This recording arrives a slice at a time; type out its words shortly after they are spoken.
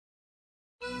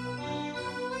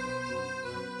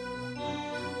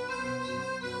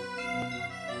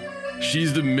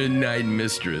She's the midnight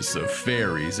mistress of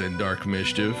fairies and dark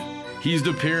mischief. He's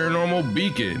the paranormal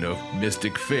beacon of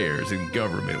mystic fairs and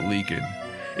government leaking.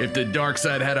 If the dark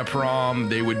side had a prom,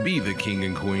 they would be the king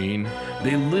and queen.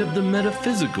 They live the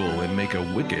metaphysical and make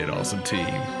a wicked awesome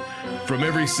team. From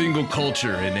every single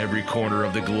culture in every corner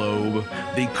of the globe,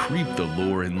 they creep the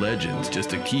lore and legends just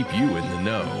to keep you in the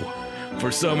know.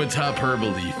 For some it's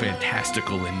hyperbole,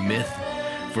 fantastical, and myth.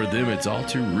 For them it's all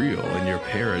too real and your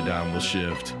paradigm will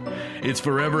shift. It's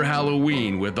forever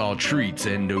Halloween with all treats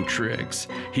and no tricks.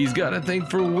 He's got a thing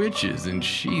for witches and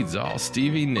she's all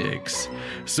Stevie Nicks.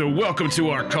 So welcome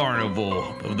to our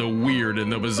carnival of the weird and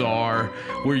the bizarre,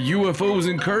 where UFOs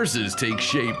and curses take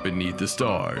shape beneath the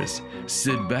stars.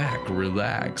 Sit back,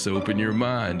 relax, open your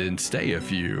mind, and stay a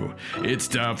few. It's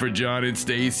time for John and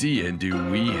Stacey, and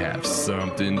do we have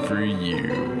something for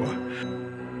you?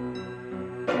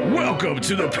 Welcome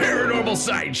to the Paranormal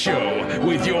Sideshow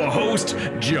with your host,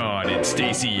 John and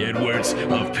Stacey Edwards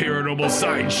of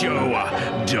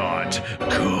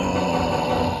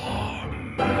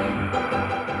ParanormalSideshow.com.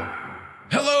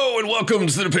 Hello and welcome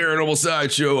to the Paranormal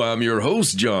Sideshow. I'm your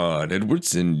host, John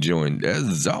Edwards, and joined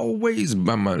as always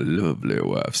by my lovely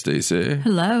wife, Stacey.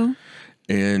 Hello.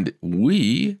 And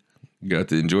we got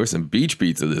to enjoy some beach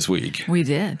pizza this week. We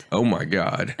did. Oh my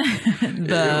God.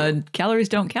 The calories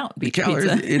don't count. Beach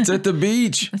pizza. It's at the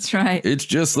beach. That's right. It's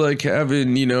just like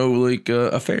having,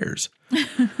 affairs.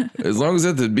 As long as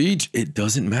it's at the beach, it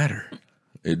doesn't matter.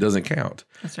 It doesn't count.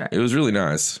 That's right. It was really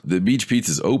nice. The beach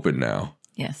pizza's open now.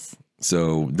 Yes.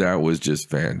 So that was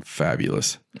just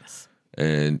fabulous. Yes.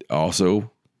 And also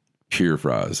pure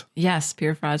fries. Yes,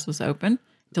 pure fries was open.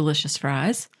 Delicious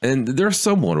fries. And they're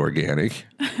somewhat organic.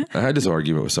 I had this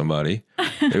argument with somebody.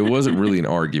 It wasn't really an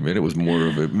argument. It was more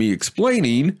of me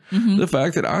explaining the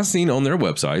fact that I've seen on their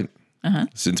website,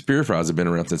 since pure fries have been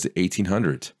around since the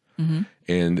 1800s.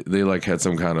 And they had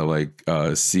some kind of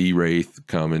sea wraith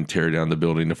come and tear down the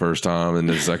building the first time, and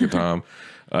the second time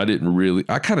I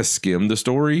kind of skimmed the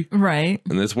story. Right.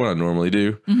 And that's what I normally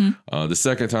do. The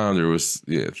second time there was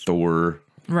Thor.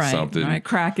 Right, something. Right,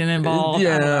 Kraken involved.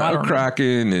 Yeah, I don't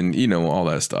Kraken and, all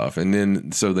that stuff. And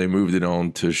then, so they moved it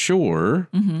on to shore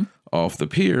off the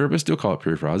pier, but still call it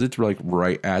pure fries. It's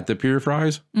right at the pure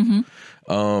fries.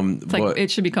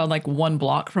 It should be called one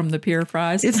block from the pier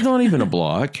fries. It's not even a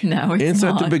block. No, it's not. It's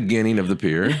at the beginning of the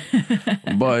pier.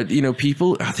 But,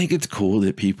 people, I think it's cool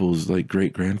that people's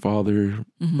great-grandfather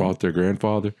brought their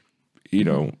grandfather.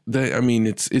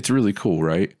 It's really cool,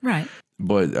 right? Right.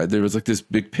 But there was this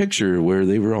big picture where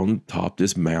they were on top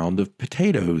this mound of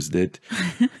potatoes that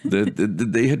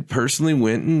they had personally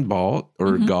went and bought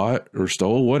or got or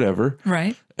stole, whatever.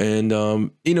 Right. And,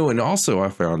 and also I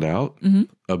found out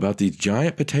about these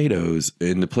giant potatoes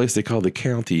in the place they call the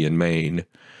county in Maine,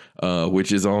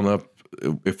 which is on up.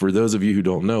 For those of you who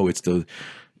don't know, it's the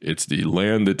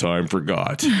land that time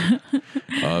forgot.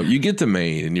 You get to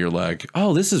Maine and you're like,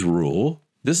 oh, this is rural.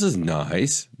 This is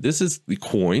nice. This is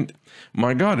quaint.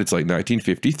 My God, it's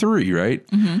 1953, right?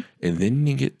 And then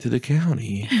you get to the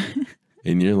county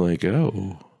and you're like,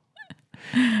 oh,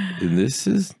 and this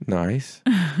is nice.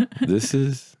 This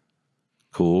is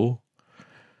cool.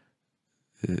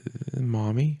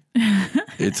 Mommy.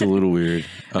 It's a little weird.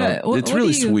 It's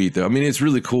really sweet, though. It's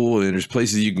really cool. And there's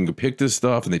places you can go pick this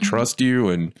stuff and they trust you.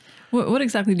 And what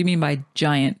exactly do you mean by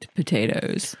giant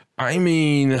potatoes?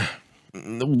 On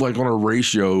a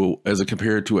ratio as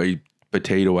compared to a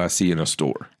potato I see in a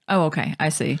store. Oh, okay. I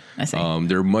see.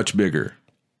 They're much bigger.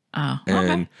 Oh,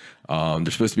 and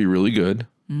they're supposed to be really good.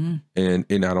 And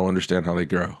I don't understand how they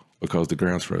grow because the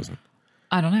ground's frozen.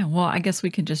 I don't know. Well, I guess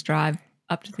we could just drive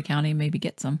up to the county and maybe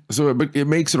get some. So but it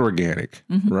makes it organic,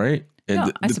 right?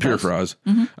 And the pure fries.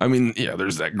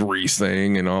 There's that grease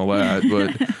thing and all that,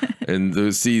 but and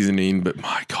the seasoning, but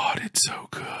my God, it's so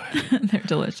good. They're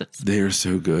delicious. They're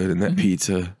so good. And that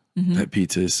pizza, that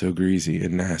pizza is so greasy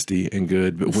and nasty and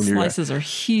good. But when slices are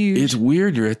huge. It's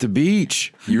weird. You're at the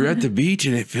beach. You're at the beach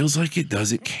and it feels like it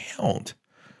doesn't count.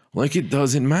 Like it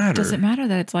doesn't matter. Does it matter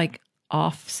that it's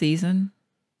off season?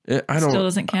 Still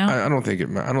doesn't count. I don't think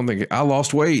it. I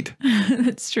lost weight.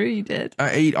 That's true. You did.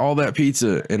 I ate all that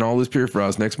pizza and all those pure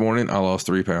fries. Next morning, I lost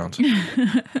 3 pounds.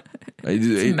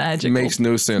 It makes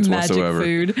no sense whatsoever.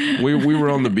 Food. we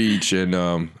were on the beach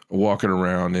and walking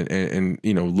around and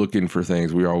looking for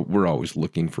things. We're always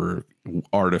looking for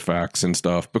artifacts and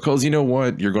stuff because you know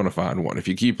what, you're going to find one if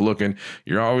you keep looking.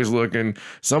 You're always looking.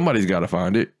 Somebody's got to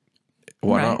find it.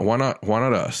 Why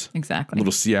not us? Exactly.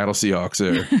 Little Seattle Seahawks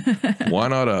there. Why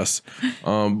not us?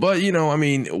 But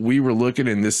we were looking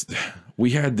in this, we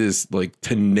had this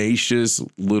tenacious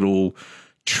little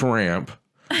tramp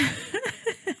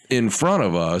in front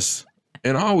of us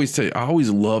And I always say, I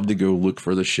always love to go look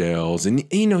for the shells. And,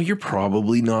 you know, you're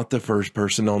probably not the first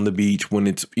person on the beach when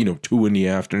it's, 2 in the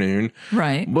afternoon.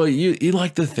 Right. But you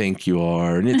like to think you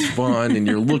are. And it's fun. And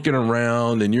you're looking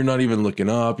around and you're not even looking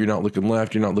up. You're not looking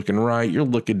left. You're not looking right. You're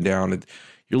looking down at,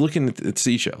 at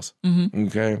seashells.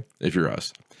 Okay. If you're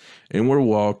us. And we're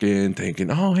walking thinking,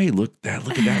 oh, hey, look at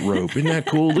that rope. Isn't that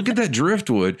cool? Look at that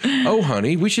driftwood. Oh,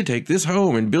 honey, we should take this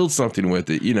home and build something with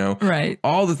it. Right.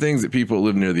 All the things that people that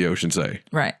live near the ocean say.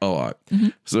 Right. A lot.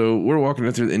 So we're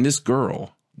walking through, and this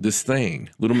girl, this thing,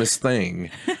 little Miss Thing,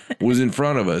 was in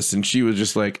front of us, and she was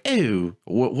just like, "Ew,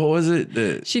 what was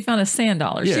it?" She found a sand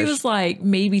dollar. Yeah, she was like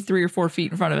maybe 3 or 4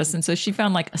 feet in front of us, and so she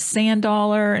found like a sand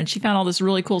dollar, and she found all this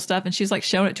really cool stuff, and she's like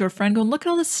showing it to her friend, going, "Look at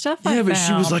all this stuff I found." Yeah, but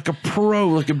she was like a pro,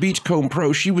 like a beachcomb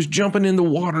pro. She was jumping in the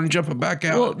water and jumping back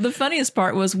out. Well, the funniest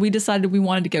part was we decided we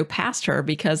wanted to go past her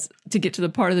because to get to the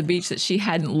part of the beach that she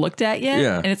hadn't looked at yet.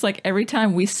 Yeah. And it's like every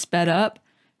time we sped up,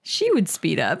 she would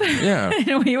speed up. Yeah.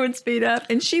 And we would speed up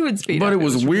and she would speed up. But it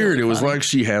was weird. Really it was funny. like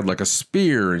she had like a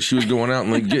spear and she was going out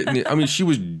and like getting it. I mean, she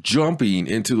was jumping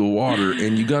into the water,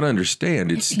 and you got to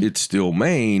understand it's still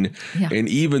Maine. Yeah. And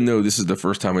even though this is the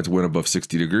first time it's went above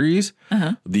 60 degrees,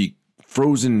 the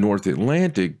frozen North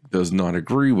Atlantic does not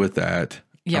agree with that.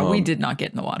 Yeah, we did not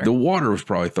get in the water. The water was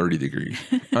probably 30 degrees.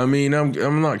 I mean,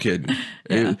 I'm not kidding.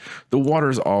 Yeah. The water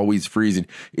is always freezing.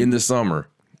 In the summer,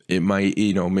 it might,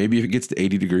 maybe if it gets to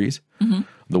 80 degrees,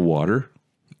 the water,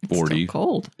 40. It's still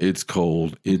cold. It's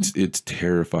cold. It's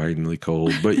terrifyingly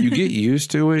cold, but you get used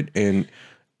to it, and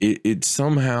it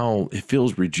somehow it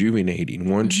feels rejuvenating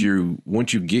once you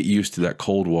get used to that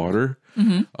cold water.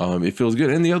 It feels good.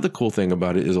 And the other cool thing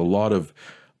about it is a lot of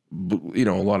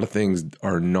things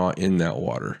are not in that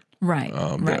water. Right.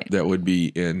 Right. That would be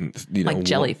in, like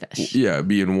jellyfish.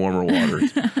 Be in warmer water.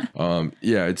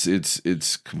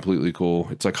 It's completely cool.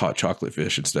 It's like hot chocolate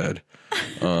fish instead.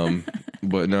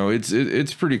 But no,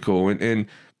 it's pretty cool. And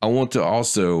I want to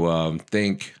also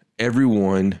thank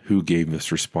everyone who gave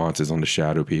us responses on the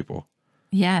shadow people.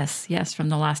 Yes, from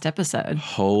the last episode.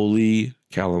 Holy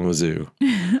Kalamazoo.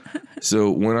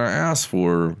 So when I asked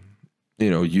for,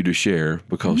 you to share,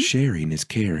 because sharing is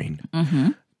caring.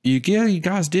 You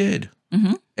guys did.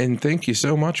 And thank you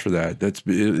so much for that. It's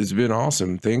been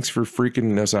awesome. Thanks for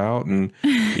freaking us out and,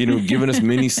 giving us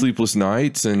many sleepless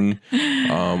nights and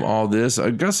all this.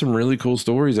 I got some really cool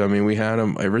stories. I mean, we had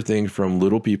everything from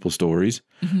little people stories,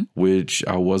 which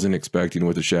I wasn't expecting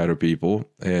with the shadow people.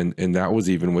 And that was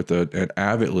even with an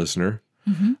avid listener.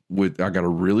 I got a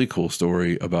really cool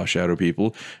story about shadow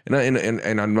people, and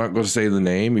I'm not going to say the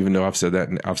name, even though I've said that,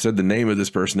 and I've said the name of this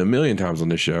person a million times on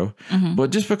this show,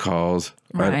 but just because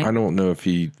I don't know if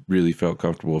he really felt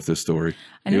comfortable with this story.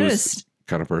 It was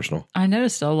kind of personal. I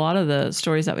noticed a lot of the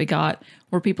stories that we got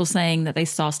were people saying that they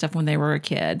saw stuff when they were a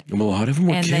kid. A lot of them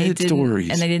were kid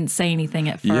stories, and they didn't say anything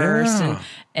at first. Yeah.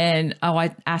 And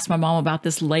I asked my mom about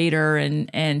this later,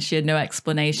 and she had no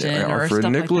explanation. Our or friend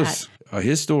stuff Nicholas. Like that.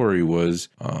 His story was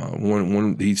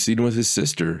when he'd seen with his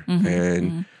sister,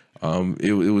 and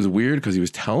it was weird because he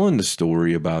was telling the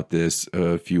story about this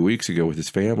a few weeks ago with his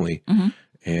family,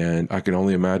 and I can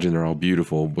only imagine they're all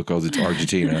beautiful because it's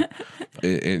Argentina.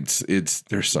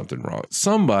 There's something wrong.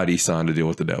 Somebody signed a deal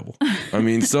with the devil. I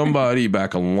mean, somebody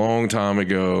back a long time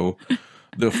ago,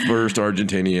 the first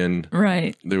Argentinian,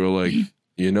 right? They were like,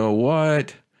 you know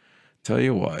what? Tell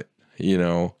you what,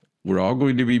 we're all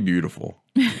going to be beautiful.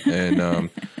 And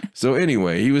so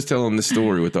anyway, he was telling the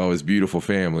story with all his beautiful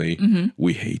family.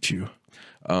 We hate you.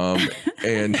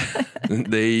 And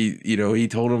they, he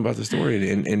told them about the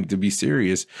story, and to be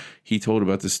serious, he told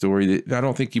about the story that I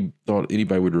don't think he thought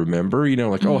anybody would remember,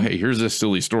 oh, hey, here's this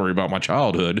silly story about my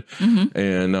childhood.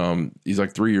 And he's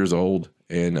like 3 years old,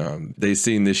 and they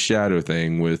seen this shadow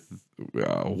thing with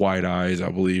white eyes, I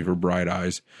believe, or bright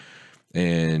eyes.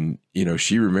 And,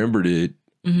 she remembered it.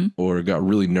 Or got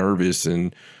really nervous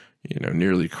and,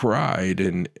 nearly cried.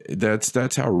 And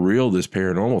that's how real this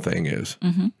paranormal thing is.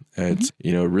 It's,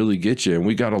 it really gets you. And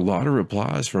we got a lot of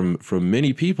replies from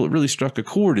many people. It really struck a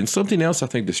chord. And something else I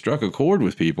think that struck a chord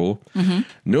with people,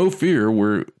 no fear,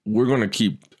 we're going to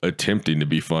keep attempting to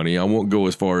be funny. I won't go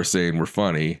as far as saying we're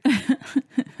funny,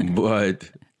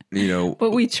 but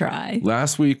we try.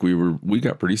 Last week we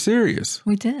got pretty serious.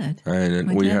 We did.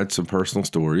 And we had some personal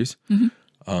stories.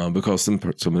 Because some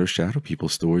of their shadow people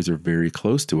stories are very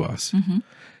close to us.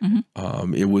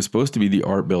 It was supposed to be the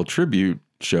Art Bell tribute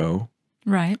show.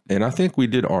 Right. And I think we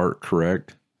did art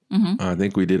correct. I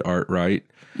think we did art right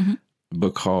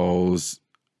because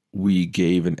we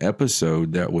gave an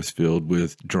episode that was filled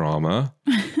with drama,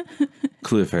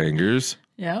 cliffhangers,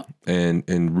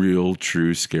 and real,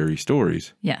 true, scary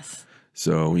stories. Yes.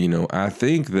 So, I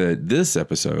think that this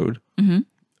episode,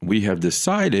 we have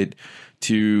decided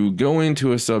to go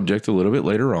into a subject a little bit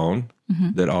later on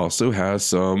that also has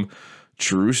some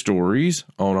true stories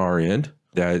on our end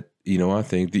that, I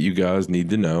think that you guys need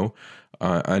to know.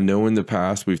 I know in the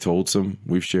past we've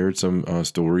shared some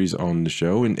stories on the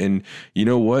show, and you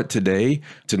know what?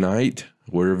 Tonight,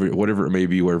 whatever it may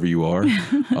be, wherever you are,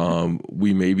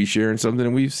 we may be sharing something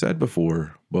that we've said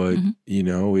before, but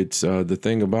it's the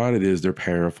thing about it is they're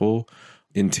powerful,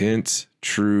 intense,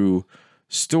 true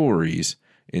stories.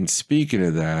 And speaking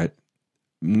of that,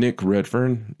 Nick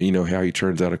Redfern, how he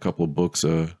turns out a couple of books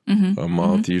a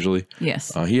month usually.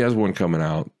 Yes, he has one coming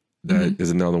out that is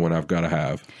another one I've got to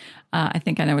have. I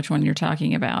think I know which one you're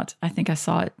talking about. I think I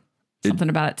saw something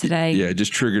about it today. Yeah, it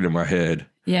just triggered in my head.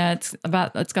 Yeah, it's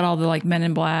got all the like Men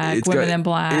in Black, Women in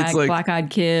Black, like, Black-Eyed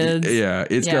Kids. Yeah,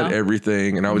 it's got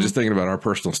everything. And I was just thinking about our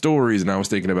personal stories, and I was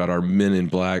thinking about our Men in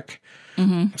Black,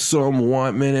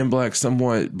 somewhat Men in Black,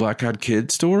 somewhat Black-Eyed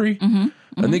Kid story.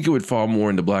 I think it would fall more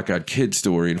into Black-Eyed Kid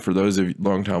story. And for those of you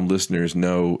longtime listeners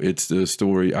know, it's the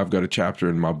story. I've got a chapter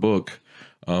in my book,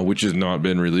 which has not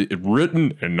been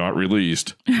written and not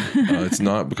released. It's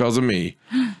not because of me.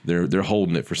 They're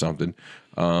holding it for something.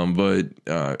 But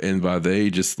and by they,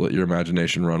 just let your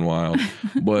imagination run wild.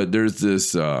 But there's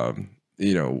this,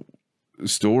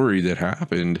 story that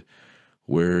happened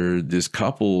where this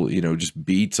couple, just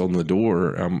beats on the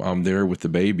door. I'm there with the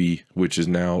baby, which is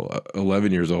now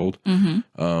 11 years old.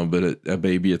 But a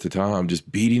baby at the time,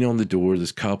 just beating on the door.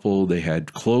 This couple, they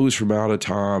had clothes from out of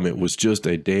time. It was just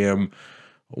a damn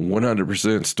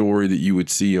 100% story that you would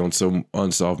see on some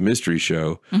unsolved mystery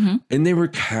show. And they were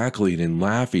cackling and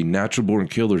laughing, Natural Born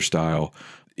Killer style.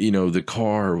 The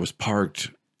car was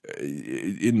parked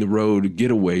in the road,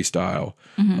 getaway style.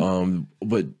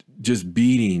 But just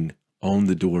beating on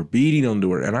the door.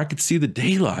 And I could see the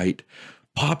daylight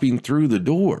popping through the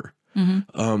door.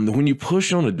 When you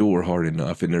push on a door hard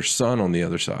enough and there's sun on the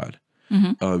other side,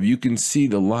 you can see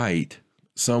the light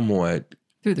somewhat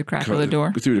through the crack of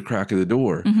the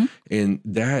door. And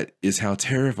that is how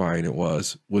terrifying it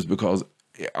was because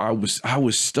I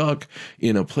was stuck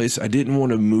in a place I didn't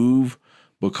want to move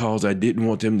because I didn't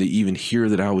want them to even hear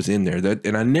that I was in there.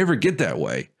 And I never get that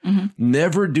way.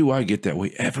 Never do I get that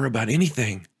way ever about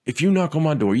anything. If you knock on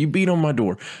my door, you beat on my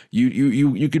door,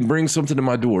 you can bring something to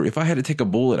my door. If I had to take a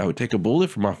bullet, I would take a bullet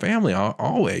for my family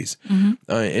always.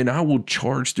 And I will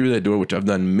charge through that door, which I've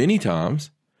done many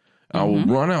times. I will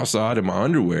run outside in my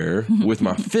underwear with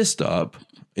my fist up.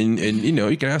 And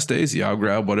you can ask Stacey. I'll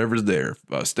grab whatever's there.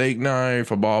 A steak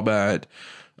knife, a ball bat,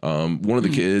 one of the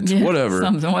kids, whatever.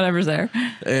 Whatever's there.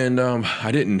 And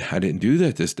I didn't do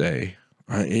that this day.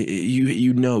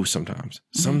 Sometimes.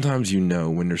 Sometimes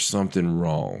when there's something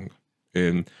wrong.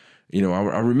 And,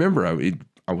 I remember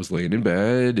I was laying in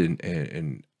bed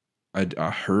and I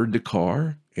heard the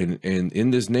car. And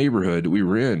in this neighborhood we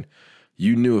were in,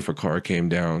 you knew if a car came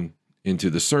down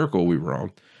into the circle we were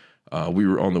on. We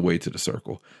were on the way to the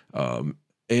circle. And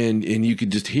you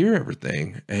could just hear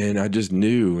everything. And I just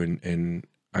knew. And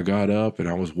I got up and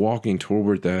I was walking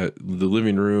toward the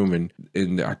living room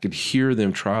and I could hear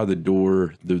them try the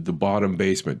door, the bottom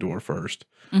basement door first.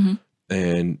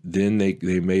 And then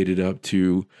they made it up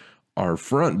to our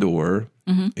front door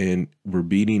and were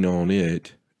beating on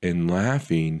it and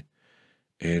laughing.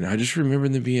 And I just remember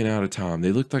them being out of time.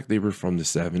 They looked like they were from the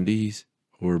 70s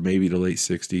or maybe the late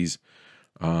 60s.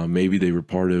 Maybe they were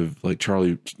part of like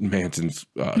Charlie Manson's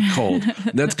cult.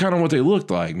 That's kind of what they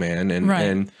looked like, man.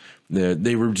 And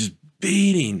they were just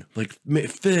beating, like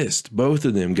fist, both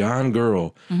of them, guy and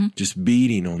girl, just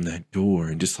beating on that door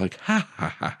and just like, ha,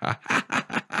 ha, ha, ha, ha,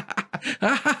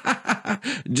 ha, ha.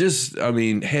 Just,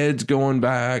 heads going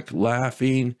back,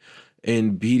 laughing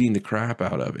and beating the crap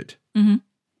out of it.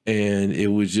 And it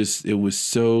was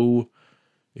so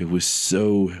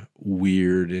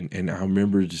weird. And I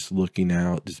remember just looking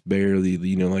out, just barely,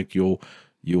 like you'll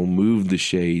move the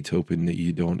shades hoping that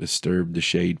you don't disturb the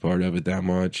shade part of it that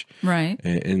much. Right.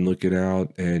 And looking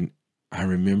out. And I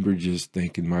remember just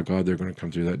thinking, my God, they're going to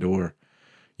come through that door,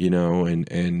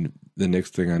 and the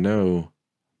next thing I know,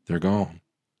 they're gone.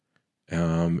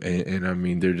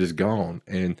 They're just gone.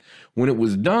 And when it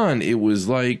was done, it was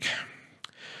like,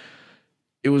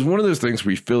 it was one of those things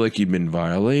where you feel like you've been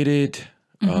violated,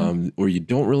 or you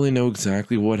don't really know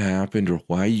exactly what happened or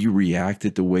why you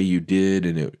reacted the way you did.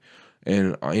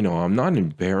 And I'm not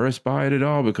embarrassed by it at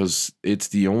all because it's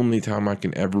the only time I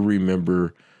can ever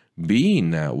remember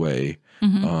being that way.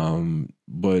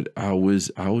 But I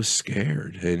was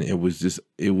scared, and it was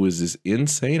this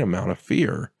insane amount of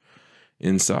fear.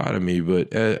 inside of me.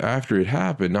 But after it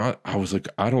happened, I was like,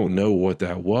 I don't know what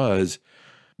that was.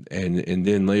 And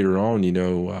then later on, you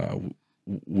know,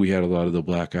 we had a lot of the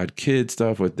Black Eyed Kid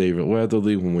stuff with David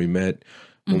Weatherly when we met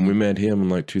him in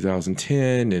like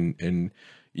 2010, and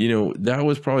you know, that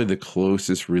was probably the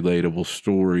closest relatable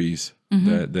stories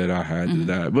that I had to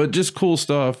that. But just cool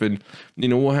stuff. And, you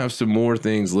know, we'll have some more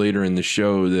things later in the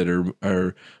show that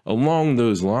are along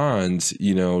those lines,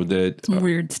 you know, that some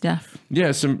weird stuff.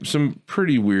 Yeah, some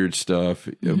pretty weird stuff,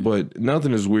 but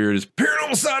nothing as weird as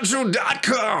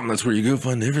ParanormalSideshow.com. That's where you go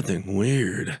find everything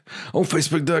weird. On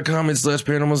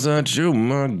Facebook.com/ParanormalSideshow.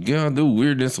 My God, the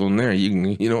weirdness on there. You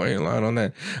can, you know, ain't lying on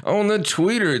that. On the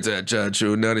Twitter, it's at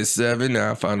ChadShow97.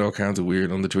 I find all kinds of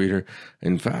weird on the Twitter.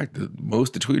 In fact,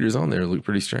 most of the tweeters on there look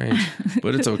pretty strange,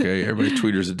 but it's okay. Everybody's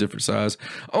tweeter's a different size.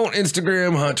 On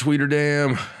Instagram, Hot Tweeter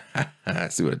Damn.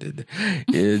 See what I did there.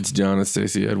 It's John and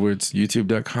Stacey Edwards.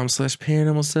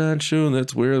 YouTube.com/ParanormalSideshow.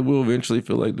 That's where we'll eventually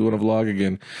feel like doing a vlog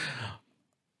again.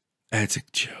 That's a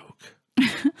joke.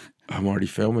 I'm already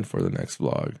filming for the next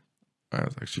vlog. I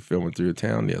was actually filming through a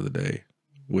town the other day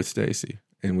with Stacey,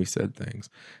 and we said things.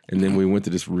 And then we went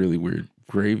to this really weird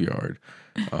graveyard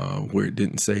where it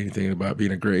didn't say anything about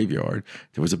being a graveyard.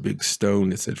 There was a big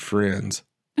stone that said Friends.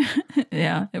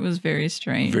 Yeah, it was very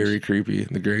strange. Very creepy.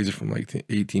 And the graves are from like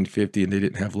 1850, and they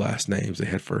didn't have last names. They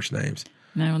had first names.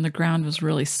 No, and the ground was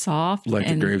really soft. Like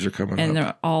the graves are coming up.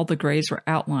 And all the graves were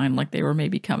outlined like they were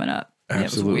maybe coming up.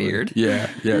 Absolutely. It was weird. Yeah,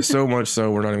 yeah. So much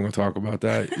so we're not even going to talk about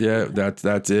that. Yeah,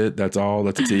 that's it. That's all.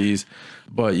 That's a tease.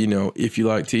 But, you know, if you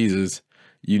like teases,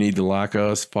 you need to like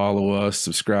us, follow us,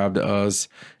 subscribe to us.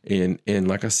 And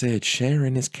like I said,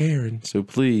 sharing is caring. So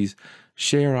please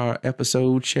share our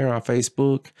episode, share our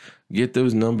Facebook, get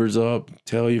those numbers up,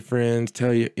 tell your friends,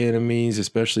 tell your enemies,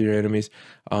 especially your enemies.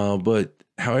 But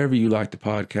however you like the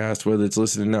podcast, whether it's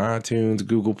listening to iTunes,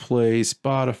 Google Play,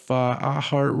 Spotify,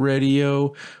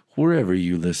 iHeartRadio, wherever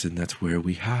you listen, that's where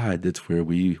we hide. That's where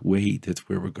we wait. That's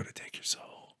where we're going to take your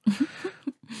soul.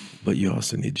 But you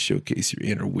also need to showcase your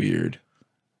inner weird.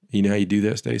 You know how you do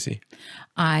that, Stacey?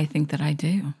 I think that I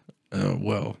do.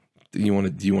 Well, do you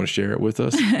want to share it with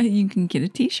us? You can get a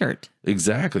t-shirt.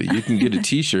 Exactly. You can get a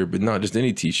t-shirt, but not just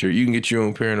any t-shirt. You can get your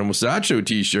own Paranormal Sideshow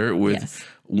t-shirt with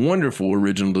wonderful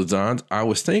original designs. I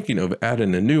was thinking of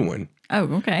adding a new one. Oh,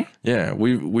 okay. Yeah,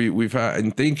 we've had,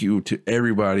 and thank you to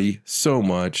everybody so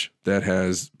much that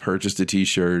has purchased a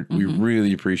t-shirt. We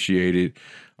really appreciate it.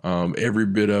 Every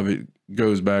bit of it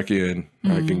goes back in.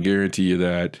 I can guarantee you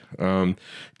that.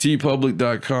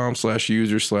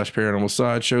 tpublic.com/user/paranormal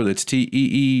sideshow. That's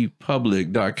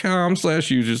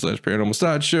teepublic.com/user/paranormal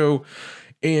sideshow.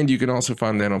 And you can also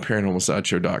find that on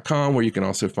paranormalsideshow.com, where you can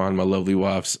also find my lovely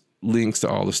wife's links to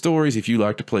all the stories. If you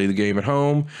like to play the game at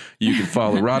home, you can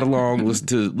follow right along,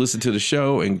 listen to the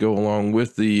show, and go along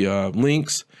with the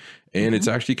links. And it's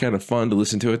actually kind of fun to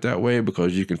listen to it that way,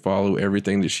 because you can follow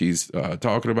everything that she's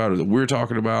talking about or that we're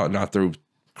talking about, and not throw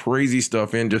crazy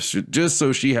stuff in just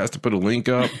so she has to put a link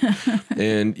up.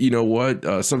 And you know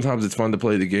what? Sometimes it's fun to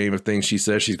play the game of things she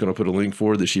says she's going to put a link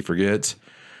for that she forgets.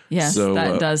 Yes, so,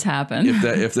 that does happen.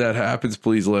 If that happens,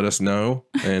 please let us know,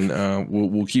 and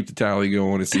we'll keep the tally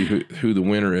going and see who the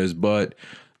winner is. But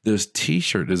this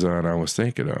T-shirt design I was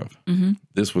thinking of,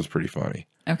 this was pretty funny.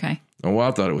 Okay. Well,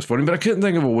 I thought it was funny, but I couldn't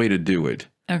think of a way to do it.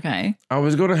 Okay. I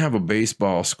was going to have a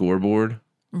baseball scoreboard,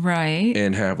 right,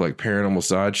 and have like Paranormal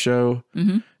Sideshow,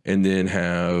 and then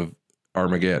have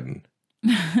Armageddon,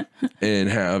 and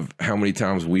have how many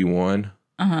times we won.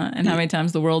 And how many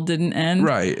times the world didn't end.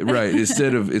 Right.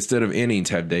 Instead of innings,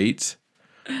 have dates.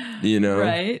 You know.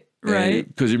 Right.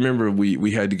 Because you remember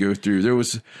we had to go through. There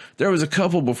was a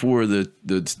couple before the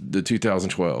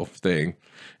 2012 thing,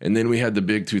 and then we had the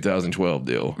big 2012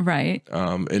 deal. Right.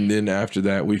 And then after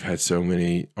that, we've had so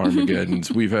many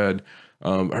Armageddons. We've had.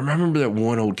 I remember that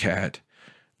one old cat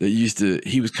that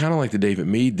he was kind of like the David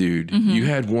Mead dude. You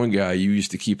had one guy you used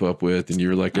to keep up with, and you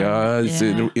were like, it's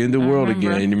in the world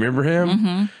again. You remember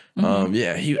him?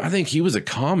 Yeah, I think he was a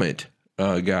comet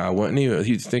guy, wasn't he?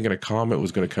 He was thinking a comet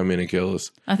was going to come in and kill us.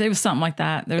 I think it was something like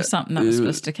that. There was something that was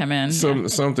supposed to come in.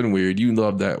 Something weird. You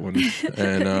loved that one.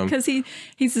 And because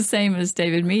he's the same as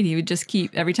David Mead. He would just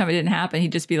keep, every time it didn't happen,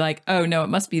 he'd just be like, oh, no, it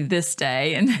must be this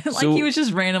day. And he was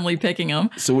just randomly picking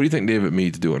them. So what do you think David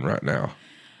Mead's doing right now?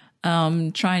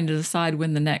 Trying to decide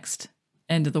when the next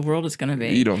end of the world is going to be.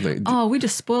 You don't think? Oh, we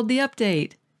just spoiled the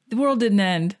update. The world didn't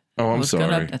end. Oh, I'm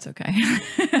sorry. That's okay.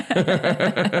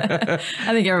 I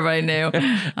think everybody knew.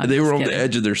 They were on the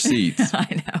edge of their seats.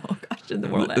 I know. Gosh, did the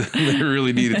world end? They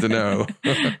really needed to know.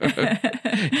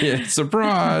 Yeah,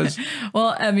 surprise.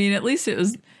 Well, I mean, at least it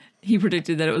was he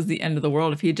predicted that it was the end of the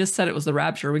world. If he had just said it was the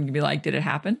rapture, we could be like, did it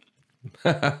happen?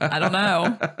 I don't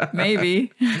know.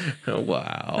 Maybe.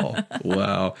 Wow.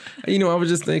 You know, I was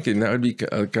just thinking that would be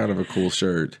kind of a cool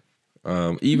shirt.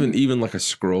 Even like a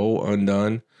scroll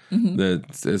undone that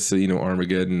says, you know,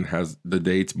 Armageddon has the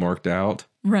dates marked out.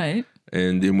 Right.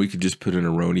 And then we could just put an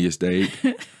erroneous date.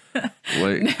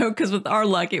 Like, no, because with our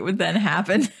luck, it would then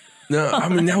happen. No, I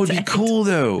mean, that would be cool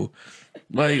though.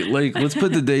 Like let's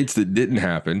put the dates that didn't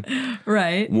happen.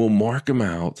 Right. We'll mark them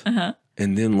out.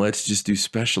 And then let's just do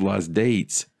specialized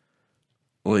dates.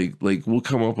 Like we'll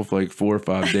come up with like 4 or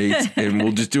 5 dates and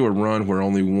we'll just do a run where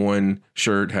only one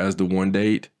shirt has the one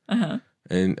date.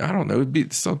 And I don't know, it'd be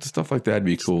stuff like that'd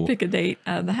be cool. Pick a date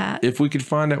out of the hat. If we could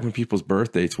find out when people's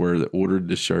birth dates were that ordered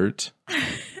the shirts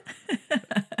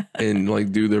and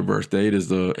like do their birth date as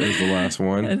the last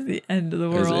one. As the end of the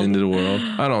world. As the end of the world.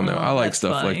 I don't know. I like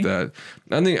stuff funny. like that.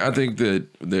 I think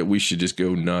that we should just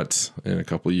go nuts in a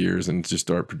couple of years and just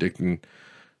start predicting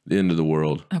the end of the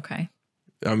world. Okay.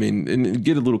 I mean, and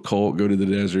get a little cult, go to the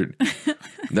desert.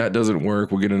 That doesn't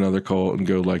work. We'll get another cult and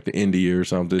go like to India or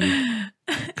something.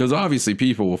 Because obviously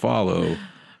people will follow.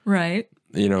 Right.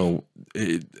 You know,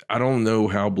 I don't know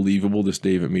how believable this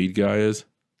David Meade guy is.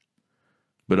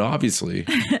 But obviously.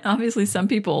 Obviously some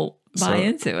people buy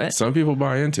into it. Some people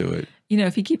buy into it. You know,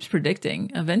 if he keeps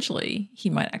predicting, eventually he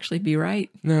might actually be right.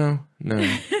 No.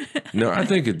 I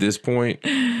think at this point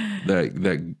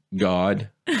that God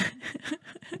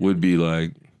would be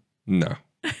like, no.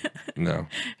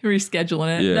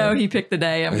 Rescheduling it. Yeah. No, he picked the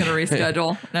day. I'm going to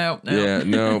reschedule. No. Yeah,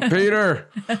 no.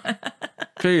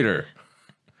 Peter,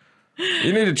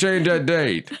 you need to change that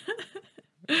date.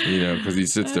 You know, because he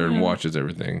sits there and watches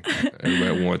everything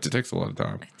at once. It takes a lot of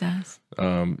time. It does.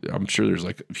 I'm sure there's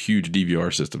like huge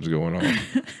DVR systems going on.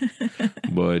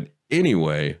 But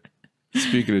anyway,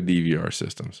 speaking of DVR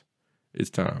systems, it's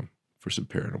time for some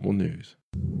paranormal news.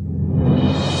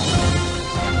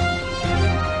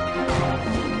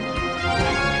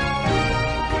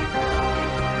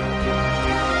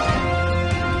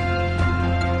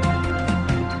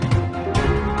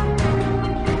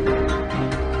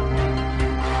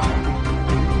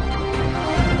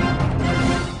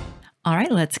 All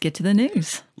right, let's get to the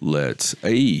news. Yes.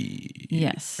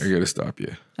 I got to stop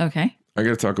you. Okay. I got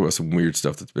to talk about some weird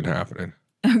stuff that's been happening.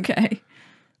 Okay.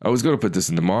 I was going to put this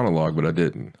in the monologue, but I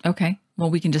didn't. Okay. Well,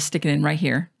 we can just stick it in right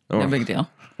here. No big deal.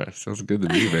 That sounds good to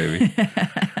me, baby.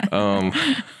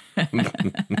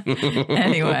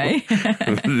 Anyway.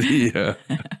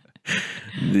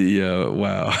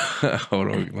 Wow. Hold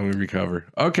on. Let me recover.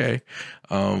 Okay.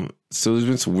 So there's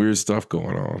been some weird stuff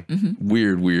going on.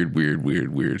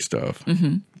 Weird stuff.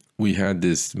 We had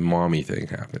this mommy thing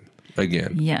happen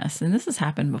again. Yes. And this has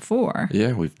happened before.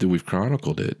 Yeah. We've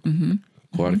chronicled it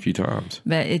quite a few times.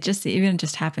 But it even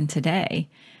happened today.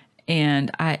 And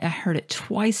I heard it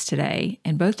twice today.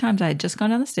 And both times I had just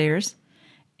gone down the stairs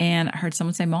and I heard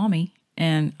someone say mommy.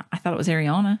 And I thought it was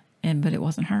Ariana. But it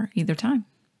wasn't her either time.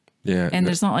 Yeah. And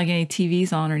there's not like any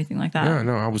TVs on or anything like that.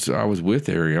 No, I was with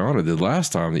Ariana the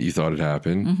last time that you thought it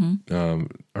happened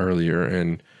earlier.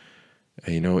 And,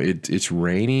 you know, it's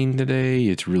raining today.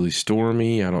 It's really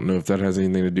stormy. I don't know if that has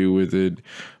anything to do with it,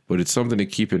 but it's something to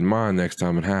keep in mind next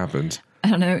time it happens. I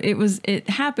don't know. It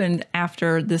happened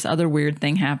after this other weird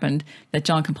thing happened that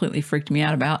John completely freaked me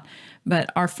out about.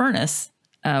 But our furnace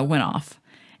went off.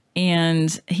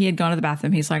 And he had gone to the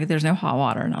bathroom. He's like, there's no hot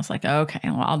water. And I was like, okay,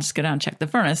 well, I'll just go down and check the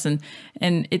furnace. And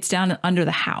it's down under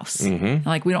the house.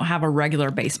 Like, we don't have a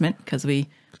regular basement because we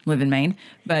live in Maine,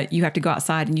 but you have to go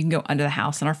outside and you can go under the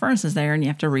house. And our furnace is there and you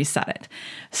have to reset it.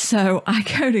 So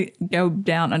I go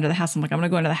down under the house. I'm like, I'm going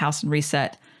to go into the house and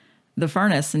reset the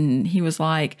furnace. And he was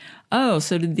like, oh,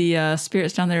 so did the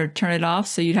spirits down there turn it off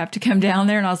so you'd have to come down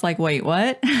there? And I was like, wait,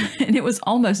 what? And it was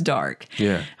almost dark.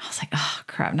 Yeah. I was like, oh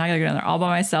crap, now I gotta go down there all by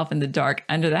myself in the dark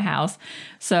under the house.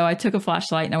 So I took a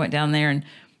flashlight and I went down there and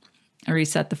I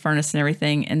reset the furnace and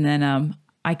everything. And then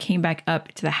I came back up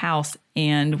to the house.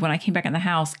 And when I came back in the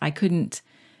house,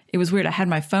 it was weird. I had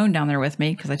my phone down there with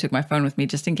me because I took my phone with me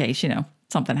just in case,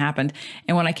 something happened.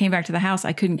 And when I came back to the house,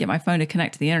 I couldn't get my phone to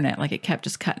connect to the internet. Like, it kept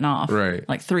just cutting off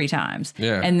like 3 times.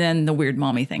 Yeah. And then the weird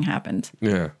mommy thing happened.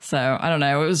 Yeah. So I don't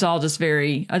know. It was all just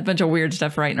a bunch of weird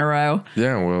stuff right in a row.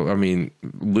 Yeah. Well, I mean,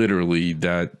 literally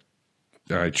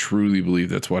I truly believe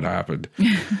that's what happened.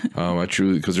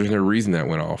 Because there's no reason that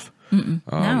went off.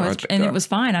 It was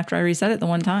fine after I reset it the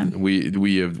one time.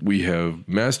 We have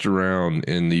messed around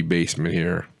in the basement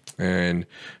here. And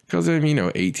because of,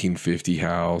 1850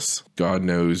 house, God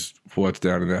knows what's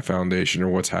down in that foundation or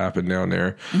what's happened down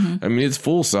there. I mean, it's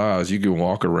full size. You can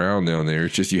walk around down there.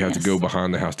 It's just you have to go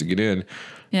behind the house to get in.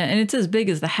 Yeah, and it's as big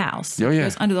as the house. Oh, yeah. It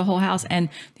goes under the whole house. And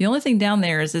the only thing down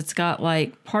there is it's got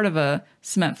like part of a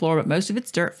cement floor, but most of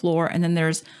it's dirt floor. And then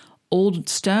there's old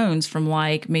stones from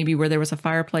like maybe where there was a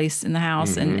fireplace in the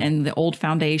house and the old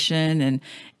foundation.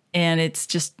 And it's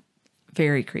just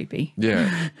very creepy.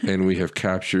 Yeah. And we have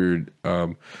captured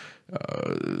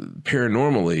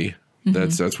paranormally.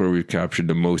 That's where we've captured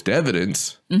the most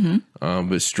evidence.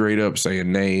 But straight up saying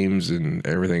names and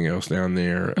everything else down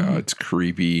there, it's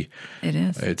creepy. It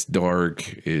is. It's dark.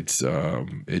 It's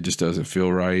it just doesn't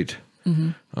feel right.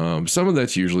 Some of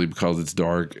that's usually because it's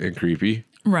dark and creepy.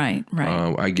 Right.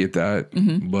 I get that,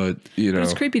 but But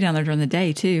it's creepy down there during the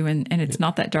day too, and it's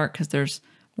not that dark because there's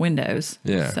windows.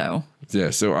 Yeah. So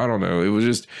I don't know. It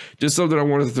was just something I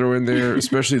wanted to throw in there,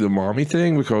 especially the mommy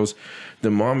thing, because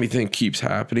the mommy thing keeps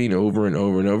happening over and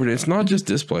over and over. And it's not just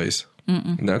this place.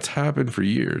 And that's happened for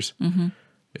years.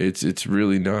 It's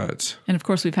really nuts. And of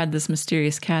course, we've had this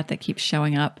mysterious cat that keeps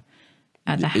showing up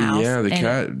at the house. Yeah, the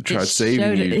cat tried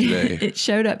saving you today. It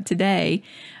showed up today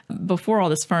before all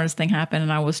this furnace thing happened,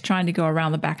 and I was trying to go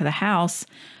around the back of the house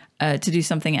to do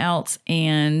something else,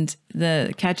 and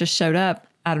the cat just showed up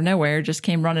out of nowhere, just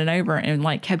came running over and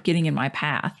like kept getting in my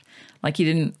path. Like he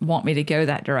didn't want me to go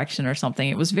that direction or something.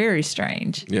 It was very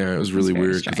strange. Yeah, it was really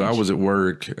weird because I was at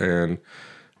work, and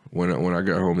when I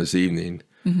got home this evening,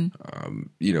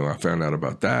 I found out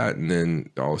about that, and then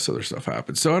all this other stuff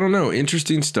happened. So I don't know,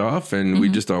 interesting stuff, and we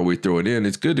just thought we'd throw it in.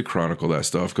 It's good to chronicle that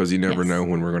stuff because you never know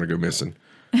when we're going to go missing.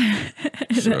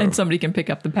 And somebody can pick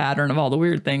up the pattern of all the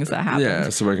weird things that happen. Yeah,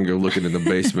 somebody can go looking in the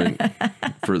basement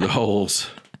for the holes.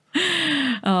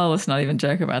 Oh, let's not even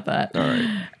joke about that. All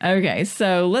right. Okay,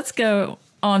 so let's go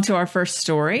on to our first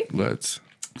story.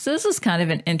 So this is kind of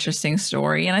an interesting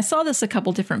story, and I saw this a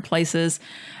couple different places.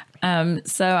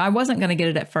 So I wasn't going to get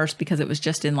it at first because it was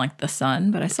just in like the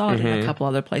Sun, but I saw it in a couple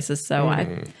other places. So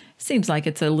it seems like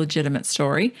it's a legitimate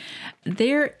story.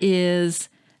 There is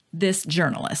this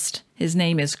journalist. His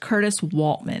name is Curtis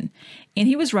Waltman, and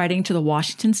he was writing to the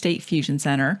Washington State Fusion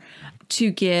Center to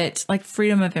get like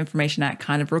Freedom of Information Act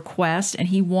kind of request. And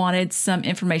he wanted some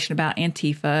information about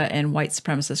Antifa and white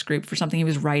supremacist group for something he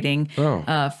was writing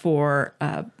for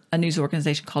a news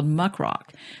organization called Muckrock.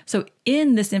 So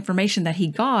in this information that he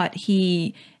got,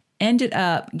 he ended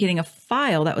up getting a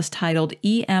file that was titled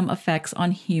EM Effects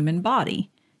on Human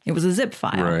Body. It was a zip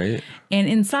file. Right. And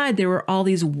inside there were all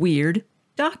these weird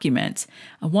documents.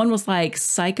 One was like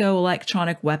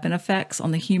psychoelectronic weapon effects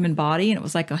on the human body. And it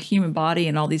was like a human body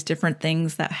and all these different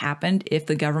things that happened if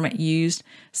the government used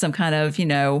some kind of,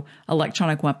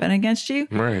 electronic weapon against you.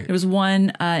 Right. There was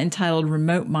one entitled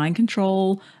Remote Mind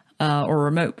Control or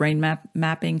Remote Brain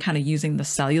Mapping, kind of using the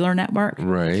cellular network.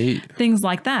 Right. Things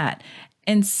like that.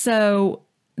 And so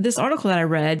this article that I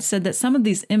read said that some of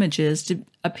these images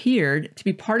appeared to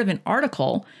be part of an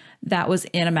article that was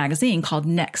in a magazine called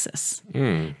Nexus.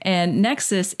 And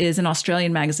Nexus is an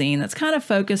Australian magazine that's kind of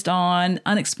focused on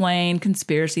unexplained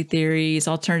conspiracy theories,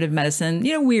 alternative medicine,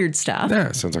 weird stuff.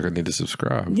 Yeah, sounds like I need to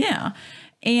subscribe. Yeah.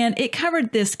 And it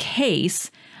covered this case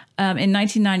in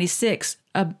 1996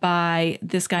 by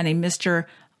this guy named Mr.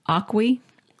 Akwi.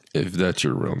 If that's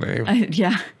your real name.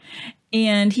 Yeah.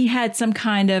 And he had some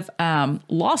kind of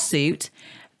lawsuit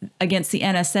against the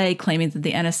NSA, claiming that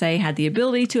the NSA had the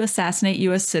ability to assassinate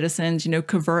U.S. citizens,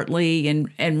 covertly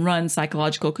and run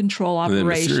psychological control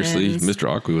operations. And then mysteriously,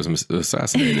 Mr. Akwi was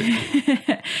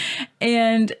assassinated.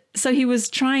 And so he was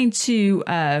trying to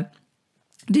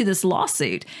do this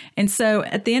lawsuit. And so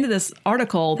at the end of this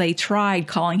article, they tried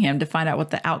calling him to find out what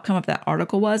the outcome of that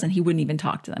article was, and he wouldn't even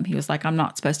talk to them. He was like, I'm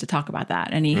not supposed to talk about that.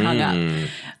 And he hung up.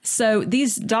 So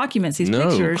these documents, these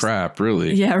pictures. No crap,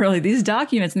 really? Yeah, really. These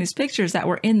documents and these pictures that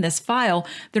were in this file,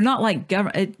 they're not like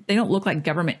they don't look like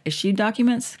government issued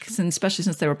documents, especially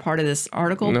since they were part of this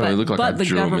article. No, they look like I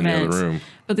drew them in the other room.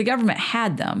 But the government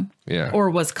had them, yeah, or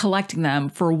was collecting them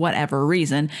for whatever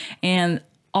reason. And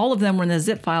all of them were in the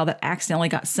zip file that accidentally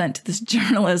got sent to this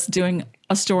journalist doing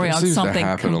a story on something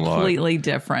completely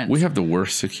different. We have the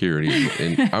worst security.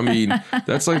 And I mean,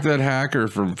 that's like that hacker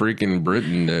from freaking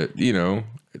Britain that,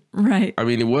 Right. I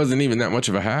mean, it wasn't even that much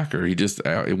of a hacker. He just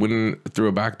it went in through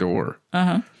a back door.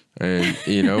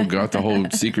 And, got the whole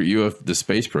secret the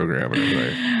space program and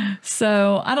everything.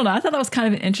 So I don't know. I thought that was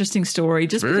kind of an interesting story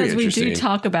just because we do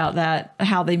talk about that,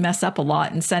 how they mess up a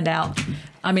lot and send out.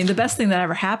 I mean, the best thing that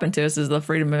ever happened to us is the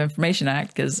Freedom of Information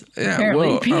Act, because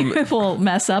apparently people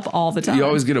mess up all the time. You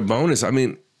always get a bonus. I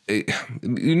mean,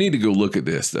 you need to go look at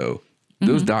this, though.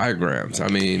 those diagrams. I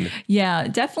mean, yeah,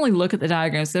 definitely look at the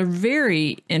diagrams. They're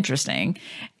very interesting.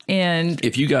 And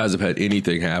if you guys have had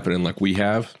anything happening like we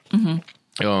have,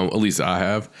 at least I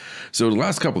have. So the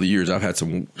last couple of years, I've had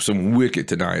some wicked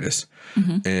tinnitus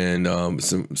and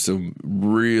some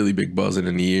really big buzzing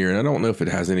in the ear. And I don't know if it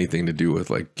has anything to do with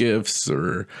like gifts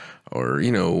or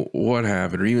you know what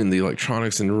have it, or even the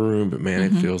electronics in the room. But man,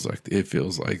 it feels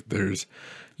like there's,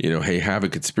 you know, hey, have a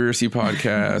conspiracy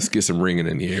podcast, get some ringing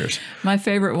in the ears. My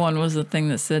favorite one was the thing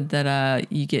that said that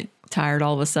you get tired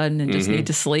all of a sudden and just need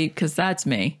to sleep, because that's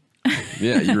me.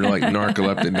 Yeah, you're like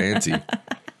narcoleptic Nancy.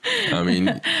 I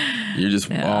mean, you're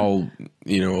just all,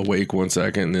 you know, awake one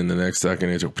second and then the next second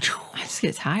it's I just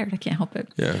get tired. I can't help it.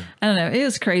 Yeah. I don't know. It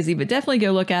was crazy, but definitely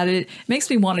go look at it. It makes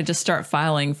me want to just start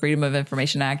filing Freedom of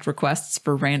Information Act requests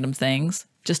for random things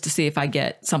just to see if I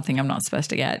get something I'm not supposed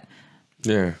to get.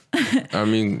 Yeah. I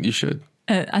mean, you should.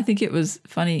 I think it was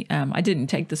funny. I didn't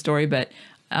take the story, but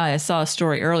I saw a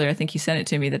story earlier. I think you sent it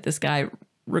to me, that this guy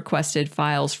requested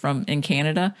files in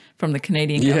Canada from the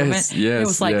Canadian government. Yes, it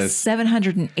was like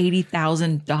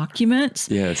 780,000 documents.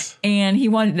 Yes. And he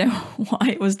wanted to know why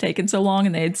it was taking so long.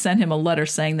 And they had sent him a letter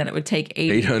saying that it would take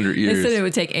 800 years. They said it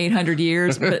would take 800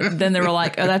 years. But then they were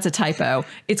like, oh, that's a typo.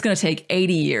 It's going to take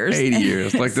 80 years. 80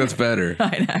 years. Like, that's better.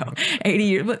 I know. 80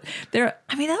 years. But that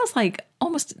was like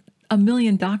almost 1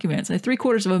 million documents. Like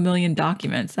 750,000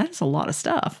 documents. That is a lot of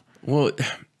stuff. Well,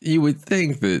 you would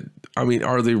think that, I mean,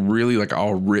 are they really like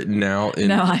all written out?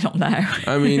 No, I don't know.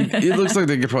 I mean, it looks like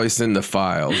they could probably send the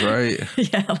files, right?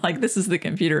 Yeah, like this is the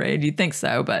computer age. You'd think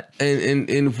so, but.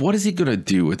 And what is he going to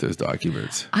do with those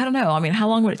documents? I don't know. I mean, how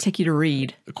long would it take you to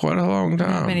read? Quite a long time.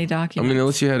 That many documents. I mean,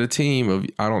 unless you had a team of,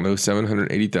 I don't know,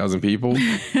 780,000 people.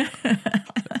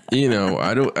 You know,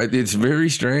 it's very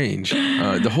strange.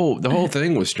 The whole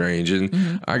thing was strange.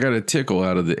 And I got a tickle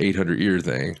out of the 800 year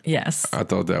thing. Yes. I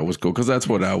thought that was cool, because that's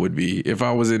what I would be. If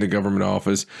I was in a government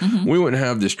office, we wouldn't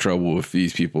have this trouble with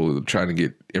these people trying to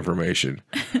get information.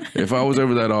 If I was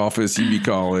over that office, you'd be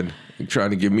calling and trying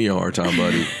to give me a hard time,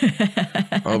 buddy.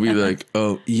 I'll be like,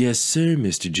 oh, yes, sir,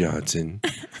 Mr. Johnson.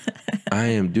 I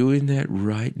am doing that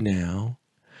right now.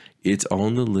 It's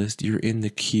on the list. You're in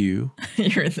the queue.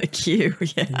 You're in the queue,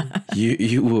 yeah.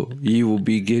 You will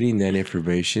be getting that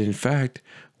information. In fact,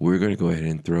 we're going to go ahead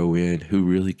and throw in who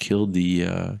really killed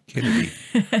the Kennedy.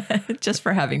 Just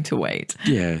for having to wait.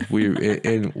 Yeah,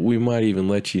 we might even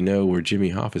let you know where Jimmy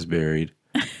Hoffa is buried.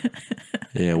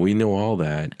 Yeah, we know all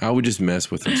that. I would just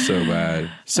mess with him so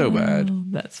bad.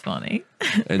 That's funny.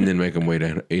 And then make him wait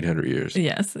 800 years.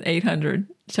 Yes, 800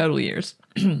 total years.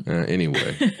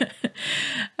 Anyway.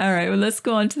 All right, well, let's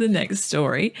go on to the next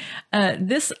story.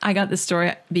 I got this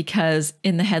story because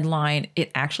in the headline,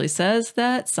 it actually says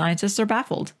that scientists are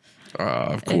baffled.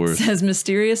 Of course. It says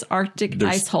mysterious Arctic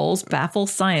ice holes baffle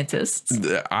scientists.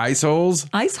 The ice holes?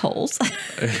 Ice holes.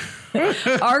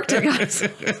 Arctic ice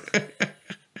holes.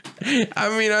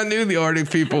 I mean, I knew the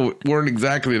Arctic people weren't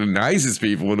exactly the nicest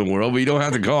people in the world, but you don't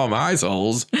have to call them ice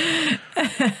holes.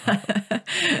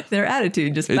 Their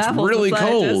attitude just baffles It's really the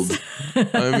cold.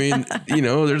 scientists. I mean, you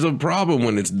know, there's a problem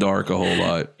when it's dark a whole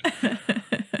lot.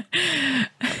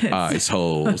 Ice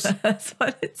holes. That's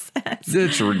what it says.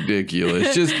 That's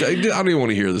ridiculous. I don't even want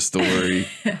to hear the story.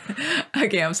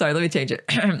 Okay, I'm sorry. Let me change it.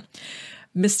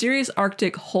 Mysterious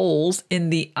Arctic holes in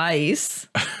the ice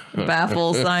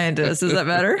baffle scientists. Is that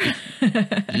better?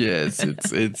 Yes,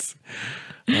 it's.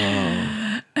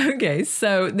 Okay,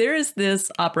 so there is this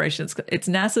operation. It's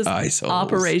NASA's Ice holes.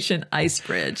 Operation Ice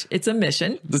Bridge. It's a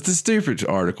mission. The stupid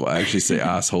article actually say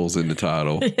ice holes in the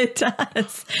title. It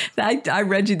does. I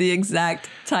read you the exact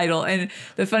title. And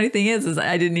the funny thing is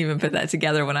I didn't even put that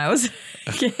together when I was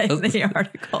getting the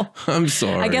article. I'm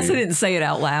sorry. I guess I didn't say it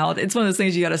out loud. It's one of those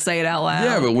things you got to say it out loud.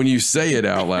 Yeah, but when you say it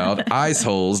out loud, ice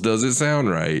holes doesn't sound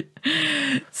right.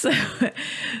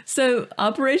 So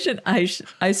Operation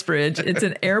Ice Bridge, it's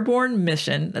an airborne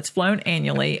mission that's flown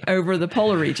annually over the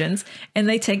polar regions, and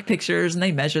they take pictures and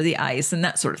they measure the ice and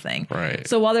that sort of thing. Right.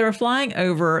 So while they were flying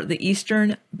over the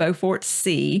eastern Beaufort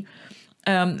Sea,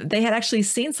 they had actually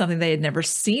seen something they had never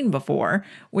seen before,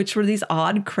 which were these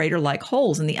odd crater-like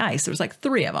holes in the ice. There was like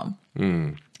 3 of them.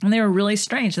 And they were really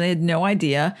strange. They had no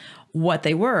idea what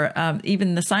they were.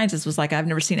 Even the scientist was like, I've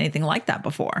never seen anything like that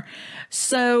before.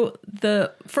 So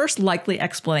the first likely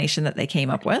explanation that they came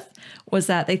up with was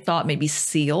that they thought maybe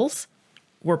seals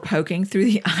were poking through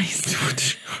the ice.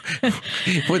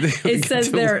 It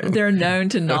says they're known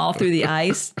to gnaw through the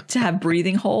ice to have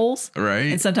breathing holes.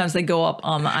 Right. And sometimes they go up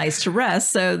on the ice to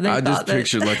rest. So they I thought just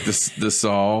pictured like the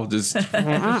saw just.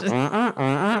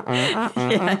 Yeah,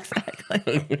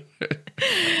 exactly.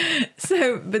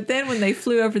 So, but then when they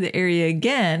flew over the area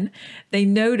again, they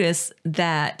noticed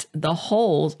that the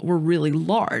holes were really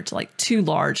large, like too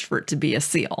large for it to be a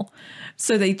seal.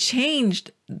 So they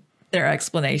changed their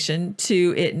explanation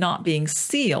to it not being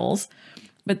seals,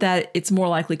 but that it's more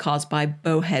likely caused by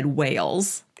bowhead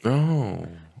whales. Oh.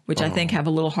 Which I think have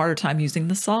a little harder time using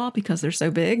the saw because they're so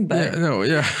big. But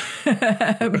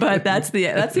but that's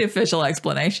the official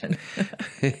explanation.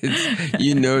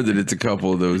 You know that it's a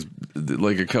couple of those,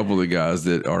 like a couple of the guys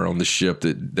that are on the ship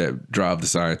that drive the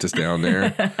scientists down there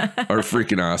are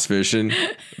freaking ice fishing.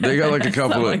 They got like a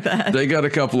couple of they got a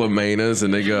couple of manas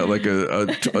and they got like a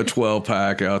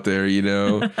 12-pack out there. You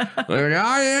know, they're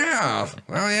like, oh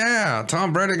yeah,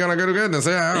 Tom Brady gonna go to goodness.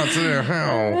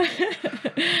 Yeah,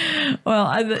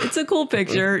 Well, it's a cool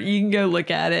picture. You can go look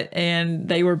at it, and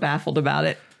they were baffled about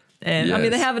it. And yes. I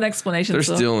mean, they have an explanation. They're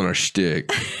stealing our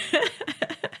shtick.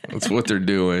 That's what they're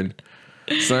doing.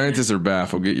 Scientists are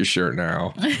baffled. Get your shirt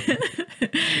now.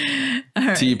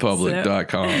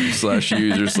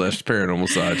 tpublic.com/user/paranormal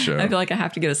sideshow. I feel like I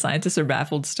have to get a scientists are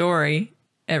baffled story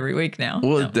every week now.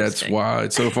 Well, that's why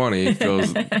it's so funny,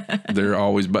 because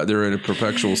they're in a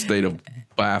perpetual state of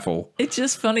baffle. It's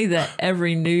just funny that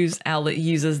every news outlet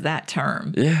uses that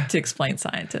term to explain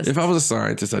scientists. If I was a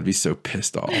scientist, I'd be so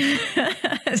pissed off.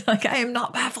 It's like, I am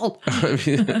not baffled.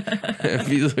 I'd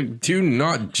be like, do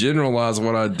not generalize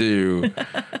what I do.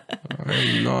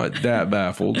 I'm not that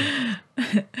baffled. All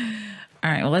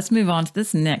right, well, let's move on to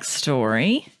this next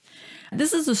story.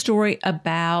 This is a story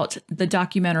about the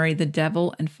documentary The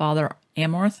Devil and Father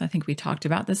Amorth. I think we talked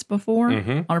about this before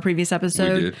on a previous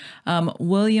episode. We did.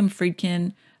 William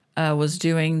Friedkin was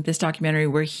doing this documentary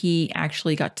where he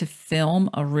actually got to film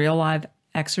a real live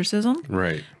exorcism.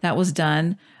 Right. That was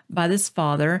done by this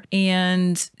father,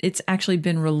 and it's actually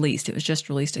been released. It was just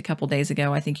released a couple days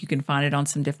ago. I think you can find it on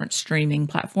some different streaming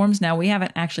platforms. Now, we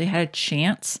haven't actually had a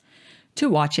chance to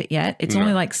watch it yet. It's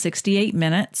only like 68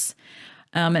 minutes.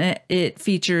 And it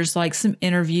features like some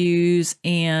interviews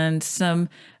and some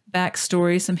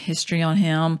backstory, some history on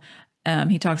him.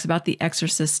 He talks about The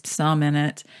Exorcist some in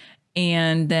it,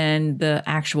 and then the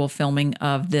actual filming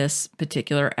of this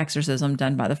particular exorcism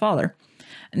done by the father.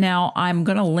 Now, I'm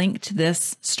going to link to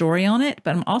this story on it,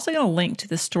 but I'm also going to link to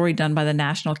the story done by the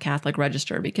National Catholic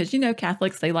Register, because, you know,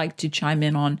 Catholics, they like to chime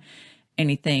in on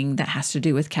anything that has to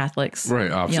do with Catholics.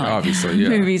 Right, obviously, yeah.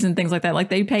 Movies and things like that. Like,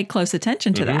 they pay close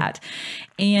attention to that.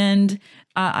 And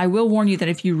I will warn you that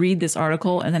if you read this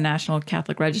article in the National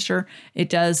Catholic Register, it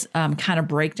does kind of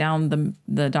break down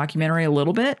the documentary a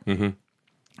little bit.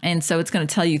 And so it's going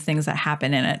to tell you things that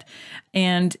happen in it.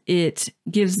 And it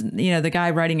gives, you know, the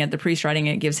guy writing it, the priest writing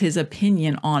it, gives his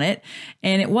opinion on it.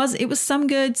 And it was some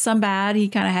good, some bad. He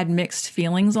kind of had mixed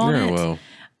feelings on it. Well,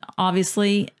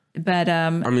 obviously. But I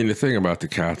mean, the thing about the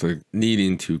Catholic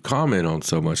needing to comment on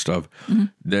so much stuff,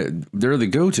 that they're the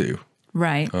go-to.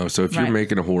 Right. So if you're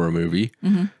making a horror movie,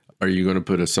 are you going to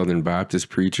put a Southern Baptist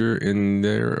preacher in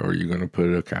there, or are you going to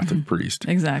put a Catholic priest?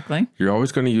 Exactly. You're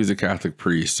always going to use a Catholic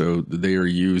priest. So they are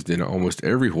used in almost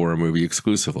every horror movie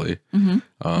exclusively.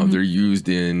 They're used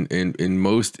in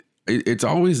most, it's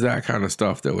always that kind of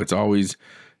stuff, though. It's always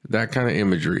that kind of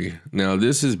imagery. Now,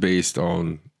 this is based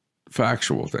on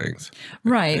factual things,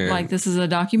 right? And like, this is a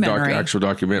documentary, actual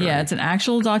documentary. Yeah, it's an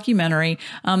actual documentary.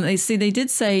 They did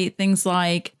say things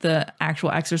like the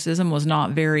actual exorcism was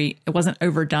it wasn't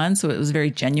overdone, so it was very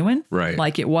genuine, right?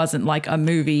 Like, it wasn't like a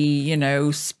movie, you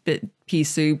know, spit pea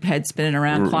soup, head spinning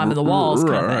around, climbing the walls.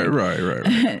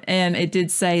 Right. And it did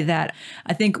say that,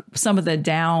 I think some of the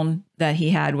down that he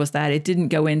had was that it didn't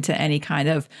go into any kind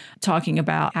of talking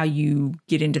about how you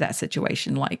get into that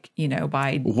situation, like, you know,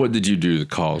 by what did you do to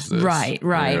cause this? Right. You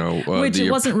know, which it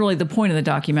wasn't really the point of the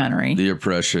documentary. The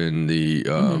oppression,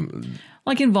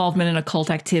 like involvement in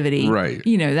occult activity, right?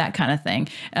 You know, that kind of thing.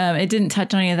 It didn't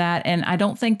touch on any of that, and I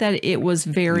don't think that it was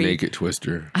very naked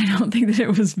twister. I don't think that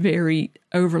it was very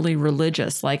overly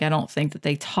religious. Like, I don't think that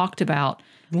they talked about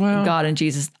God and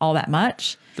Jesus all that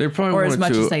much. They probably or wanted as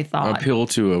much to as they thought. Appeal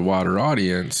to a wider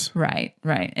audience. Right.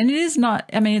 And it is not,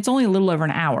 I mean, it's only a little over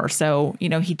an hour. So, you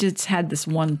know, he just had this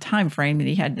one time frame that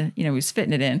he had to, you know, he was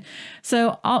fitting it in.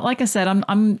 So, like I said, I'm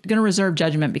going to reserve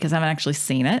judgment because I haven't actually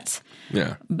seen it.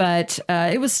 Yeah. But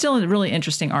it was still a really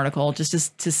interesting article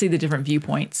just to see the different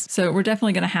viewpoints. So we're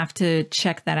definitely going to have to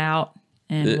check that out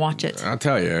and watch it. I'll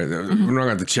tell you, we're not going to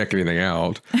have to check anything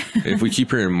out. If we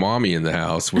keep hearing mommy in the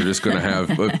house, we're just going to have,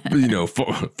 you know,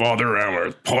 Father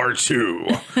Amorth, Part 2,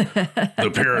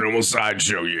 the Paranormal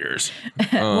Sideshow years.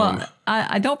 Well,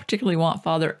 I don't particularly want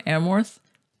Father Amorth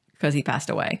because he passed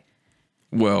away.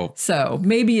 Well. So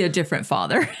maybe a different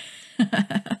father.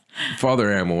 Father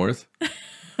Amorth.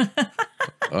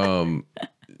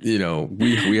 You know,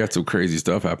 we had some crazy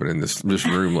stuff happen in this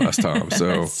room last time.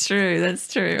 So That's true. That's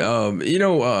true. you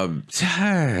know,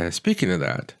 speaking of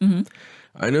that,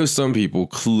 I know some people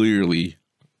clearly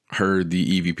heard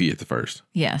the EVP at the first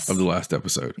Yes. of the last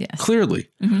episode. Yes. Clearly.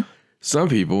 Some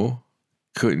people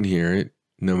couldn't hear it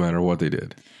no matter what they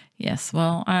did. Yes.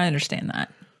 Well, I understand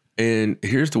that. And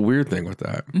here's the weird thing with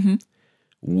that.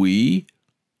 We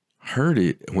heard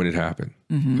it when it happened.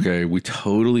 Okay. We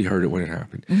totally heard it when it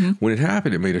happened. When it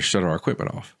happened, it made us shut our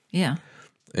equipment off. Yeah.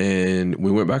 And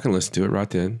we went back and listened to it right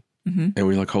then. And we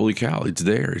were like, holy cow, it's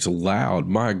there. It's loud.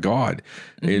 My God.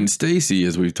 And Stacey,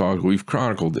 as we've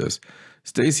chronicled this,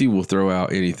 Stacey will throw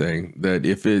out anything that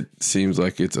if it seems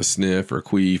like it's a sniff or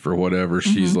queef or whatever,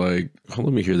 she's like, oh,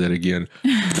 let me hear that again.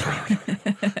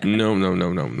 No.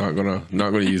 Not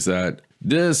gonna use that.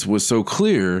 This was so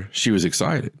clear. She was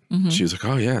excited. She was like,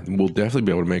 oh yeah, we'll definitely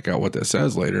be able to make out what that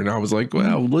says later. And I was like,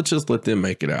 well, let's just let them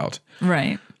make it out.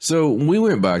 Right. So we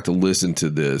went back to listen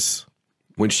to this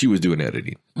when she was doing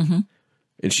editing.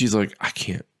 And she's like, I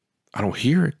don't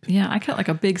hear it. Yeah. I cut like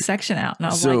a big section out and I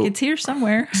was So- like, it's here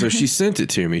somewhere. So she sent it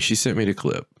to me. She sent me the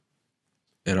clip.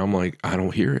 And I'm like, I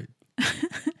don't hear it.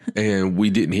 And we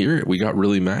didn't hear it. We got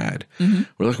really mad.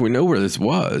 We're like, we know where this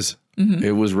was.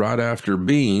 It was right after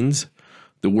beans,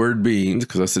 the word beans,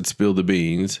 because I said spill the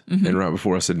beans. And right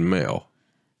before I said mail.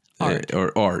 Art.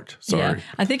 Or art. Sorry. Yeah.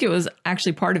 I think it was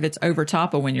actually part of it's over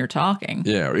top of when you're talking.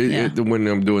 Yeah. When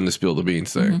I'm doing the spill the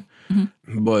beans thing.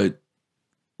 But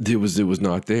it was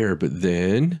not there. But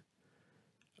then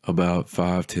about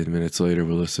 5-10 minutes later,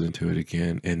 we're listening to it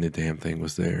again. And the damn thing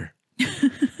was there.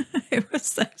 It was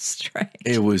so strange.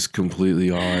 It was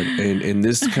completely odd. And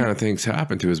this kind of things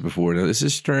happened to us before. Now, this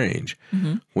is strange.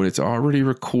 When it's already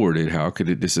recorded, how could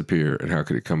it disappear and how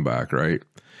could it come back, right?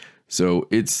 So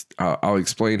I'll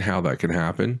explain how that can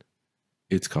happen.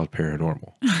 It's called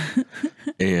paranormal.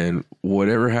 And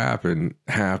whatever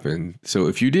happened. So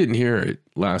if you didn't hear it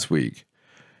last week,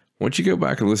 once you go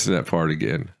back and listen to that part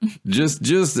again,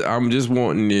 I'm just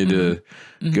wanting you to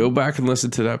go back and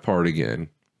listen to that part again.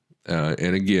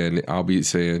 And again, I'll be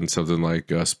saying something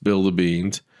like spill the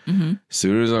beans. As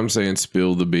soon as I'm saying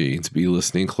spill the beans, be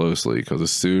listening closely, because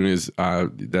as soon as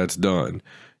that's done,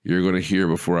 you're going to hear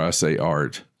before I say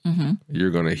art.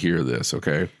 You're going to hear this,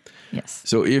 okay? Yes.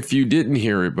 So if you didn't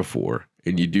hear it before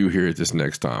and you do hear it this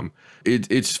next time,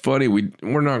 it's funny.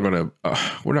 We're not going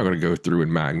to go through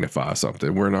and magnify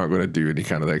something. We're not going to do any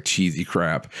kind of that cheesy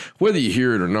crap. Whether you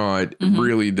hear it or not,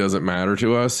 really doesn't matter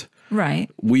to us.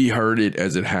 Right. We heard it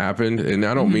as it happened. And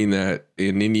I don't mean that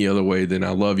in any other way than I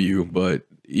love you, but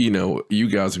you know, you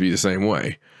guys would be the same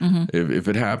way. If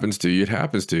it happens to you, it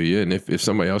happens to you. And if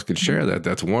somebody else can share that,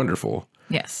 that's wonderful.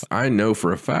 Yes. I know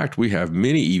for a fact we have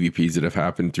many EVPs that have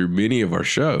happened through many of our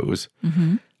shows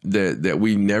that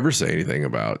we never say anything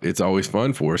about. It's always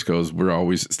fun for us because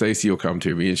Stacey will come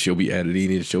to me and she'll be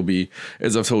editing and she'll be,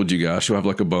 as I've told you guys, she'll have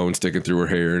like a bone sticking through her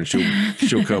hair and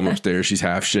she'll come upstairs. She's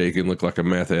half shaking, look like a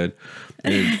meth head.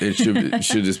 And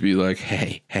she'll just be like,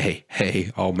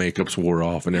 hey, all makeup's wore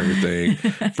off and everything.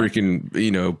 Freaking,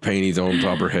 you know, painting's on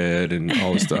top of her head and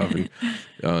all this stuff.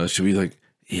 And she'll be like,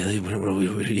 yeah, you want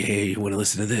to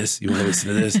listen to this? You want to listen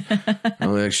to this?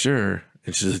 I'm like, sure.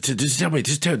 And she's like, just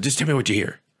tell me what you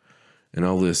hear. And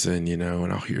I'll listen, you know,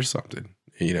 and I'll hear something.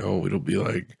 You know, it'll be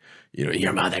like, you know,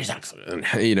 your mother sucks,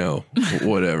 you know,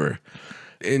 whatever.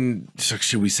 And she's like,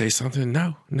 should we say something?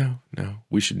 No.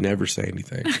 We should never say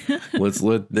anything. Let's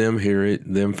let them hear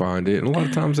it, them find it. And a lot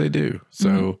of times they do.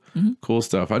 So cool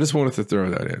stuff. I just wanted to throw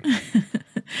that in.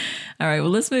 All right. Well,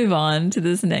 let's move on to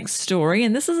this next story.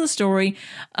 And this is a story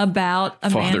about a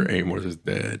Father man. Amos is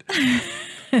dead.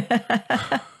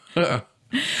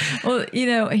 Well, you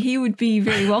know, he would be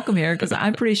very welcome here because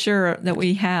I'm pretty sure that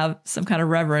we have some kind of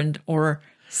reverend or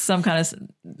some kind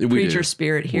of preacher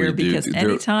spirit here, because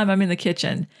anytime I'm in the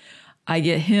kitchen, I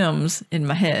get hymns in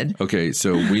my head. Okay,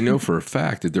 so we know for a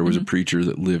fact that there was a preacher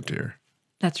that lived here.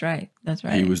 That's right. That's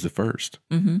right. He was the first,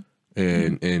 and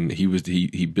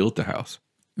he built the house.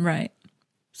 Right.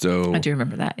 So I do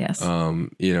remember that. Yes.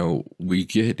 You know, we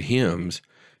get hymns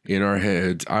in our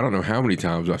heads. I don't know how many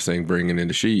times I've sang "Bringing in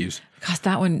the Sheaves." Gosh,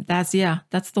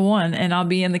 that's the one. And I'll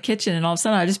be in the kitchen and all of a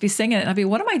sudden I'll just be singing it. And I'll be,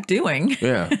 what am I doing?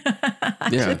 Yeah.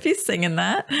 I should be singing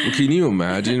that. Well, can you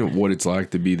imagine what it's like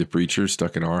to be the preacher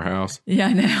stuck in our house? Yeah,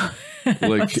 I know.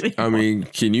 Like, I mean,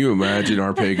 can you imagine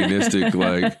our paganistic,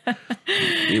 like,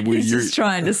 He's just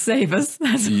trying to save us.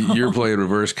 That's you're playing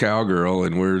reverse cowgirl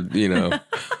and we're, you know.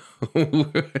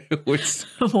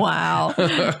 Wow. All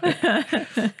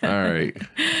right.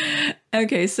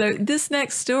 Okay, so this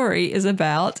next story is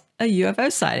about a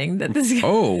UFO sighting that this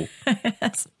guy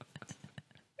has.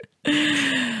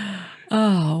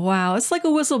 Oh, wow. It's like a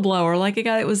whistleblower, like a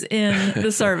guy that was in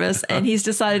the service, and he's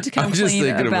decided to come clean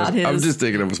about his... I'm just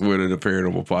thinking of us winning a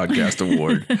Paranormal Podcast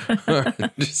Award.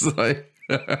 Just like...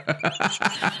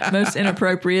 Most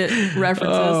inappropriate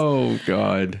references. Oh,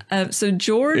 God. So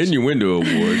George... Innuendo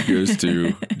Award goes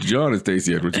to John and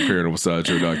Stacey Edwards at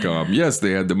ParanormalSideshow.com. Yes,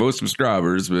 they had the most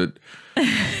subscribers, but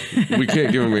we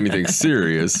can't give them anything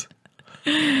serious.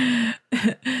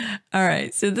 All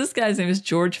right. So this guy's name is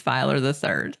George Filer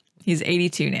III. He's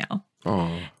 82 now.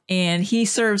 Oh. And he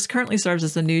currently serves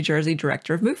as the New Jersey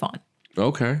director of MUFON.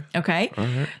 Okay. Okay. All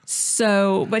right.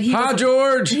 So, but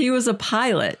George. He was a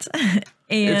pilot. And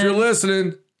if you're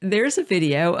listening, there's a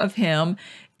video of him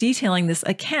detailing this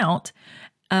account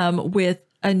with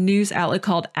a news outlet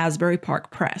called Asbury Park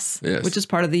Press, which is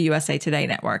part of the USA Today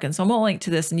network. And so I'm going to link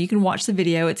to this and you can watch the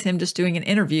video. It's him just doing an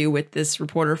interview with this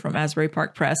reporter from Asbury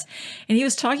Park Press. And he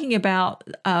was talking about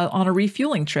on a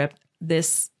refueling trip,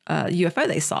 this UFO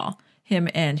they saw, him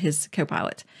and his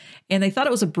co-pilot. And they thought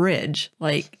it was a bridge,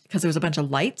 like, because there was a bunch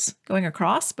of lights going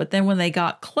across. But then when they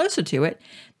got closer to it,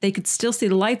 they could still see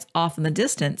the lights off in the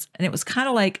distance. And it was kind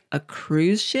of like a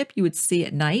cruise ship you would see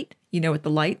at night, with the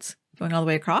lights going all the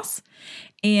way across.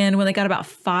 And when they got about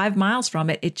 5 miles from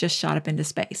it, it just shot up into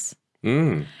space.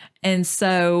 Mm. And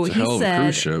so he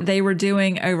said they were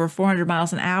doing over 400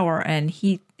 miles an hour. And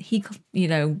he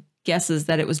guesses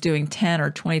that it was doing 10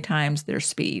 or 20 times their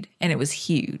speed. And it was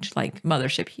huge, like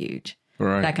mothership huge,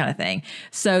 that kind of thing.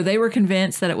 So they were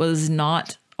convinced that it was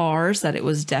not ours, that it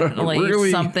was definitely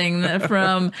something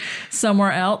from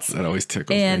somewhere else. That always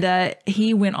tickles me. And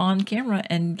he went on camera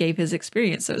and gave his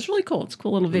experience. So it's really cool. It's a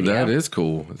cool little video. That is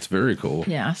cool. It's very cool.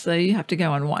 Yeah. So you have to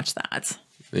go and watch that.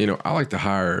 I like to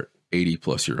hire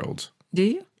 80-plus-year-olds. Do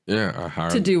you? Yeah, I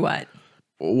hire to do what?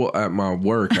 Well, at my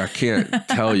work, I can't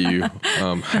tell you.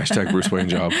 Hashtag Bruce Wayne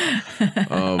job.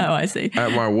 I see.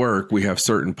 At my work, we have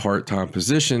certain part-time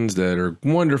positions that are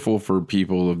wonderful for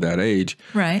people of that age.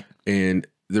 Right. And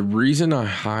the reason I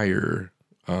hire,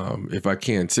 if I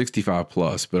can, 65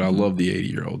 plus, but I love the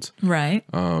 80-year-olds. Right.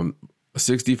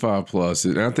 65 plus,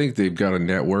 and I think they've got a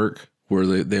network where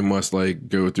they must like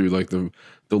go through like the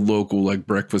local like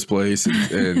breakfast place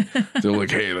and they're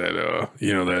like, hey,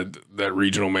 that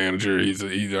regional manager, he's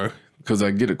because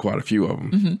I get quite a few of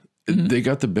them. Mm-hmm. They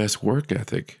got the best work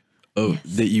ethic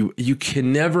that you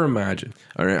can never imagine.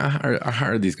 All right, I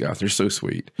hired these guys. They're so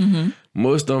sweet. Mm-hmm.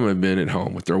 Most of them have been at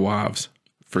home with their wives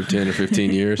for 10 or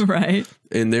 15 years. Right.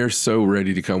 And they're so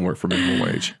ready to come work for minimum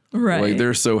wage. Right. Like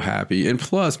they're so happy. And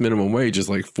plus minimum wage is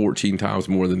like 14 times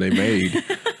more than they made,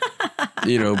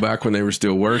 back when they were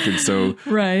still working. So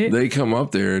they come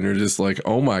up there and they're just like,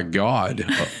 oh my God,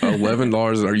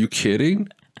 $11. Are you kidding?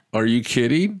 Are you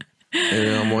kidding?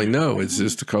 And I'm like, no, it's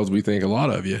just because we think a lot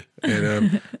of you.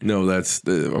 And no,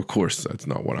 of course, that's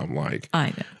not what I'm like.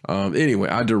 I know. Anyway,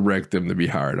 I direct them to be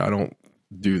hired. I don't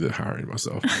do the hiring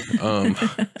myself.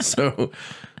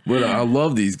 But I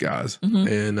love these guys,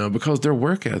 and because their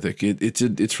work ethic,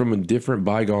 it's from a different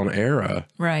bygone era,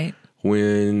 right?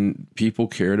 When people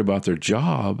cared about their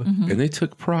job and they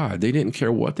took pride. They didn't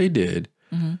care what they did;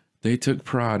 they took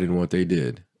pride in what they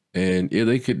did, and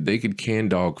they could can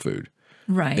dog food.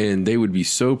 Right. And they would be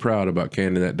so proud about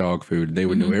canning that dog food. They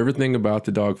would know everything about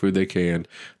the dog food they canned,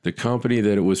 the company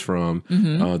that it was from,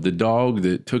 the dog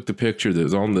that took the picture that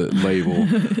was on the label,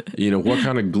 what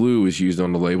kind of glue is used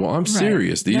on the label. I'm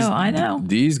serious. I know.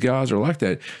 These guys are like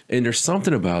that. And there's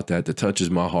something about that touches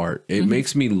my heart. It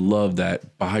makes me love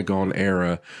that bygone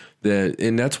era.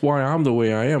 And that's why I'm the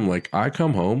way I am. Like I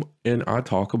come home and I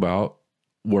talk about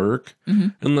work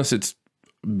unless it's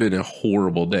been a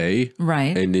horrible day,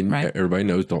 right? And then everybody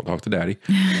knows don't talk to daddy.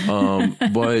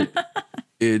 But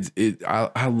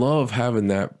I love having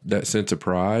that sense of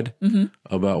pride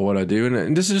about what I do,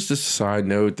 and this is just a side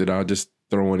note that I'll just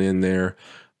throw it in there.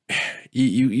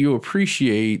 You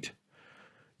appreciate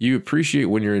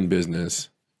when you're in business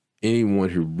anyone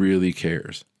who really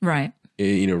cares, right?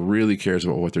 Really cares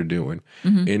about what they're doing,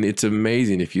 and it's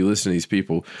amazing if you listen to these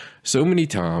people. So many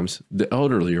times the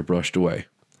elderly are brushed away.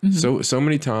 So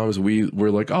many times we're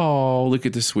like, oh, look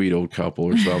at this sweet old couple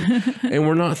or something. And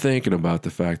we're not thinking about the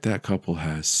fact that couple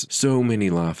has so many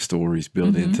life stories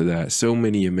built into that, so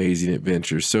many amazing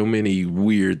adventures, so many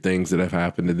weird things that have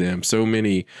happened to them, so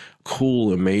many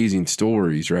cool, amazing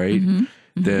stories, right?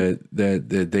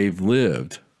 That they've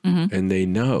lived and they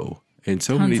know. And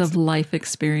so tons of life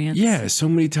experience. Yeah, so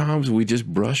many times we just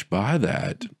brush by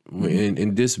that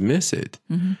and dismiss it.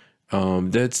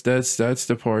 That's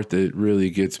the part that really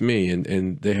gets me,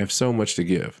 and they have so much to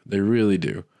give. They really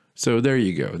do. So there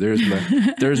you go.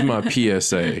 There's my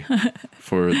PSA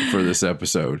for this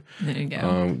episode. There you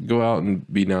go. Go out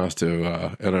and be nice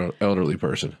to an elderly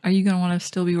person. Are you going to want to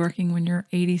still be working when you're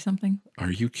 80 something?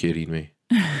 Are you kidding me?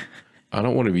 I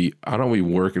don't want to be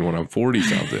working when I'm 40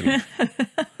 something.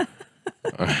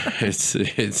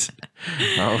 It's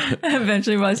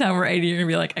Eventually by the time we're 80, you're going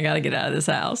to be like, I got to get out of this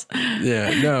house.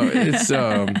 Yeah, no, it's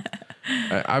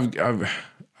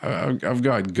I've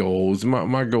got goals.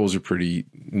 My goals are pretty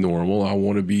normal. I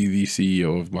want to be the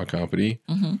CEO of my company.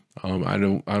 I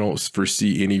don't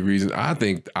foresee any reason. I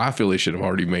feel they should have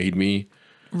already made me.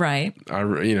 Right.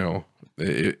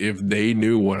 If they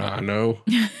knew what I know,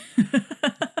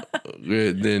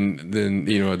 then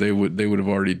they would have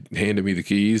already handed me the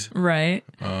keys. Right.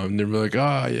 They'd be like,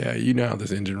 oh yeah, you know how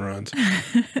this engine runs.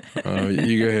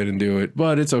 You go ahead and do it.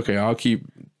 But it's okay. I'll keep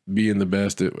being the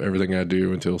best at everything I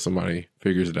do until somebody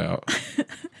figures it out.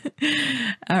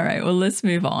 All right. Well, let's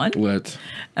move on.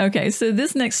 Okay. So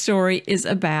this next story is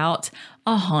about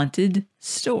a haunted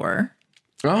store.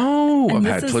 Oh, I've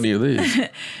had plenty of these.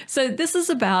 So this is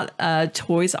about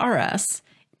Toys R Us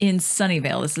in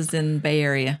Sunnyvale. This is in Bay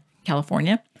Area,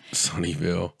 California.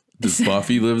 Sunnyvale. Does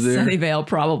Buffy live there? Sunnyvale,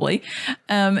 probably.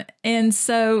 And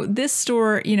so this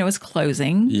store, is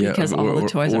closing because all the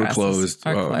Toys R Us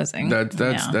are closing.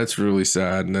 That's really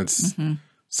sad, and that's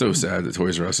so sad that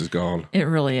Toys R Us is gone. It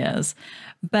really is.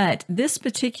 But this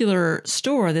particular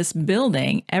store, this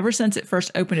building, ever since it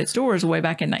first opened its doors way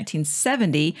back in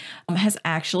 1970, has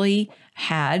actually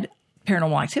had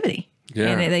paranormal activity. Yeah.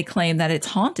 And they claim that it's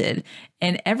haunted.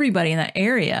 And everybody in that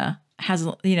area has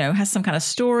some kind of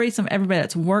story. Everybody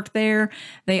that's worked there,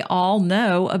 they all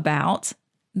know about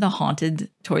the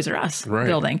haunted Toys R Us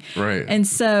building. Right. And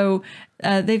so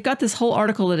they've got this whole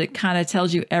article that it kind of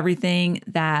tells you everything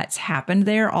that's happened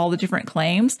there, all the different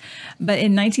claims. But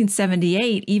in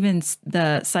 1978, even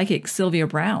the psychic Sylvia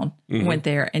Brown went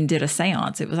there and did a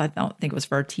seance. I don't think it was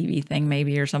for a TV thing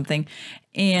maybe or something.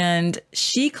 And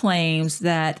she claims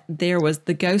that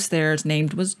the ghost there's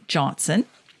named was Johnson.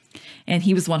 And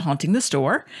he was the one haunting the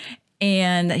store.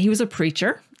 And he was a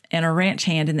preacher and a ranch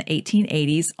hand in the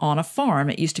 1880s on a farm.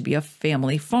 It used to be a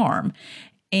family farm.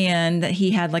 And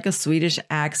he had like a Swedish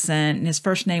accent. And his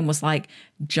first name was like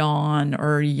John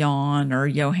or Jan or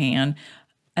Johan.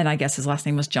 And I guess his last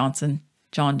name was Johnson.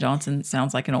 John Johnson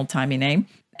sounds like an old-timey name.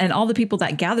 And all the people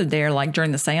that gathered there, like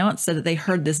during the seance, said that they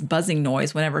heard this buzzing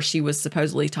noise whenever she was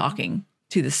supposedly talking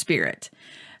to the spirit.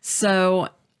 So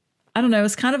I don't know.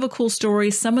 It's kind of a cool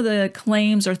story. Some of the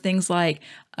claims are things like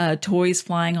toys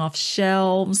flying off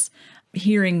shelves,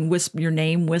 hearing your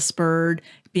name whispered,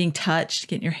 being touched,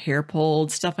 getting your hair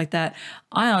pulled, stuff like that.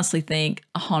 I honestly think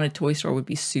a haunted toy store would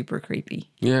be super creepy.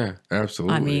 Yeah,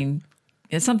 absolutely. I mean,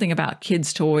 it's something about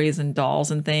kids' toys and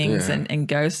dolls and things and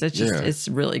ghosts. It's just, it's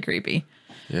really creepy.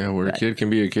 Yeah, a kid can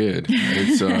be a kid.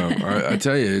 It's, I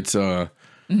tell you, it's,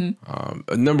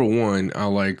 number one, I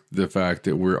like the fact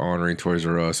that we're honoring Toys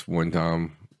R Us one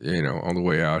time, on the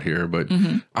way out here. But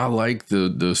I like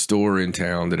the store in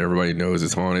town that everybody knows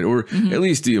is haunted, or at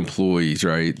least the employees,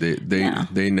 right?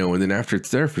 They know. And then after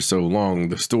it's there for so long,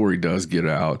 the story does get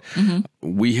out.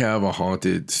 We have a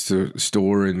haunted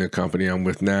store in the company I'm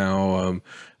with now.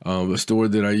 The store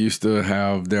that I used to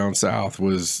have down south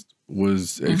was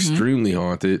extremely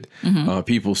haunted.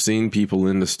 People seen people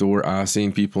in the store. I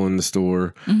seen people in the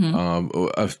store.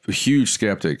 A huge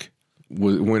skeptic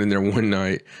went in there one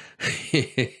night.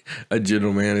 A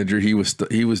general manager, he was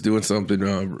doing something,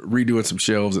 redoing some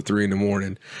shelves at 3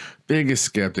 a.m. Biggest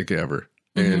skeptic ever.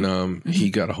 And he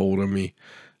got a hold of me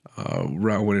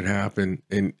right when it happened.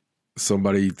 And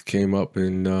somebody came up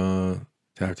and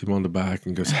tapped him on the back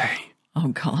and goes, "Hey." Oh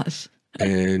gosh.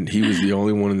 And he was the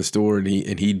only one in the store, and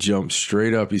he jumped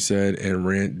straight up, he said, and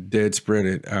ran dead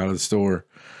sprinted out of the store.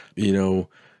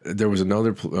 There was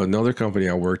another company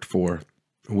I worked for.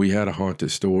 We had a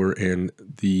haunted store, and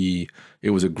it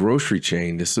was a grocery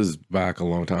chain. This is back a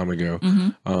long time ago,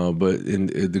 but in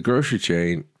the grocery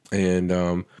chain,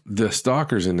 and the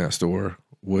stalkers in that store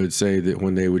would say that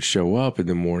when they would show up in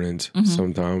the mornings,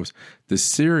 sometimes the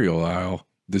cereal aisle.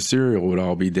 The cereal would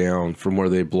all be down from where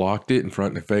they blocked it in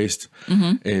front and faced,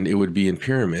 and it would be in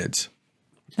pyramids.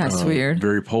 That's weird.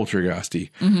 Very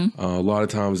poltergeisty. A lot of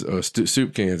times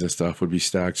soup cans and stuff would be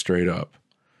stacked straight up.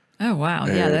 Oh, wow.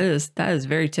 Yeah, that is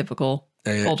very typical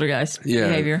poltergeist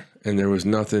behavior. And there was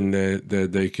nothing that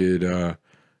they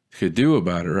could do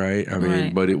about it, right? I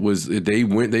mean, but they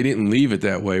didn't leave it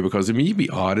that way because, you'd be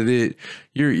audited.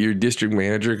 Your district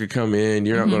manager could come in.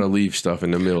 You're not going to leave stuff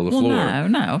in the middle of the floor.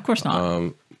 No, of course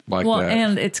not. like well, that.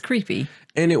 And it's creepy.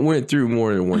 And it went through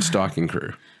more than one stalking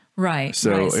crew. Right.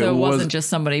 So it wasn't just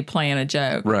somebody playing a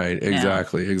joke. Right.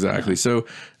 Exactly. Yeah. Exactly. Yeah. So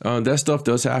that stuff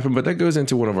does happen, but that goes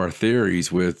into one of our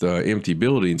theories with empty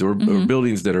buildings or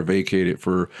buildings that are vacated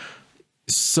for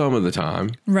some of the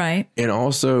time. Right. And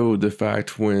also the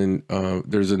fact when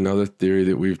there's another theory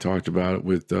that we've talked about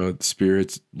with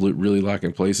spirits really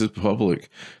liking places public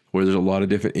where there's a lot of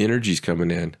different energies coming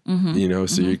in, you know,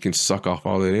 so you can suck off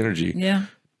all that energy. Yeah.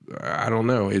 I don't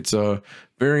know. It's a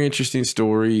very interesting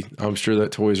story. I'm sure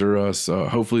that Toys R Us,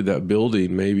 hopefully that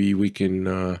building, maybe we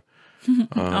can.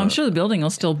 I'm sure the building will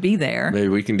still be there. Maybe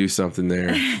we can do something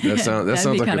there. That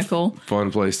sounds like a cool.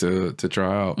 Fun place to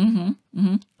try out.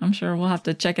 I'm sure we'll have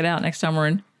to check it out next time we're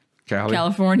in Cali?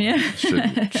 California.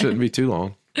 Shouldn't be too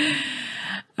long.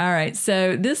 All right.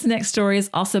 So this next story is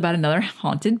also about another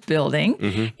haunted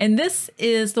building. And this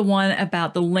is the one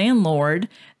about the landlord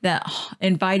that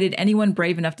invited anyone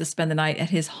brave enough to spend the night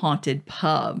at his haunted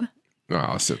pub.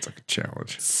 Oh, sounds like a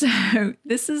challenge. So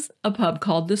this is a pub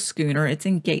called The Schooner. It's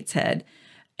in Gateshead.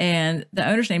 And the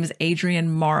owner's name is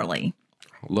Adrian Marley.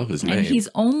 I love his name. And he's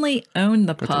only owned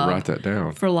the pub write that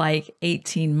down. for like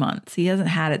 18 months. He hasn't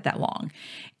had it that long.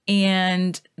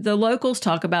 And the locals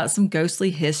talk about some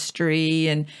ghostly history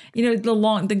and, you know,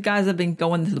 the guys have been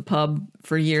going to the pub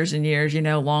for years and years, you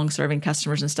know, long serving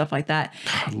customers and stuff like that.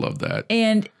 I love that.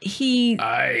 And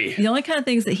the only kind of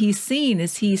things that he's seen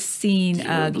is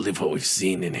I believe what we've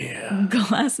seen in here.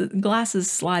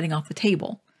 Glasses sliding off the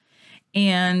table.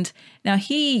 And now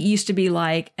he used to be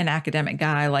like an academic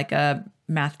guy, like a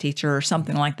math teacher or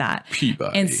something like that.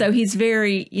 Peabody. And so he's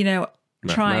very, you know,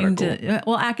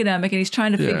 academic, and he's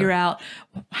trying to figure out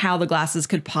how the glasses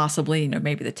could possibly, you know,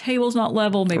 maybe the table's not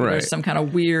level, maybe there's some kind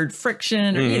of weird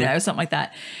friction or, you know, something like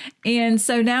that. And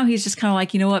so now he's just kind of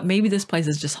like, you know what, maybe this place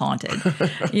is just haunted,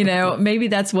 you know, maybe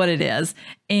that's what it is.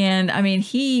 And I mean,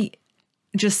 he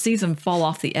just sees them fall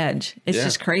off the edge. It's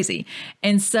just crazy.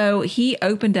 And so he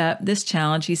opened up this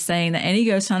challenge. He's saying that any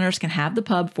ghost hunters can have the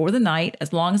pub for the night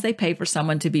as long as they pay for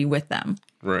someone to be with them.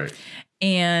 Right.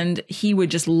 And he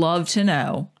would just love to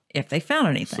know if they found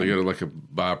anything. So you got to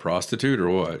buy a prostitute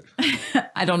or what?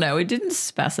 I don't know. It didn't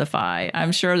specify.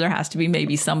 I'm sure there has to be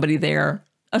maybe somebody there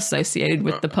associated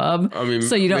with the pub. I mean,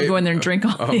 so you don't go in there and drink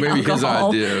all the maybe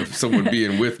alcohol. His idea of someone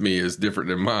being with me is different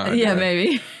than mine. Yeah,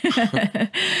 maybe.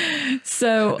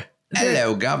 So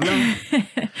hello, governor.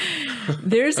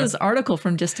 There's this article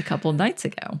from just a couple of nights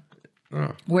ago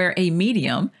where a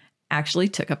medium actually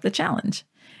took up the challenge.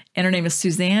 And her name is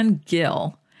Suzanne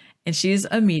Gill. And she's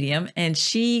a medium. And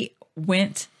she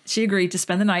agreed to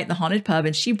spend the night in the haunted pub.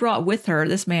 And she brought with her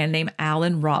this man named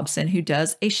Alan Robson, who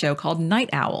does a show called Night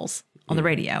Owls on the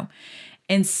radio.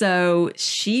 And so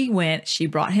she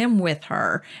brought him with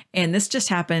her. And this just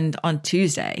happened on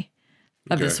Tuesday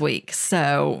of this week.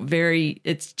 So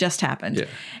it's just happened. Yeah.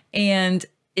 And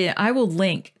I will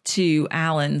link to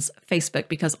Alan's Facebook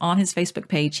because on his Facebook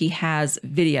page, he has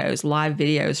live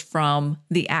videos from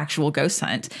the actual ghost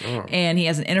hunt. Oh. And he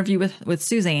has an interview with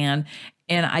Suzanne.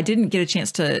 And I didn't get a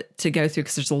chance to go through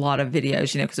because there's a lot of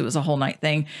videos, you know, because it was a whole night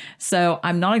thing. So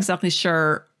I'm not exactly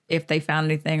sure if they found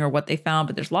anything or what they found,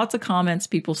 but there's lots of comments,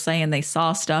 people saying they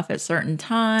saw stuff at certain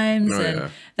times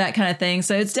that kind of thing.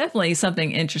 So it's definitely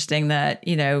something interesting that,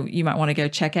 you know, you might want to go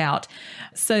check out.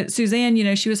 So Suzanne, you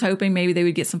know, she was hoping maybe they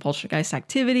would get some poltergeist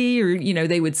activity or, you know,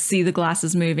 they would see the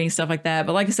glasses moving, stuff like that.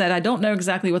 But like I said, I don't know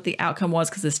exactly what the outcome was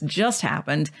because this just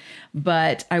happened,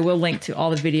 but I will link to all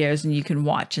the videos and you can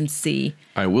watch and see.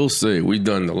 I will say we've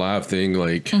done the live thing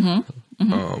like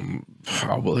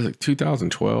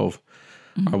 2012.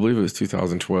 I believe it was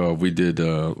 2012. We did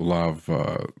live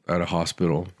at a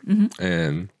hospital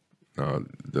and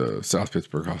the South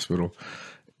Pittsburgh Hospital.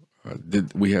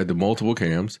 We had the multiple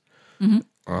cams.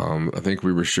 I think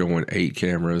we were showing 8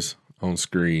 cameras on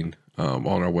screen on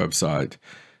our website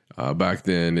back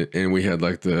then, and we had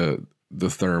like the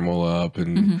thermal up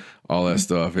and all that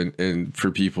stuff, and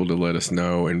for people to let us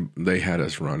know, and they had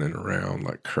us running around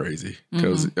like crazy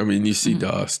because I mean you see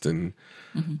dust and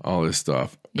all this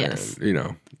stuff. Yes. And, you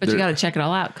know, but you got to check it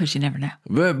all out because you never know.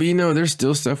 But you know, there's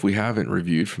still stuff we haven't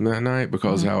reviewed from that night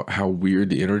because how weird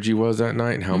the energy was that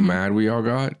night and how mad we all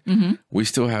got. We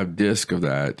still have disc of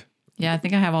that. Yeah, I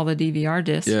think I have all the DVR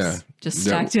discs just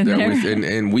stacked in there.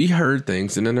 And we heard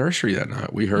things in the nursery that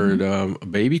night. We heard a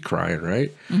baby crying,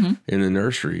 right? In the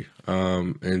nursery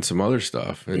and some other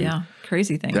stuff. And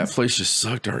crazy things. That place just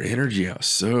sucked our energy out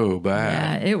so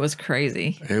bad. Yeah, it was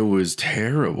crazy. It was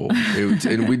terrible.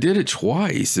 And we did it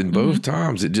twice, and both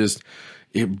times it just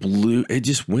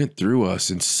went through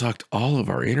us and sucked all of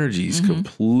our energies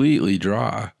completely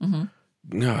dry.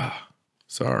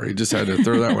 Sorry, just had to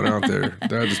throw that one out there.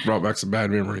 That just brought back some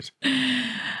bad memories.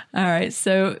 All right.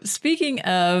 So speaking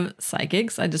of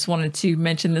psychics, I just wanted to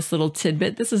mention this little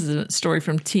tidbit. This is a story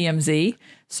from TMZ.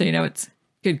 So, you know, it's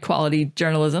good quality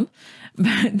journalism.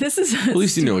 But this is at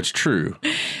least you know it's true.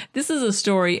 This is a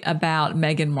story about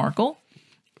Meghan Markle.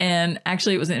 And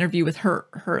actually, it was an interview with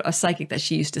a psychic that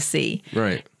she used to see.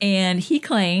 Right. And he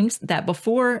claims that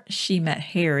before she met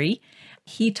Harry,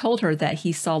 he told her that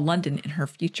he saw London in her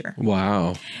future.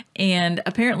 Wow. And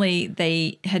apparently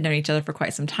they had known each other for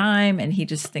quite some time. And he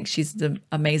just thinks she's an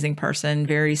amazing person,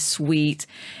 very sweet.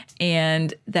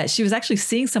 And that she was actually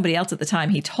seeing somebody else at the time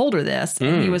he told her this.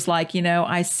 And he was like, you know,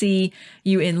 I see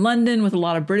you in London with a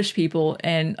lot of British people.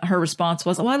 And her response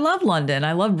was, oh, I love London.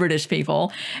 I love British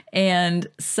people. And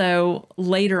so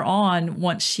later on,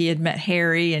 once she had met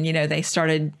Harry and, you know, they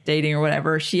started dating or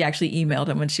whatever, she actually emailed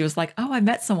him and she was like, oh, I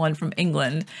met someone from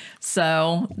England.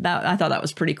 So that I thought that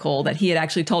was pretty cool that he had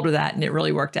actually told her that and it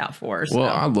really worked out for her. So.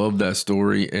 Well, I love that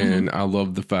story and I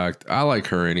love the fact I like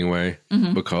her anyway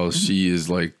because she is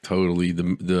like totally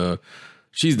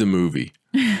she's the movie.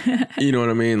 You know what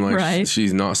I mean? Like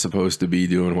she's not supposed to be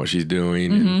doing what she's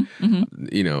doing. And,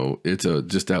 you know, it's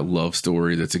just that love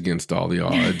story that's against all the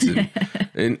odds.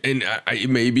 And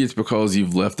maybe it's because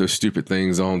you've left those stupid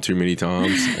things on too many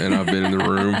times and I've been in the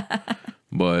room.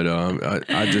 But I'm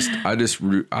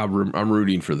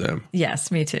rooting for them.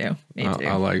 Yes, me too. Me too.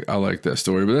 I like that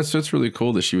story. But that's really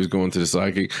cool that she was going to the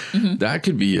psychic. That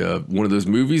could be one of those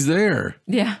movies there.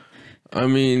 Yeah. I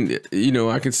mean, you know,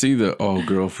 I can see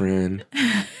girlfriend,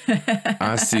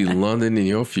 I see London in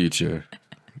your future.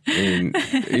 And,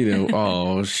 you know,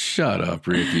 oh, shut up,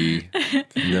 Ricky.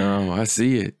 No, I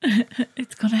see it.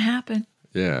 It's going to happen.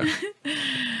 Yeah.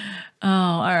 Oh,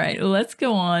 all right. Let's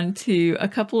go on to a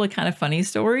couple of kind of funny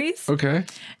stories. Okay.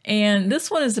 And this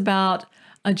one is about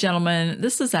a gentleman.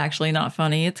 This is actually not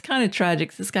funny. It's kind of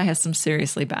tragic. This guy has some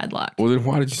seriously bad luck. Well, then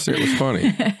why did you say it was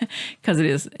funny? Because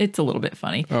it's a little bit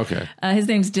funny. Okay. His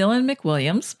name's Dylan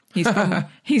McWilliams.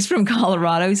 He's from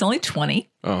Colorado. He's only 20.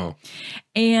 Oh.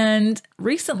 And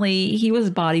recently he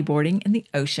was bodyboarding in the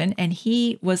ocean and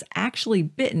he was actually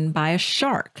bitten by a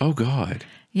shark. Oh, God.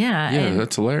 Yeah. Yeah,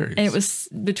 that's hilarious. And it was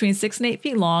between 6 and 8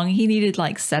 feet long. He needed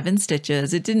like 7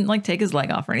 stitches. It didn't like take his leg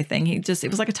off or anything. It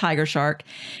was like a tiger shark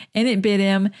and it bit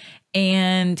him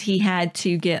and he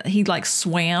like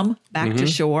swam back to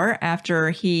shore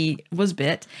after he was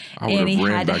bit. And he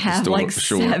had to have like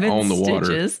 7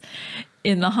 stitches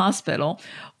in the hospital.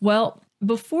 Well,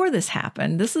 before this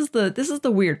happened, this is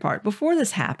the weird part. Before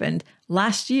this happened,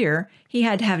 last year, he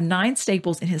had to have 9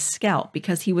 staples in his scalp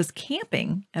because he was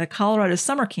camping at a Colorado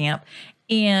summer camp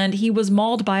and he was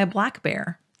mauled by a black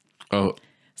bear. Oh.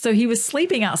 So he was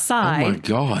sleeping outside. Oh my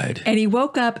God. And he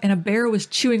woke up and a bear was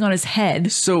chewing on his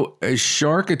head. So a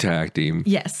shark attacked him.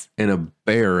 Yes. And a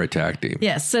bear attacked him.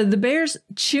 Yes. So the bear's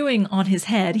chewing on his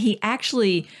head. He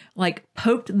actually like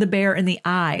poked the bear in the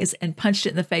eyes and punched it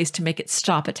in the face to make it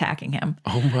stop attacking him.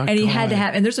 Oh my God. And he had to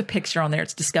have, and there's a picture on there.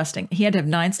 It's disgusting. He had to have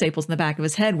 9 staples in the back of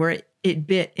his head where it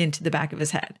bit into the back of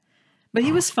his head. But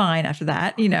he was fine after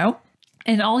that, you know.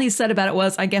 And all he said about it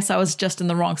was, I guess I was just in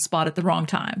the wrong spot at the wrong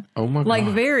time. Oh my God. Like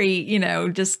very, you know,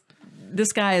 just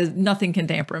this guy is nothing can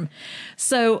damper him.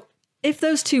 So if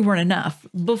those two weren't enough,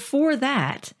 before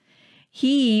that,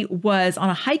 he was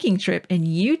on a hiking trip in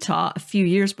Utah a few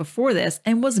years before this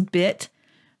and was bit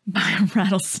by a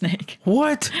rattlesnake.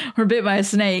 What? Or bit by a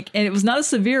snake. And it was not a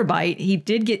severe bite. He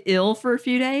did get ill for a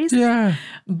few days. Yeah.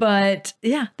 But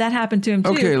yeah, that happened to him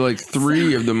too. Okay, like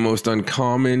 3 of the most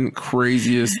uncommon,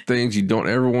 craziest things you don't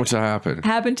ever want to happen.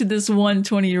 Happened to this one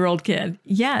 20-year-old kid.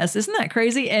 Yes, isn't that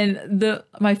crazy? And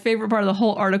my favorite part of the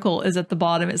whole article is at the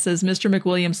bottom. It says, Mr.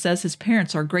 McWilliams says his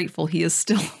parents are grateful he is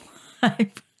still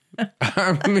alive.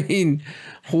 I mean,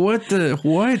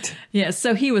 what? Yes,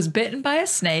 so he was bitten by a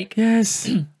snake. Yes.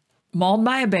 Mauled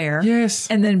by a bear. Yes.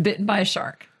 And then bitten by a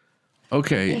shark.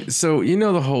 Okay, so you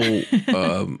know the whole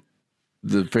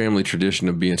the family tradition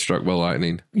of being struck by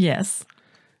lightning. Yes.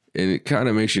 And it kind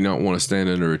of makes you not want to stand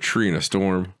under a tree in a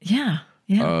storm. Yeah.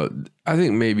 Yeah. I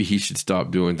think maybe he should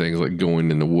stop doing things like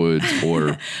going in the woods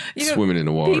or swimming in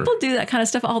the water. People do that kind of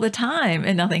stuff all the time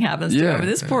and nothing happens to him. And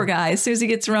this poor guy, as soon as he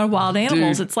gets around wild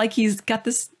animals, it's like he's got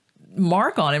this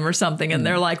mark on him or something. And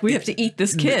they're like, we have to eat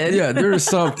this kid. Yeah, there is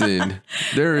something.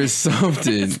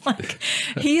 It's like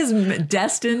he is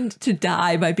destined to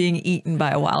die by being eaten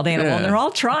by a wild animal. And they're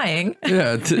all trying.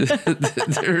 Yeah,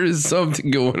 there is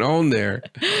something going on there.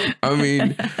 I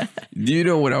mean, do you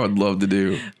know what I would love to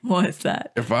do? What's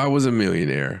that? If I was a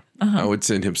millionaire, I would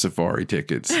send him safari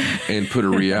tickets and put a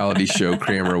reality show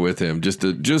camera with him just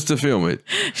to film it.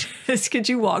 Could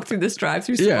you walk through this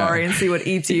drive-through safari and see what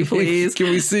eats you, please? Can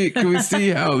we see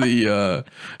how the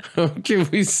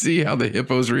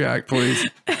hippos react, please?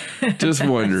 Just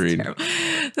wondering.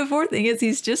 The poor thing is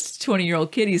he's just a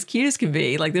 20-year-old kid. He's cute as can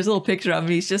be. Like there's a little picture of him.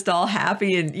 He's just all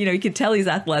happy. And, you can tell he's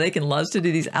athletic and loves to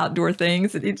do these outdoor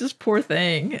things. And he's just poor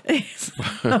thing. He's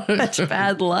such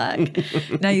bad luck.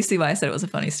 Now you see why I said it was a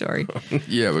funny story.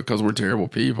 Yeah, because we're terrible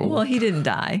people. Well, he didn't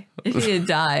die. If he had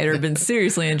died or been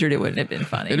seriously injured, it wouldn't have been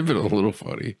funny. It'd have been a little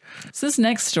funny. So this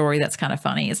next story that's kind of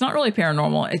funny. It's not really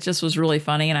paranormal. It just was really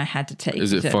funny and I had to take it.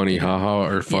 Is it funny, haha,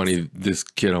 or funny, yes, this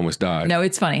kid almost died? No,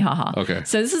 it's funny, haha. Okay.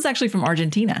 So this is actually from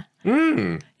Argentina.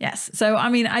 Yes. So, I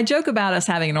mean, I joke about us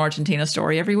having an Argentina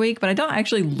story every week, but I don't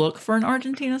actually look for an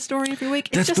Argentina story every week.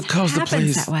 It That's just because the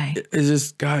place that way. It's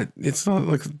just, God, it's not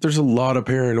like there's a lot of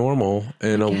paranormal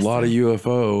and a lot of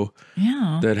UFO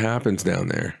that happens down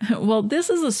there. Well,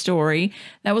 this is a story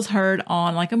that was heard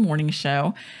on like a morning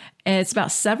show. It's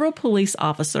about several police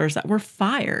officers that were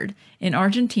fired in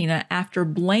Argentina after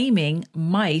blaming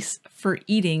mice for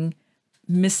eating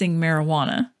missing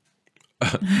marijuana.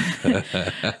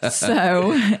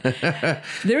 So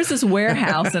there's this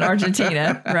warehouse in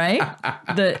Argentina, right?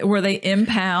 Where they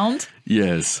impound.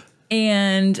 Yes.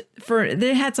 And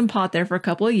they had some pot there for a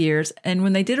couple of years. And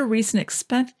when they did a recent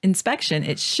inspection,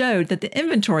 it showed that the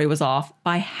inventory was off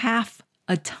by half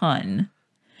a ton.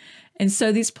 And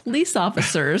so these police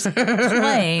officers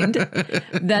claimed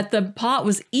that the pot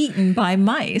was eaten by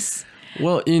mice.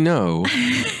 Well,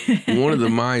 one of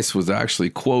the mice was actually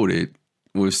quoted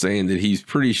was saying that he's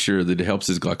pretty sure that it helps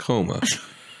his glaucoma.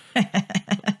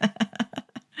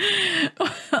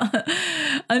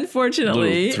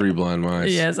 Unfortunately, little 3 blind mice.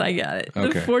 Yes, I got it.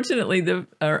 Okay. Unfortunately,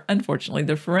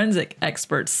 the forensic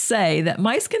experts say that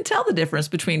mice can tell the difference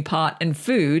between pot and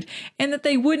food, and that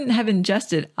they wouldn't have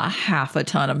ingested a half a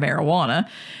ton of marijuana,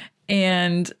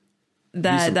 and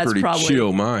that's probably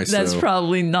chill mice. That's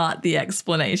probably not the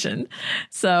explanation.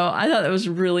 So I thought that was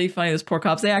really funny. Those poor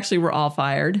cops. They actually were all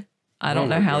fired. I don't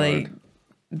know how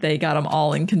they got them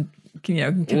all in connection.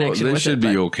 Well, they should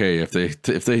be okay if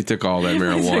they took all that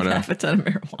marijuana. Half a ton of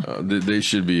marijuana. They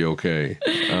should be okay.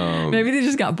 Maybe they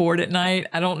just got bored at night.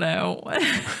 I don't know.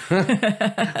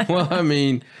 Well, I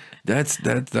mean, that's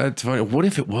funny. What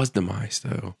if it was the mice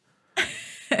though?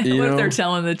 What if they're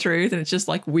telling the truth and it's just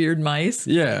like weird mice?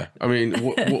 Yeah. I mean,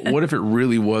 what if it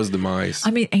really was the mice?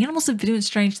 I mean, animals have been doing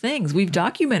strange things. We've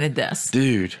documented this.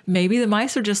 Dude. Maybe the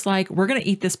mice are just like, we're going to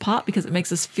eat this pot because it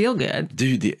makes us feel good.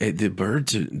 Dude, the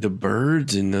birds and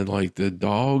the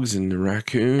dogs and the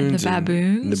raccoons.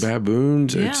 And the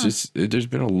baboons. Yeah. It's just, there's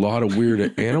been a lot of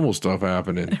weird animal stuff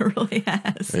happening. It really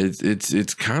has.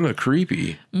 It's kind of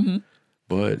creepy. Mm-hmm.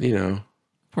 But,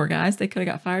 Poor guys, they could have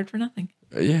got fired for nothing.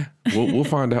 Yeah, we'll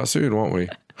find out soon, won't we?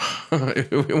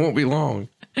 It won't be long.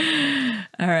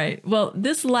 All right. Well,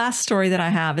 this last story that I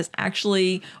have is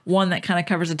actually one that kind of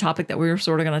covers a topic that we were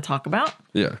sort of going to talk about.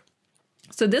 Yeah.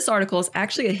 So this article is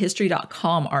actually a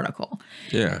history.com article.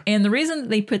 Yeah. And the reason that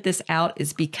they put this out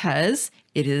is because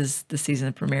it is the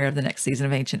season premiere of the next season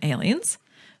of Ancient Aliens.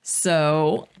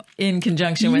 So in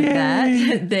conjunction with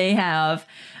that, they have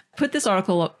put this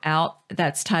article out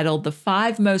that's titled The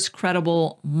 5 Most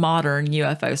Credible Modern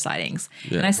UFO Sightings.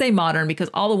 Yeah. And I say modern because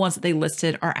all the ones that they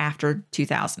listed are after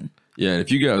 2000. Yeah, and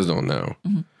if you guys don't know,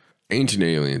 Ancient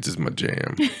Aliens is my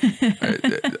jam.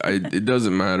 It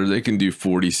doesn't matter. They can do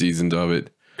 40 seasons of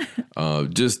it.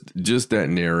 Just that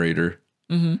narrator,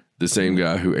 the same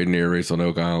guy who narrates on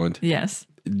Oak Island. Yes,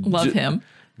 love him.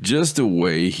 Just the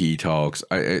way he talks.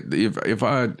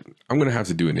 I'm gonna have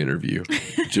to do an interview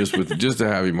just to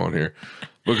have him on here,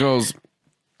 because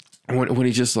when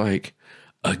he's just like,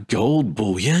 a gold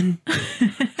bullion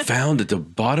found at the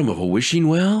bottom of a wishing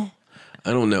well.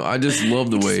 I don't know. I just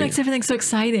love the way it makes everything so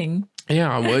exciting.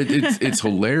 Yeah, well, it's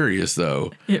hilarious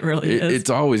though. It really is. It's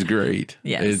always great.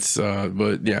 Yes. It's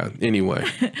but yeah. Anyway,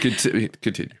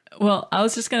 continue. Well, I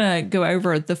was just going to go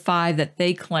over the 5 that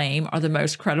they claim are the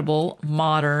most credible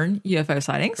modern UFO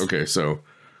sightings. Okay, so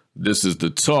this is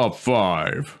the top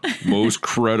 5 most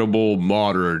credible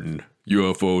modern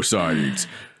UFO sightings,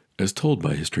 as told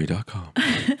by History.com.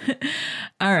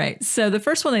 All right, so the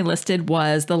first one they listed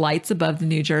was the lights above the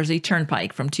New Jersey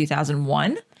Turnpike from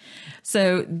 2001.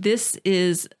 So this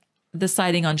is the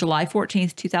sighting on July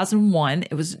 14th, 2001.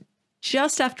 It was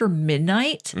just after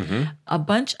midnight. A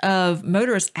bunch of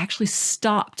motorists actually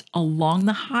stopped along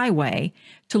the highway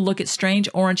to look at strange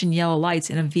orange and yellow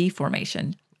lights in a V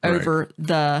formation over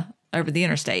the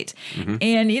interstate.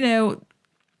 And,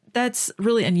 that's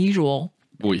really unusual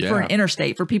for an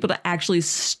interstate, for people to actually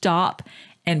stop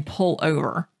and pull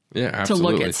over to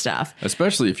look at stuff.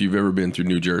 Especially if you've ever been through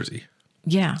New Jersey.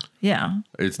 Yeah. Yeah.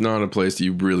 It's not a place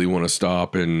you really want to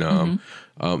stop and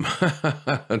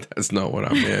that's not what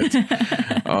I meant.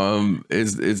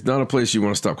 It's not a place you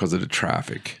want to stop because of the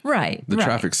traffic. Right. The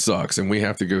traffic sucks, and we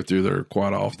have to go through there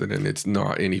quite often, and it's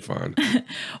not any fun.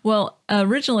 Well,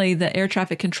 originally, the air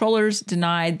traffic controllers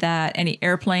denied that any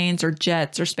airplanes or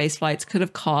jets or space flights could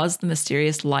have caused the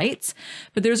mysterious lights.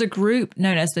 But there's a group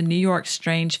known as the New York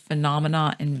Strange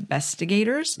Phenomena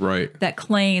Investigators that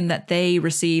claim that they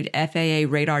received FAA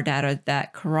radar data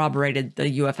that corroborated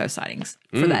the UFO sightings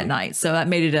for that night. So that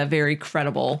made it a very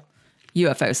credible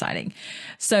UFO sighting.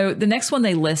 So the next one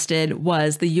they listed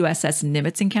was the USS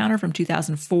Nimitz encounter from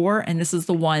 2004. And this is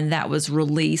the one that was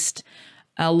released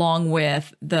along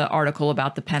with the article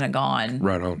about the Pentagon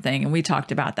thing. And we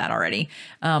talked about that already.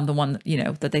 The one,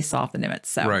 that they saw off the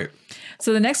Nimitz.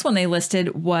 So the next one they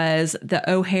listed was the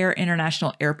O'Hare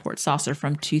International Airport saucer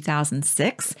from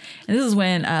 2006. And this is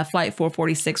when Flight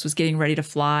 446 was getting ready to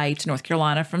fly to North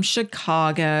Carolina from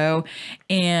Chicago.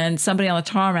 And somebody on the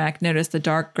tarmac noticed the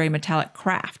dark gray metallic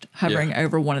craft hovering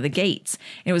over one of the gates.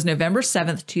 It was November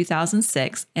 7th,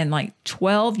 2006. And like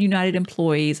 12 United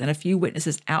employees and a few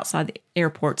witnesses outside the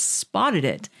airport spotted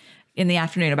it in the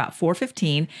afternoon about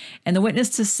 4:15, and the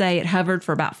witnesses say it hovered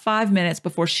for about 5 minutes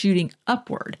before shooting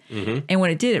upward. And when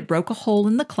it did, it broke a hole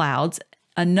in the clouds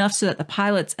enough so that the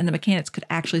pilots and the mechanics could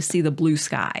actually see the blue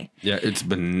sky. Yeah, it's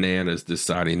bananas. This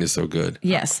sighting is so good.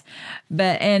 Yes.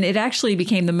 And it actually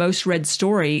became the most read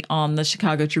story on the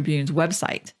Chicago Tribune's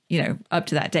website, up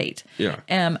to that date. Yeah.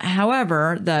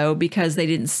 However, though, because they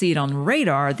didn't see it on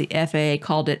radar, the FAA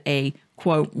called it a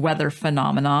quote weather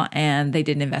phenomena, and they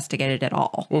didn't investigate it at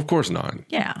all. Well, of course not.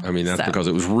 Yeah. I mean, that's because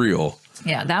it was real.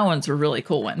 Yeah, that one's a really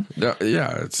cool one. Yeah,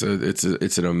 it's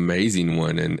an amazing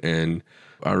one, and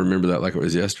I remember that like it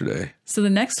was yesterday. So the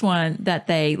next one that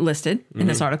they listed in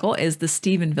this article is the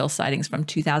Stephenville sightings from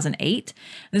 2008.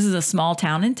 This is a small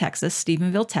town in Texas,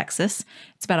 Stephenville, Texas.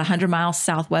 It's about 100 miles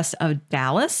southwest of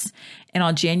Dallas. And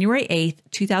on January 8th,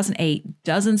 2008,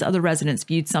 dozens of the residents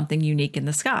viewed something unique in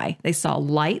the sky. They saw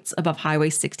lights above Highway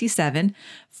 67,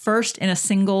 first in a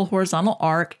single horizontal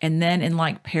arc and then in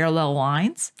like parallel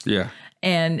lines. Yeah.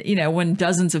 And, when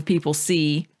dozens of people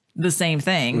see the same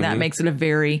thing, that makes it a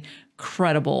very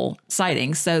credible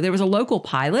sighting. So there was a local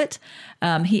pilot.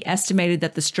 He estimated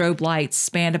that the strobe lights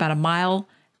spanned about a mile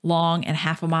long and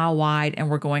half a mile wide and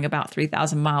were going about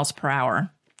 3,000 miles per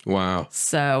hour. Wow.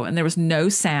 So, and there was no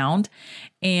sound.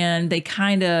 And they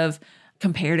kind of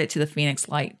compared it to the Phoenix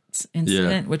Lights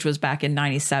incident, which was back in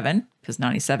 97, because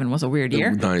 97 was a weird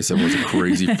year. 97 was a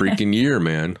crazy freaking year,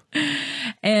 man.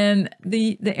 And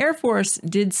the Air Force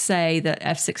did say that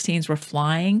F-16s were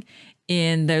flying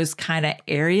in those kind of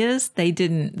areas. They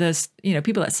didn't,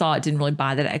 people that saw it didn't really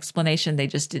buy that explanation. They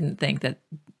just didn't think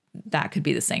that could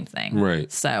be the same thing.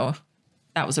 Right. So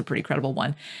that was a pretty credible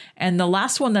one. And the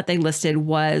last one that they listed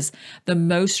was the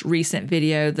most recent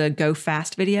video, the Go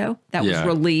Fast video that was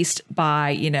released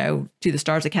by, To the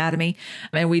Stars Academy.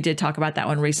 And we did talk about that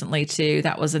one recently too.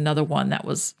 That was another one that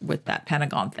was with that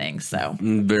Pentagon thing. So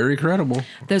very credible.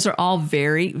 Those are all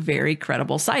very, very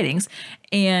credible sightings.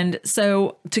 And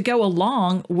so to go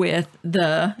along with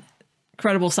the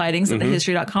credible sightings that the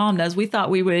history.com does, we thought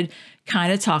we would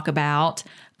kind of talk about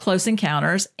close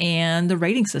encounters and the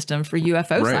rating system for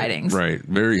UFO sightings. Right.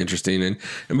 Very interesting. And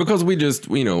because we just,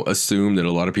 assume that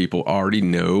a lot of people already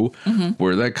know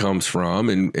where that comes from.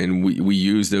 And we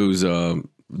use those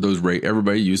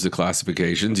everybody used the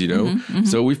classifications,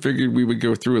 So we figured we would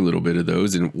go through a little bit of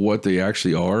those and what they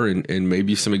actually are and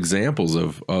maybe some examples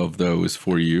of those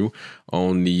for you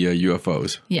on the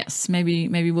UFOs. Yes.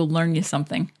 Maybe we'll learn you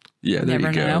something. Yeah. There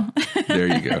you go.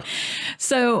 There you go.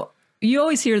 So you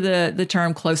always hear the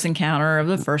term close encounter of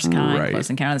the first kind, close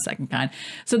encounter of the second kind.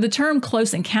 So the term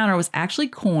close encounter was actually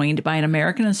coined by an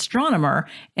American astronomer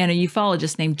and a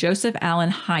ufologist named Joseph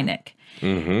Allen Hynek.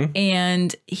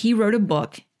 And he wrote a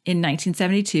book in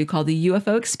 1972 called The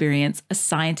UFO Experience, A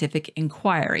Scientific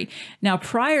Inquiry. Now,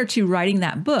 prior to writing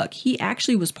that book, he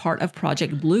actually was part of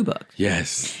Project Blue Book.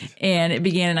 Yes. And it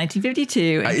began in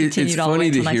 1952 and continued all the way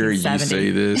until 1970. It's funny to hear you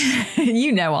say this.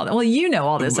 You know all that. Well, you know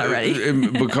all this already.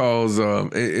 Because,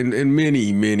 and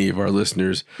many of our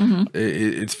listeners,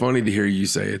 it's funny to hear you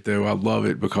say it, though. I love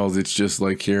it because it's just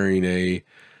like hearing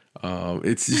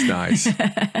it's just nice.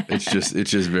 It's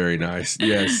just very nice.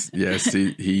 Yes.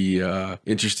 He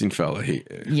interesting fella. He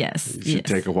should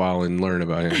take a while and learn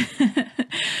about him.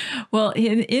 Well,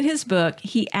 in his book,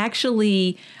 he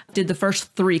actually did the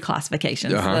first 3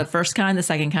 classifications, the first kind, the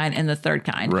second kind, and the third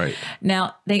kind. Right.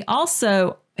 Now, he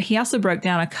also broke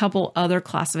down a couple other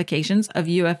classifications of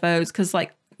UFOs, because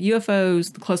like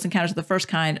UFOs, the close encounters of the first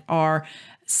kind, are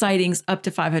sightings up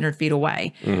to 500 feet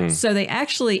away. So they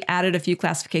actually added a few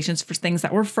classifications for things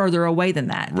that were further away than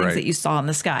that, things that you saw in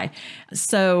the sky.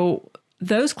 So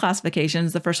those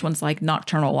classifications, the first one's like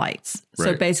nocturnal lights.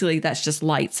 So basically that's just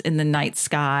lights in the night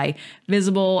sky,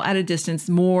 visible at a distance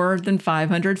more than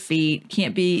 500 feet,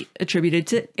 can't be attributed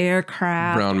to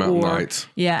aircraft. Brown Mountain lights.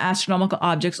 Yeah, astronomical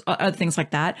objects, other things like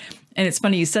that. And it's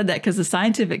funny you said that, because the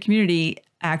scientific community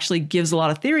actually gives a lot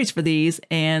of theories for these,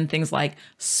 and things like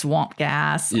swamp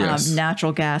gas,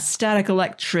 natural gas, static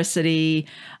electricity,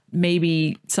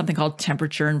 maybe something called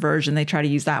temperature inversion. They try to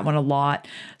use that one a lot.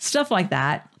 Stuff like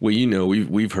that. Well, you know,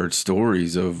 we've heard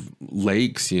stories of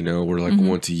lakes, you know, where like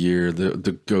once a year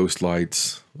the ghost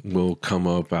lights will come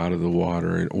up out of the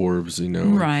water in orbs, you know.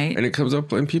 Right. And it comes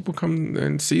up and people come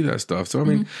and see that stuff. So, I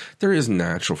mean, there is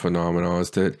natural phenomena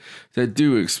that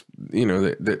do,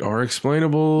 that are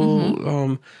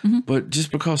explainable. But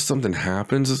just because something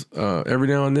happens every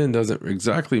now and then doesn't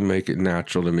exactly make it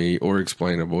natural to me or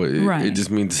explainable. It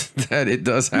just means that it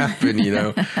does happen, you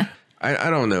know. I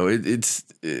don't know. It's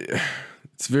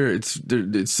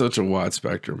such a wide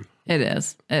spectrum. It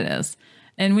is.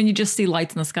 And when you just see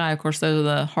lights in the sky, of course, those are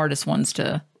the hardest ones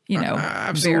to,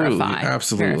 verify.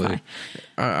 Absolutely. Verify.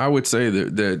 I would say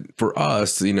that for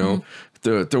us, you know,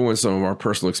 to throw in some of our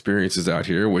personal experiences out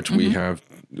here, which we have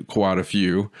quite a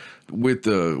few, with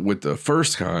the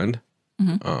first kind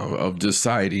of just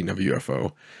sighting of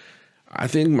UFO. I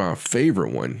think my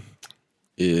favorite one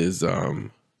is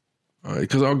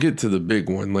because I'll get to the big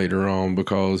one later on,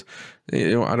 because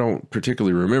I don't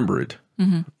particularly remember it.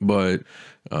 But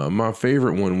my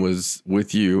favorite one was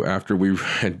with you after we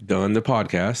had done the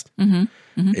podcast.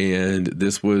 And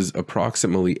this was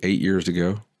approximately 8 years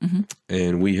ago.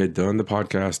 And we had done the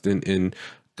podcast in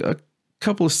a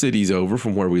couple of cities over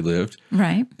from where we lived.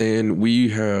 Right. And we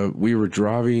were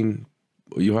driving,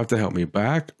 you'll have to help me,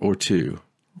 back or to?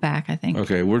 Back, I think.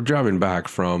 Okay, we're driving back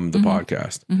from the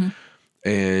podcast.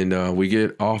 And we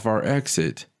get off our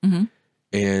exit,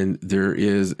 and there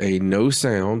is a no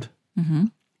sound,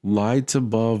 lights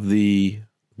above the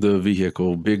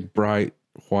vehicle, big bright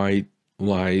white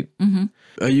light, a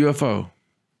UFO.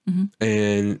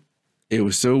 And it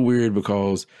was so weird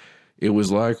because it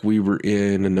was like we were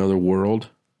in another world.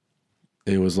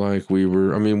 It was like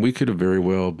we could have very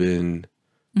well been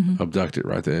abducted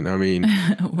right then. I mean,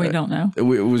 we don't know. It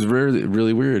was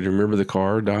really weird. Remember the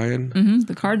car dying?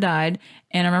 The car died.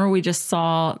 And I remember we just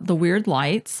saw the weird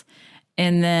lights,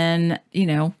 and then,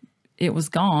 it was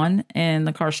gone and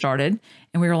the car started,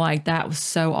 and we were like, that was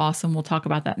so awesome. We'll talk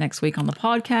about that next week on the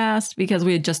podcast, because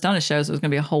we had just done a show. So it was going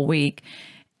to be a whole week.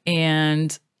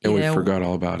 And we forgot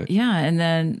all about it. Yeah. And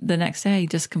then the next day,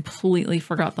 just completely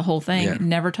forgot the whole thing. Yeah.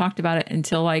 Never talked about it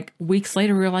until like weeks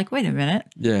later. We were like, wait a minute.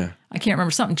 Yeah. I can't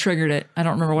remember. Something triggered it. I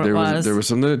don't remember what it was. There was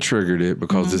something that triggered it,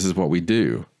 because this is what we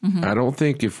do. I don't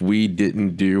think if we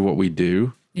didn't do what we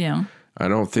do. Yeah. I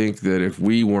don't think that if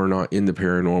we were not in the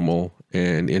paranormal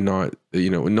and not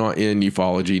in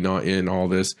ufology, not in all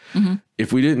this,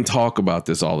 if we didn't talk about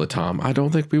this all the time, I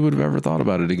don't think we would have ever thought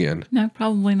about it again. No,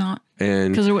 probably not.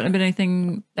 And because there wouldn't have been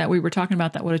anything that we were talking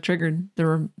about that would have triggered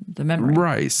the memory.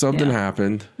 Right. Something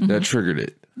happened that triggered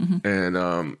it.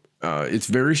 And it's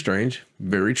very strange,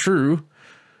 very true,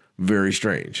 very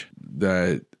strange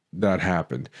that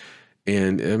happened.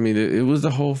 And I mean, it was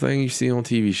the whole thing you see on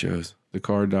TV shows. The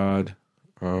car died,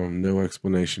 no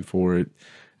explanation for it.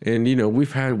 And,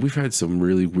 we've had some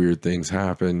really weird things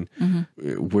happen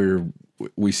where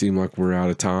we seem like we're out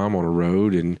of time on a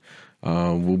road, and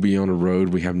we'll be on a road.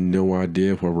 We have no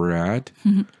idea where we're at.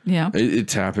 Yeah.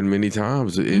 It's happened many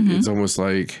times. It's almost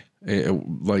like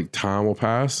time will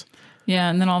pass. Yeah.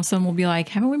 And then all of a sudden we'll be like,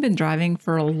 haven't we been driving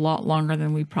for a lot longer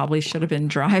than we probably should have been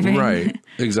driving? Right.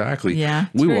 Exactly. Yeah.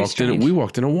 We walked in a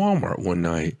Walmart one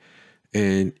night,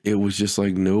 and it was just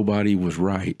like nobody was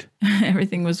right.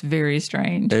 Everything was very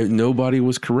strange. And nobody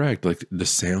was correct. Like the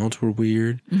sounds were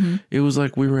weird. It was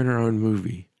like we were in our own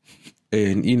movie.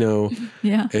 And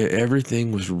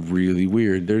everything was really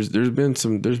weird. There's been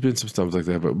some stuff like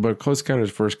that, but close encounters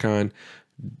first kind,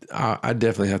 I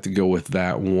definitely have to go with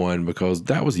that one, because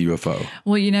that was a UFO.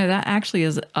 Well, that actually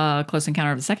is a close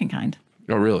encounter of the second kind.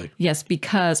 Oh, really? Yes,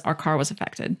 because our car was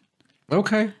affected.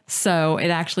 Okay. So it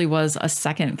actually was a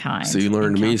second kind. So you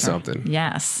learned me something.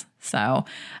 Yes. So,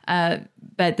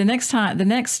 but the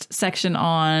next section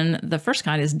on the first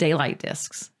kind is daylight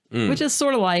discs. which is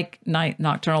sort of like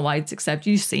nocturnal lights, except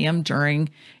you see them during,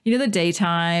 the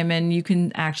daytime, and you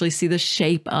can actually see the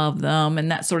shape of them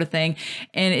and that sort of thing.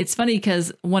 And it's funny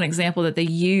because one example that they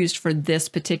used for this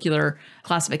particular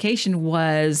classification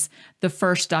was the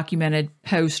first documented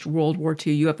post-World War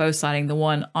II UFO sighting, the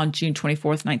one on June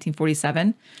 24th,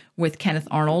 1947, with Kenneth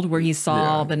Arnold, where he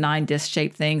saw the 9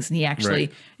 disc-shaped things, and he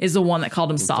actually is the one that called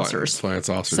them saucers. Flying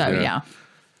saucers. So, yeah.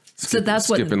 So that's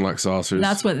skipping like saucers.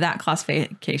 That's what that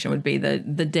classification would be, the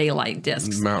daylight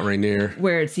discs. Mount Rainier.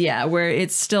 Where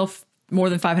it's still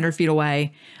more than 500 feet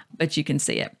away, but you can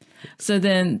see it. So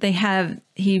then he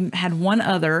had one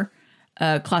other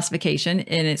classification,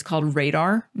 and it's called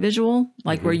radar visual,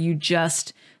 like where you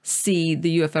just see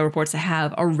the UFO reports that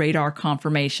have a radar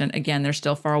confirmation. Again, they're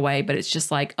still far away, but it's just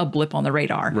like a blip on the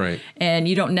radar. Right. And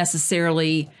you don't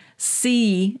necessarily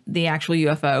see the actual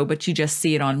UFO, but you just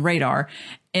see it on radar.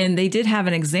 And they did have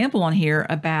an example on here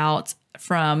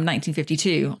from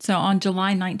 1952. So on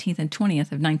July 19th and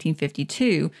 20th of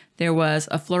 1952, there was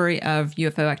a flurry of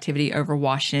UFO activity over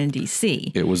Washington,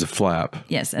 D.C. It was a flap.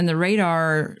 Yes, and the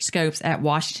radar scopes at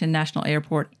Washington National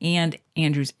Airport and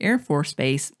Andrews Air Force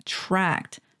Base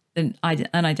tracked the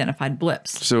unidentified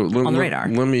blips on the radar.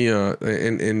 Let me,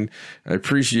 and I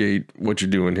appreciate what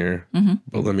you're doing here,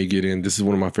 but let me get in. This is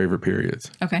one of my favorite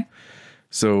periods. Okay.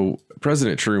 So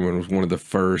President Truman was one of the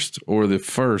first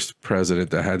president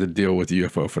that had to deal with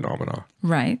UFO phenomena.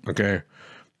 Right. Okay.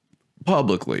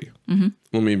 Publicly.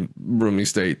 Let me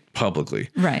state publicly.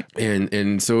 Right.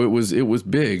 And so it was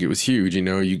big. It was huge.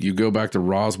 You go back to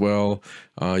Roswell,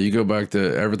 you go back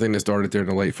to everything that started there in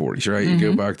the late 40s, right? You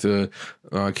go back to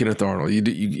Kenneth Arnold.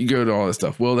 You go to all that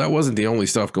stuff. Well, that wasn't the only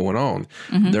stuff going on.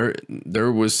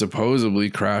 There was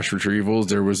supposedly crash retrievals.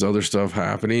 There was other stuff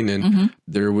happening, and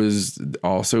there was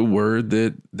also word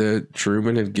that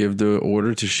Truman had given the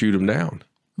order to shoot him down.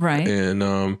 Right.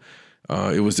 And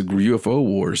it was the UFO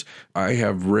wars. I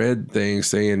have read things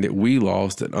saying that we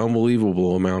lost an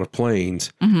unbelievable amount of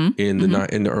planes in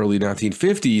the early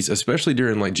 1950s, especially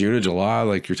during like June and July,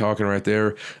 like you're talking right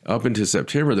there, up into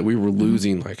September, that we were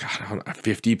losing like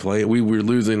 50 planes. We were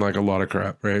losing like a lot of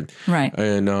crap, right? Right.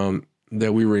 And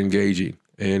that we were engaging.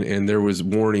 And there was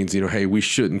warnings, hey, we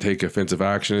shouldn't take offensive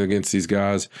action against these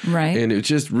guys. Right. And it's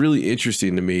just really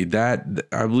interesting to me that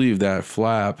I believe that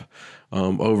flap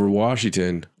over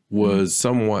Washington was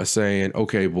somewhat saying,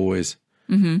 okay, boys,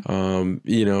 you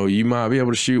might be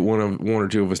able to shoot one or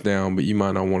two of us down, but you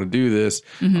might not want to do this.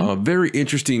 Very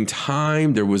interesting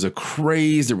time. There was a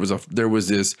craze. There was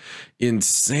this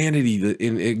insanity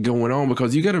in going on,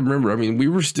 because you got to remember, I mean, we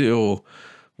were still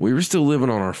living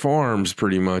on our farms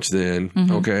pretty much then.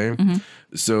 Okay.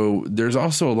 So there's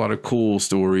also a lot of cool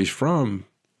stories from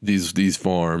these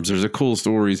farms. There's a cool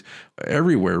stories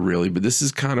everywhere, really, but this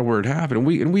is kind of where it happened.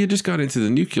 And we had just got into the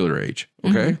nuclear age.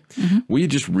 Okay. We had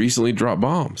just recently dropped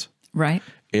bombs. Right.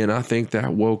 And I think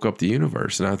that woke up the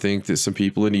universe. And I think that some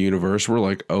people in the universe were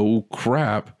like, oh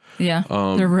crap. Yeah.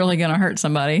 They're really going to hurt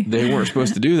somebody. They weren't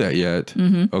supposed to do that yet.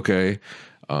 Okay.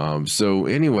 So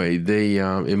anyway,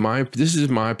 this is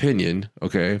my opinion.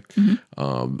 Okay.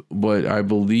 But I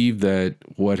believe that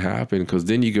what happened, because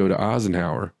then you go to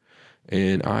Eisenhower,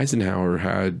 and Eisenhower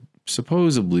had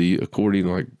supposedly, according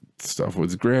to like stuff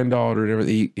with his granddaughter and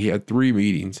everything, he had 3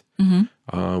 meetings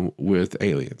with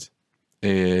aliens.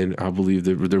 And I believe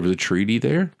that there was a treaty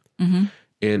there.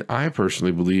 And I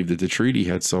personally believe that the treaty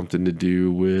had something to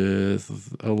do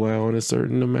with allowing a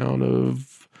certain amount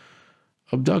of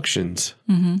abductions.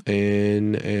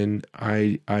 And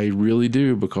I really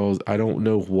do, because I don't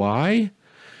know why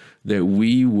that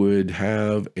we would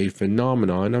have a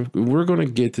phenomenon. And we're going to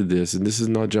get to this, and this is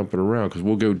not jumping around because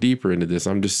we'll go deeper into this.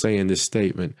 I'm just saying this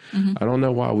statement. I don't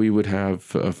know why we would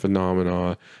have a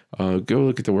phenomenon. Go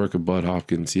look at the work of Bud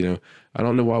Hopkins. I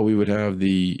don't know why we would have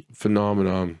the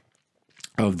phenomenon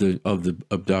of the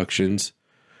abductions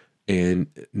and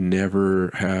never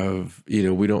have,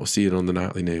 we don't see it on the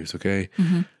nightly news. Okay.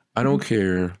 I don't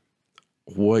care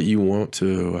what you want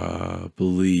to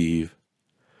believe.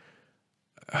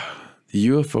 The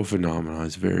UFO phenomenon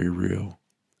is very real,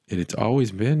 and it's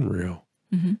always been real.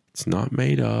 It's not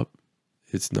made up.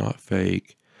 It's not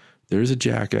fake. There's a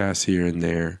jackass here and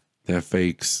there that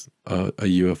fakes a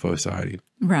UFO sighting.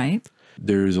 Right.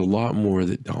 There's a lot more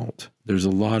that don't. There's a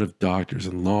lot of doctors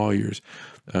and lawyers,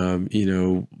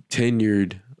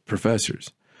 tenured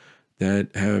professors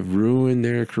that have ruined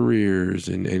their careers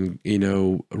and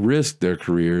risked their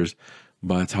careers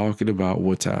by talking about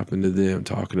what's happened to them,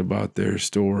 talking about their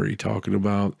story, talking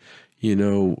about,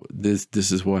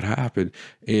 this is what happened.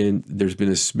 And there's been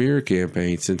a smear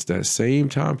campaign since that same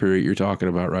time period you're talking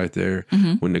about right there,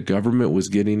 when the government was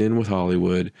getting in with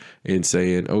Hollywood and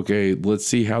saying, okay, let's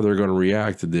see how they're going to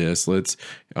react to this. Let's,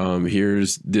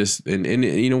 here's this. And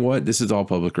you know what? This is all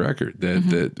public record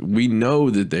that we know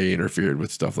that they interfered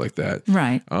with stuff like that.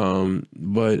 Right.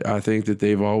 But I think that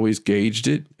they've always gauged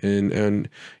it and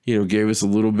gave us a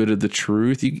little bit of the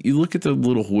truth. You look at the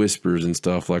little whispers and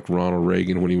stuff like Ronald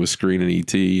Reagan when he was screening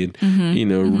E.T. and,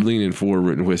 leaning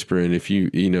forward and whispering, if you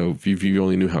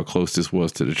only knew how close this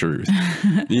was to the truth.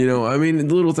 I mean,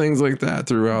 little things like that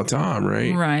throughout time,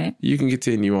 right? Right. You can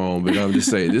continue on, but I'm just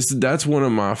saying that's one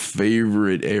of my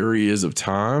favorite areas of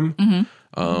time.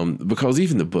 Because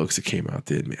even the books that came out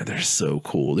then, man, they're so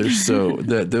cool. They're so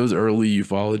those early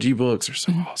ufology books are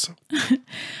so awesome.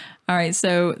 All right.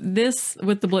 So this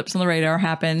with the blips on the radar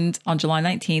happened on July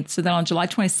 19th. So then on July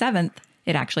 27th,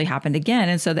 it actually happened again.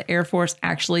 And so the Air Force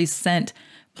actually sent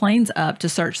planes up to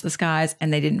search the skies,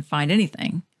 and they didn't find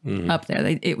anything up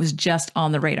there. It was just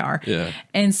on the radar. Yeah.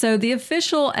 And so the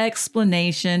official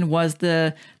explanation was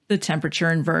the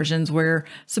temperature inversions, where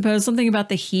suppose something about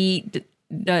the heat,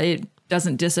 it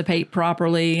doesn't dissipate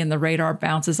properly and the radar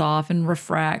bounces off and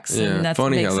refracts. Yeah. And that's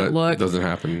Funny what makes how it that look. doesn't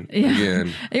happen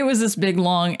again. It was this big,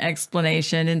 long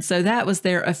explanation. And so that was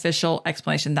their official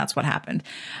explanation. That's what happened.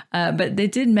 But they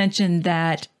did mention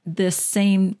that this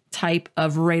same type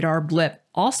of radar blip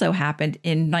also happened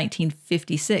in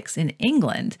 1956 in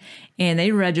England. And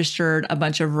they registered a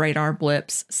bunch of radar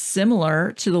blips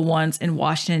similar to the ones in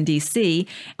Washington, D.C.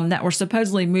 That were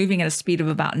supposedly moving at a speed of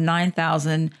about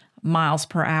 9,000 miles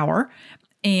per hour.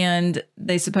 And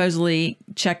they supposedly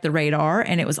checked the radar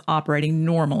and it was operating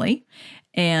normally.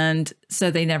 And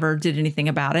so they never did anything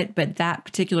about it. But that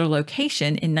particular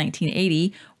location in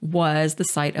 1980 was the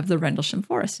site of the Rendlesham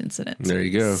Forest incident. There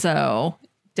you go. So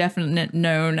definite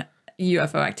known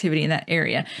UFO activity in that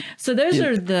area. So those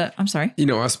are the, I'm sorry.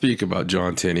 I speak about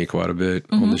John Tenney quite a bit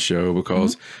on the show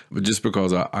because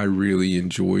I really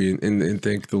enjoy and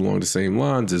think along the same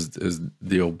lines as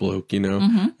the old bloke, and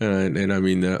I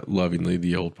mean that lovingly,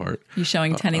 the old part. You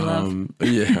showing Tenney love?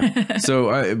 Yeah.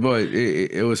 So but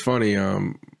it was funny.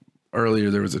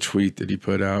 Earlier there was a tweet that he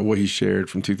put out, what he shared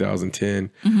from 2010.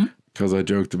 Because I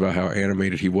joked about how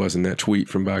animated he was in that tweet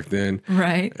from back then.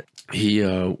 Right. He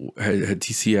had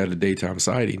a daytime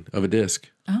sighting of a disc.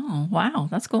 Oh, wow.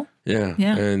 That's cool. Yeah.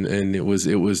 Yeah. And it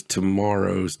was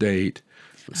tomorrow's date.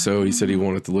 So he said he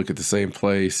wanted to look at the same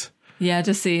place. Yeah,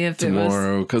 to see if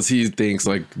tomorrow, because he thinks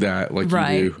like that, like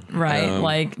you do. Right.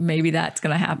 Like maybe that's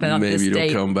going to happen on this date. Maybe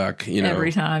it'll come back,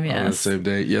 every time, on the same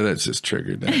day. Yeah, that's just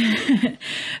triggered that.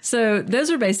 So those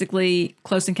are basically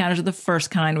close encounters of the first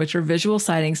kind, which are visual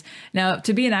sightings. Now,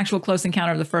 to be an actual close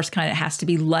encounter of the first kind, it has to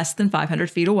be less than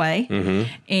 500 feet away.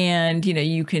 And,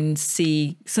 you can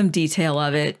see some detail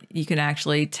of it. You can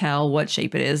actually tell what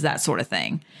shape it is, that sort of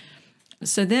thing.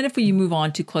 So then if we move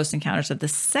on to close encounters of the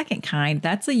second kind,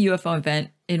 that's a UFO event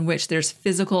in which there's a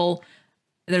physical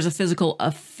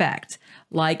effect,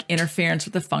 like interference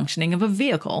with the functioning of a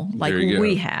vehicle, like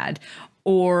we had,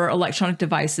 or electronic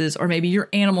devices, or maybe your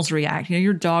animals react,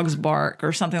 your dogs bark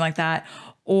or something like that.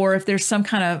 Or if there's some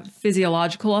kind of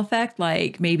physiological effect,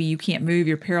 like maybe you can't move,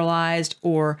 you're paralyzed,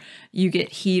 or you get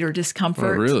heat or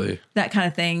discomfort. Oh, really? That kind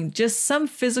of thing. Just some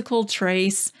physical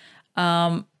trace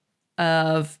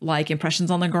of like impressions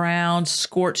on the ground,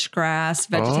 scorched grass,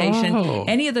 vegetation,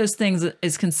 any of those things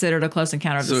is considered a close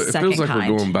encounter of the second kind. So it feels like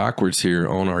we're going backwards here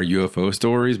on our UFO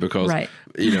stories because,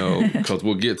 because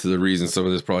we'll get to the reason some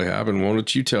of this probably happened. Why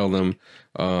don't you tell them,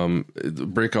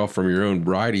 break off from your own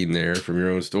writing there, from your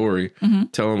own story,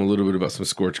 tell them a little bit about some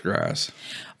scorched grass.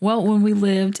 Well, when we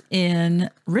lived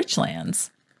in Richlands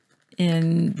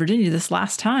in Virginia this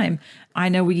last time, I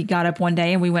know we got up one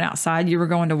day and we went outside. You were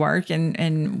going to work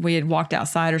and we had walked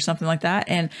outside or something like that.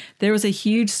 And there was a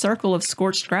huge circle of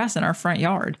scorched grass in our front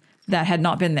yard that had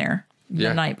not been there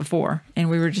the night before. And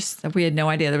we had no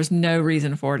idea. There was no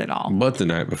reason for it at all. But the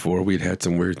night before we'd had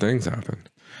some weird things happen.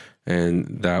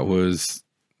 And that was,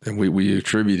 and we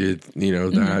attributed,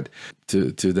 that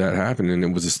to that happening. And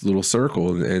it was this little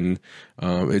circle. And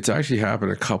it's actually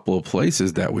happened a couple of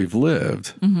places that we've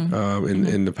lived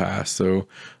in the past. So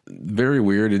very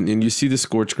weird. And you see the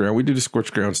scorched ground. We do the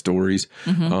scorched ground stories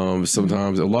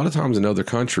sometimes. A lot of times in other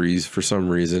countries, for some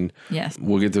reason,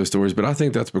 we'll get those stories. But I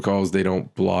think that's because they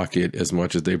don't block it as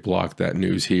much as they block that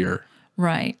news here.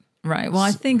 Right. Well,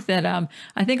 I think that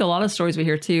a lot of stories we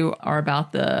hear too are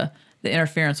about the the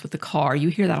interference with the car. You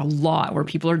hear that a lot where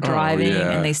people are driving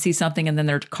and they see something and then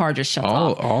their car just shuts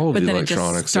off. All of but the then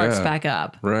electronics it just starts back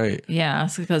up. Right. Yeah,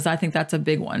 because I think that's a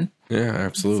big one. Yeah,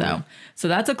 absolutely. So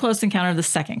that's a close encounter of the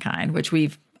second kind, which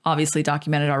we've obviously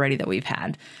documented already that we've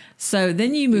had. So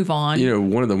then you move on. You know,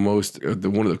 one of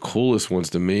the coolest ones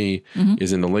to me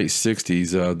is in the late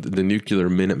 60s, the nuclear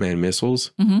Minuteman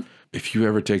missiles. If you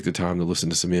ever take the time to listen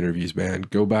to some interviews, man,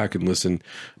 go back and listen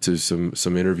to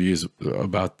some interviews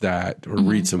about that, or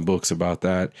read some books about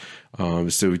that.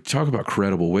 So we talk about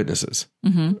credible witnesses.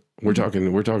 We're talking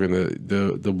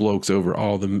the blokes over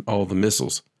all the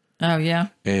missiles. Oh yeah.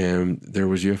 And there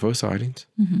was UFO sightings,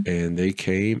 and they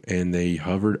came and they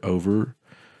hovered over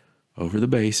the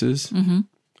bases,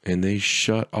 and they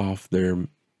shut off their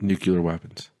nuclear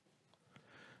weapons.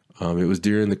 It was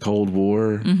during the Cold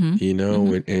War, you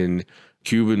know, and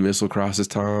Cuban Missile Crisis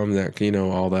time, that, you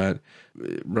know, all that,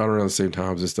 right around the same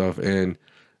times and stuff. And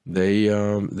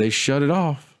they shut it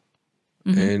off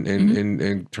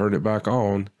and turned it back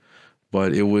on.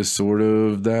 But it was sort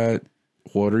of that,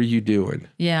 what are you doing?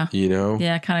 Yeah. You know?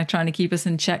 Yeah, kind of trying to keep us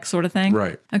in check sort of thing.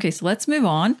 Right. Okay, so let's move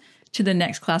on to the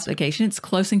next classification. It's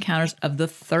close encounters of the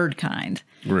third kind.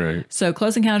 Right. So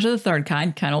close encounters of the third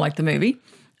kind, kind of like the movie,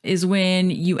 is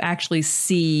when you actually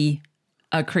see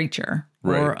a creature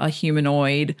or a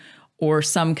humanoid or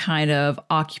some kind of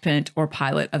occupant or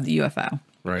pilot of the UFO.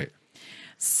 Right.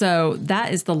 So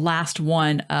that is the last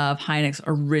one of Hynek's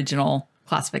original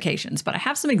classifications. But I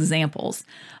have some examples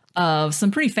of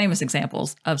some pretty famous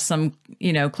examples of some,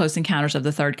 you know, close encounters of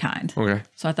the third kind. Okay.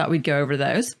 So I thought we'd go over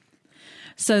those.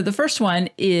 So the first one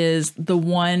is the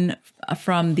one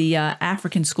from the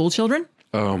African school children.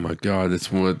 Oh my God,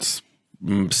 that's what's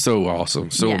so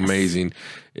awesome, so amazing.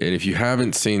 And if you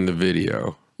haven't seen the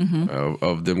video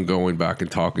of them going back and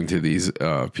talking to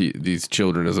these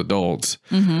children as adults,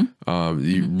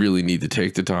 you really need to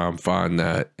take the time, find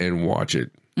that, and watch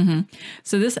it.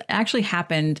 So this actually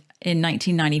happened in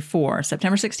 1994,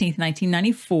 September 16th,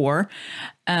 1994.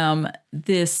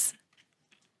 This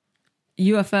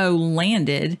UFO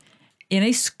landed in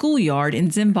a schoolyard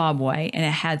in Zimbabwe, and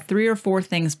it had 3 or 4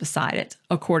 things beside it,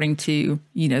 according to,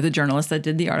 you know, the journalist that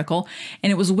did the article.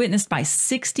 And it was witnessed by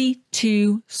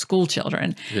 62 school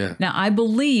children. Yeah. Now, I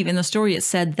believe in the story it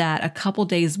said that a couple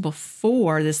days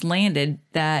before this landed,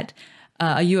 that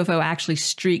a UFO actually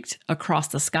streaked across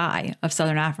the sky of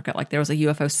southern Africa. Like there was a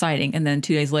UFO sighting. And then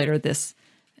 2 days later, this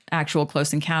actual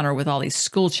close encounter with all these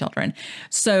school children.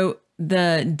 So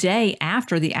the day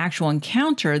after the actual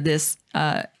encounter, this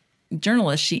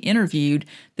journalist, she interviewed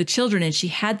the children and she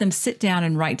had them sit down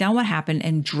and write down what happened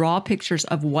and draw pictures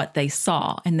of what they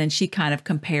saw. And then she kind of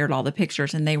compared all the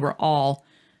pictures and they were all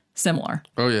similar.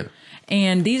 Oh, yeah.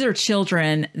 And these are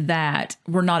children that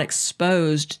were not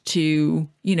exposed to,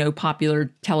 you know,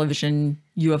 popular television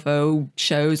UFO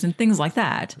shows and things like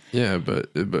that. Yeah, but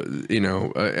you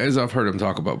know, as I've heard him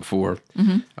talk about before,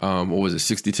 what was it,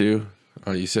 62?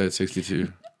 You said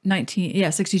 62.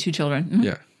 62 children. Mm-hmm.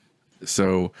 Yeah.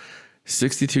 So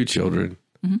 62 children.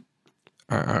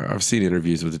 I've seen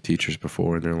interviews with the teachers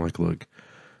before, and they're like, look,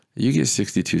 you get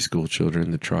 62 school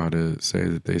children to try to say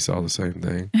that they saw the same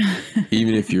thing.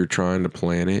 Even if you're trying to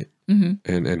plan it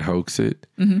and hoax it,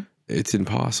 it's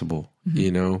impossible.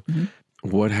 You know,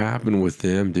 what happened with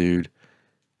them, dude,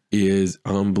 is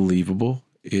unbelievable.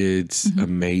 It's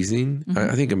amazing.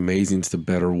 I think amazing is the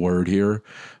better word here,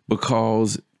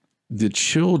 because the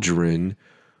children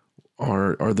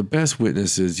are the best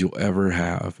witnesses you'll ever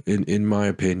have, in my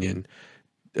opinion.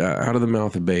 Out of the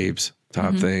mouth of babes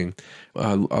type thing.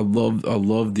 I love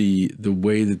the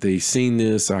way that they seen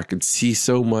this. I could see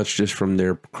so much just from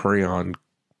their crayon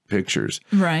pictures.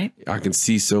 Right. I can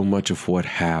see so much of what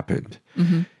happened.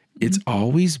 It's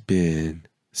always been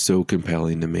so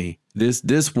compelling to me.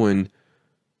 This one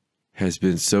has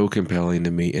been so compelling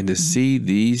to me, and to see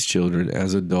these children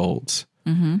as adults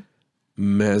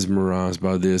mesmerized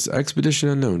by this. Expedition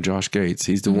Unknown, Josh Gates,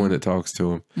 he's the one that talks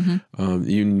to him.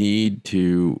 You need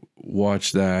to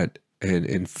watch that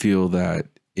and feel that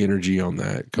energy on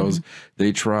that, because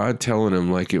they tried telling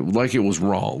him like it was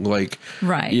wrong, like,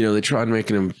 right, you know, they tried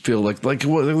making him feel like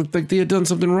they had done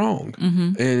something wrong,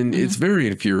 and it's very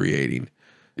infuriating.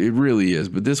 It really is.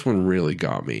 But this one really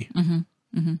got me.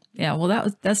 Yeah, well,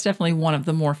 that's definitely one of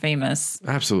the more famous,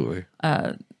 absolutely,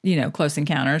 you know, close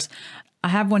encounters. I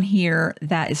have one here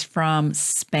that is from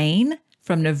Spain,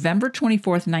 from November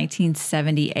 24th,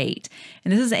 1978.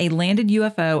 And this is a landed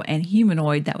UFO and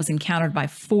humanoid that was encountered by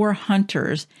 4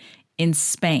 hunters in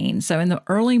Spain. So in the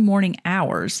early morning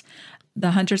hours, the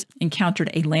hunters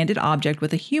encountered a landed object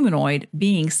with a humanoid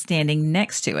being standing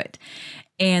next to it.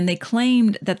 And they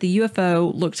claimed that the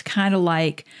UFO looked kind of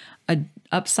like an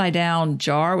upside down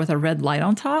jar with a red light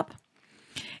on top.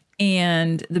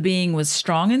 And the being was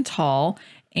strong and tall,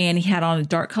 and he had on a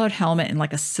dark colored helmet and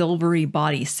like a silvery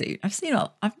bodysuit.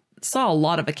 I saw a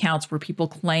lot of accounts where people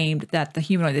claimed that the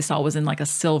humanoid they saw was in like a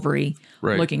silvery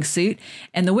looking suit.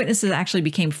 And the witnesses actually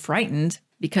became frightened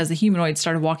because the humanoid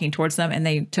started walking towards them and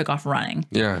they took off running.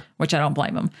 Yeah. Which I don't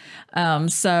blame them.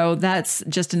 So that's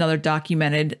just another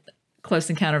documented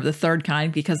close encounter of the third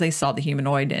kind because they saw the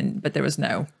humanoid, but there was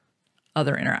no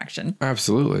other interaction.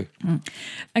 Absolutely.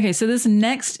 Okay, so this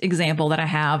next example that I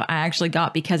have, I actually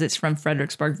got because it's from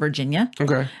Fredericksburg, Virginia.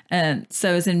 Okay. And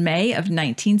so it's in May of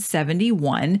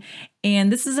 1971.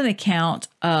 And this is an account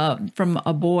from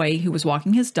a boy who was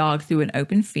walking his dog through an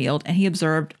open field, and he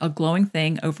observed a glowing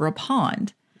thing over a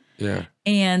pond. Yeah.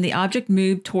 And the object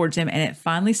moved towards him, and it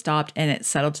finally stopped, and it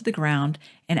settled to the ground.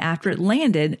 And after it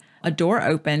landed, a door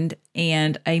opened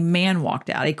and a man walked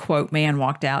out, a quote, man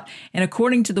walked out. And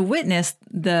according to the witness,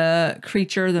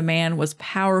 the man was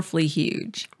powerfully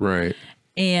huge. Right.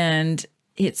 And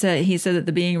he said that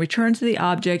the being returned to the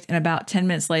object, and about 10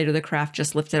 minutes later, the craft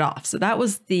just lifted off. So that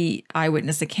was the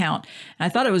eyewitness account. And I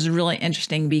thought it was really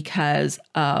interesting because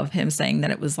of him saying that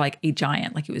it was like a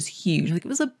giant, like it was huge, like it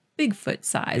was a Bigfoot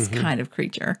size kind of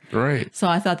creature. Right. So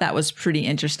I thought that was pretty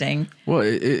interesting. Well,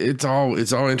 it's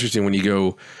all interesting when you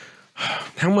go,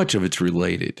 how much of it's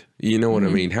related? You know what I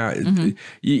mean? How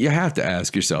you have to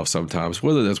ask yourself sometimes,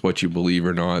 whether that's what you believe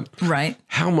or not. Right.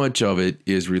 How much of it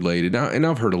is related? Now, and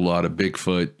I've heard a lot of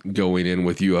Bigfoot going in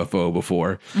with UFO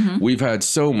before. We've had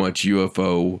so much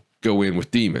UFO go in with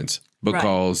demons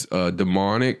because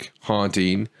demonic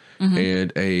haunting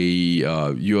and a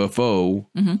UFO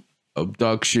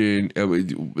abduction,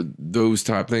 those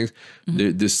type things.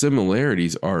 The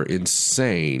similarities are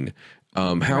insane.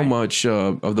 How much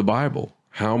of the Bible,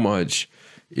 how much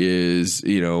is,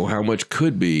 how much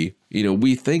could be,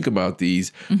 we think about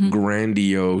these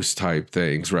grandiose type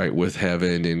things, right? With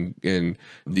heaven and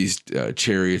these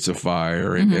chariots of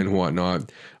fire and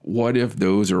whatnot. What if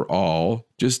those are all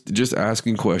just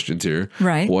asking questions here?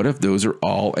 Right. What if those are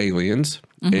all aliens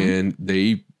and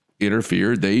they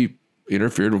interfered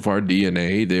with our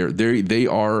DNA? They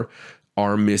are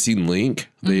our missing link.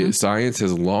 Science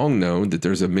has long known that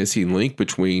there's a missing link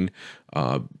between,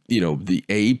 the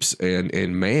apes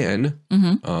and man.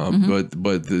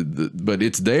 But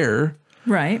it's there.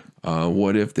 Right.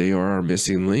 What if they are our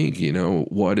missing link?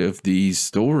 What if these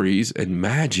stories and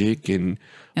magic and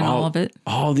all of it,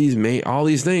 all these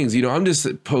things, I'm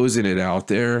just posing it out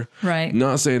there. Right.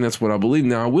 Not saying that's what I believe.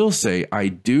 Now, I will say I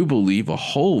do believe a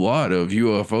whole lot of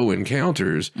UFO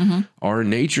encounters are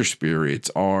nature spirits,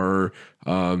 are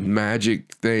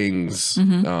magic things,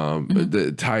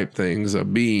 the type things,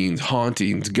 beings,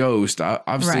 hauntings, ghosts.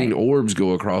 I've seen orbs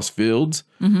go across fields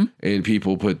and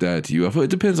people put that to UFO. It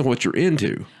depends on what you're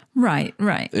into. Right,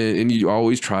 right. And you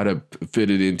always try to fit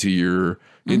it into your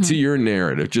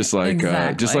narrative, just like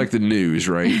the news,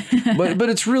 right? but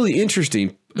it's really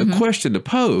interesting. A question to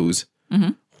pose: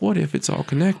 what if it's all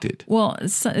connected? Well,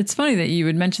 it's funny that you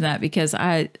would mention that because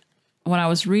when I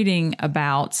was reading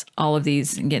about all of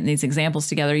these and getting these examples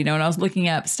together, and I was looking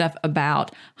up stuff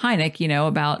about Hynek,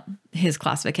 about his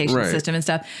classification system and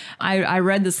stuff. I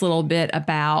read this little bit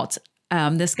about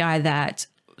this guy that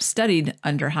studied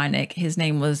under Hynek. His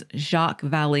name was Jacques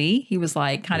Vallée. He was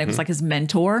like was like his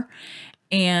mentor.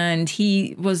 And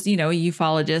he was, a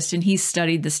ufologist, and he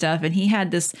studied the stuff, and he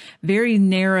had this very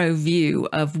narrow view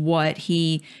of what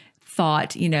he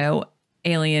thought,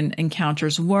 alien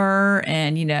encounters were,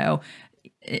 and,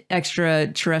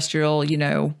 extraterrestrial,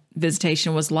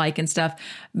 visitation was like and stuff.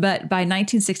 But by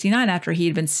 1969, after he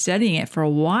had been studying it for a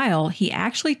while, he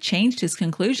actually changed his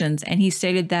conclusions, and he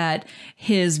stated that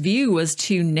his view was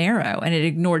too narrow and it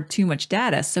ignored too much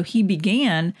data. So he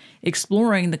began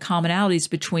exploring the commonalities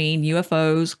between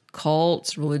UFOs,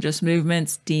 cults, religious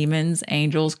movements, demons,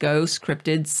 angels, ghosts,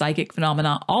 cryptids, psychic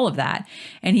phenomena, all of that.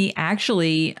 And he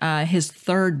actually, his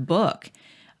third book,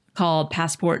 called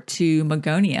Passport to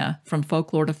Magonia, From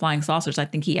Folklore to Flying Saucers, I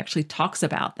think he actually talks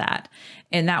about that.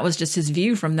 And that was just his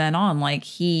view from then on. Like,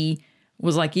 he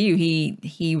was like you,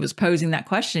 he was posing that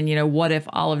question, what if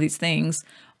all of these things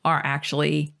are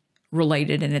actually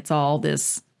related and it's all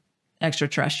this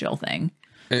extraterrestrial thing?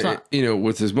 And,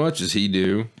 with as much as he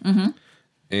do, and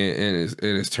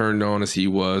as turned on as he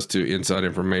was to inside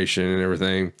information and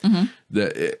everything,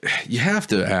 you have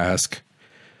to ask,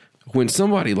 when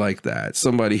somebody like that,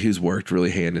 somebody who's worked really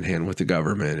hand in hand with the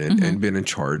government and been in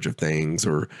charge of things,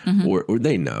 or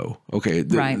they know, okay,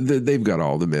 they've got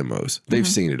all the memos. They've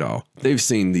seen it all. They've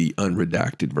seen the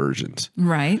unredacted versions.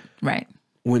 Right, right.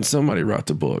 when somebody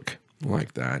writes a book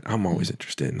like that, I'm always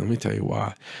interested. And let me tell you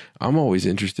why. I'm always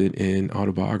interested in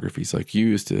autobiographies. Like you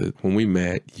used to, when we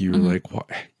met, you were like,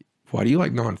 why do you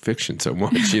like nonfiction so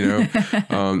much? You know,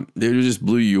 it just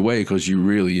blew you away because you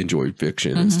really enjoyed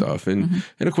fiction and stuff. And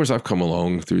of course, I've come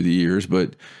along through the years,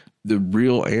 but the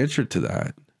real answer to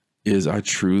that is I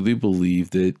truly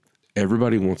believe that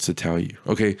everybody wants to tell you.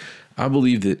 Okay, I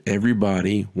believe that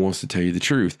everybody wants to tell you the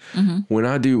truth. When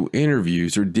I do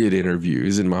interviews or did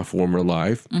interviews in my former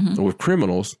life with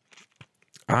criminals,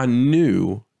 I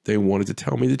knew they wanted to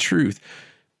tell me the truth.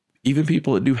 Even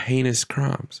people that do heinous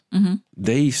crimes,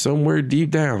 they somewhere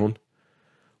deep down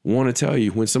want to tell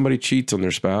you when somebody cheats on their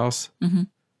spouse,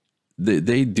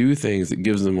 they do things that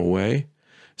gives them away.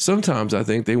 Sometimes I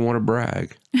think they want to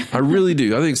brag. I really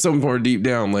do. I think somewhere deep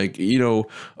down, like, you know,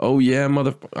 oh yeah,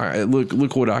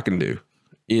 look what I can do.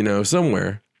 You know,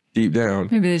 somewhere deep down.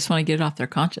 Maybe they just want to get it off their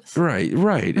conscience.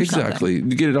 Right, exactly.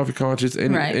 Get it off your conscience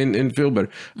and feel better.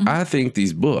 I think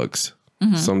these books,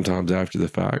 sometimes after the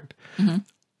fact,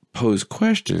 pose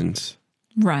questions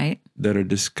that are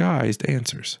disguised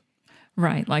answers.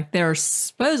 Right. Like they're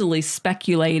supposedly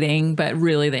speculating, but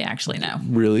really they actually know.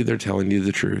 Really, they're telling you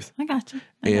the truth. I got you.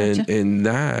 And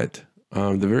that,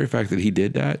 the very fact that he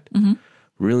did that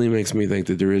really makes me think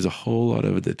that there is a whole lot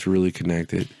of it that's really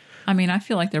connected. I mean, I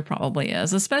feel like there probably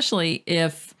is, especially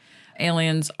if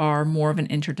aliens are more of an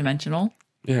interdimensional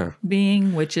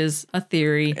being, which is a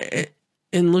theory.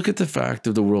 And look at the fact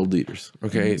of the world leaders.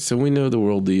 Okay. So we know the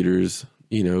world leaders,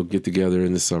 you know, get together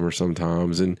in the summer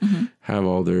sometimes and have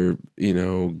all their, you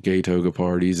know, gay toga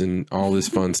parties and all this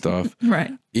fun stuff.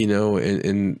 Right. You know,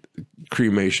 and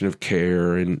cremation of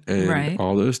care and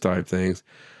all those type things.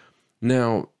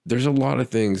 Now, there's a lot of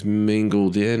things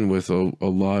mingled in with a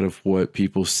lot of what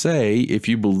people say if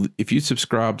you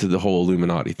subscribe to the whole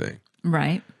Illuminati thing.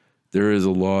 Right. There is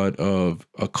a lot of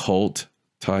occult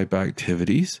type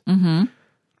activities.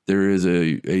 There is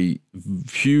a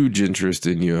huge interest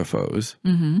in UFOs.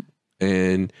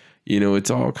 And, you know, it's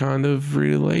all kind of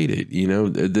related. You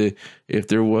know, if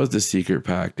there was the secret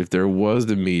pact, if there was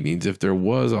the meetings, if there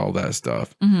was all that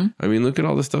stuff. I mean, look at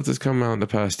all the stuff that's come out in the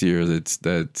past year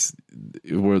that's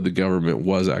where the government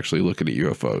was actually looking at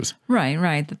UFOs.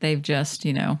 Right. That they've just,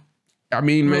 you know. I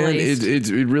mean, released.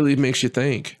 Man, it really makes you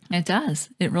think. It does.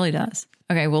 It really does.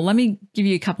 Okay, well, let me give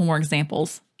you a couple more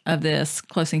examples of this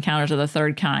Close Encounters of the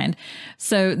Third Kind.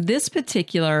 So this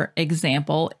particular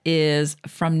example is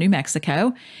from New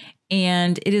Mexico,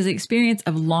 and it is the experience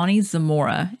of Lonnie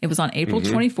Zamora. It was on April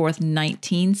 24th,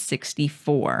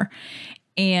 1964.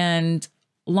 And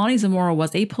Lonnie Zamora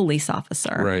was a police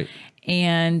officer. Right.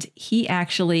 And he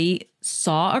actually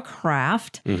saw a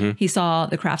craft. He saw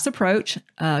the craft's approach,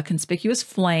 conspicuous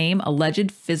flame,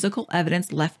 alleged physical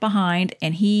evidence left behind,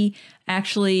 and he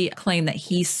actually claimed that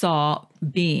he saw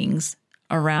beings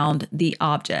around the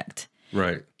object.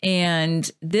 Right. And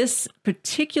this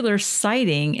particular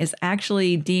sighting is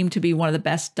actually deemed to be one of the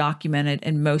best documented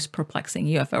and most perplexing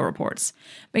UFO reports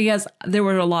because there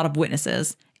were a lot of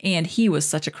witnesses, and he was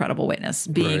such a credible witness,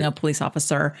 being a police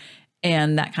officer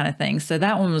and that kind of thing. So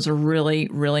that one was a really,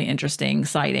 really interesting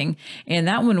sighting. And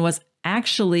that one was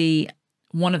actually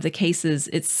one of the cases,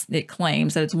 it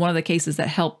claims that it's one of the cases that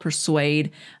helped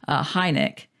persuade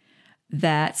Hynek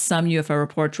that some UFO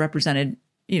reports represented,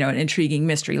 you know, an intriguing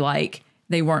mystery, like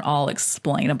they weren't all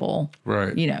explainable,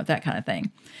 right? You know, that kind of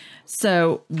thing.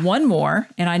 So one more,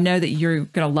 and I know that you're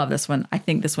going to love this one. I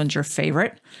think this one's your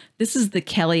favorite. This is the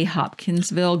Kelly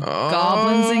Hopkinsville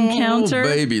Goblins Encounter.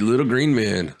 Baby, little green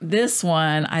man. This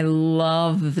one, I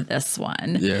love this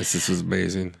one. Yes, this was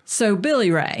amazing. So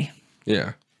Billy Ray.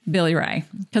 Yeah. Billy Ray,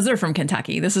 because they're from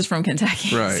Kentucky. This is from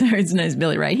Kentucky. Right. So his name is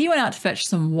Billy Ray. He went out to fetch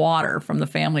some water from the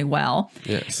family well.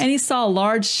 Yes. And he saw a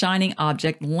large shining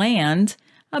object land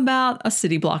about a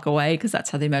city block away, because that's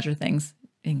how they measure things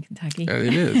in Kentucky. Yeah,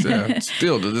 it is. Yeah.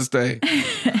 Still to this day.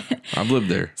 I've lived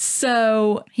there.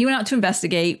 So he went out to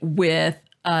investigate with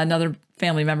another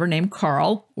family member named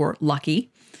Carl, or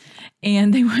Lucky.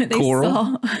 And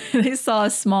they saw a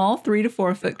small 3 to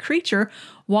 4 foot creature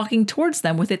walking towards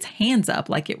them with its hands up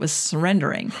like it was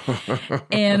surrendering.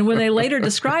 And when they later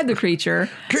described the creature,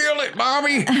 kill it,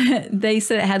 mommy, they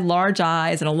said it had large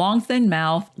eyes and a long, thin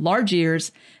mouth, large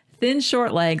ears, thin,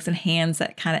 short legs, and hands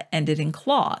that kind of ended in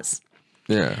claws.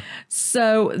 Yeah.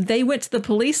 So they went to the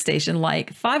police station,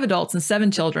 like 5 adults and 7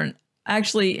 children,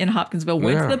 actually in Hopkinsville,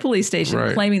 went to the police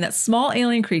station claiming that small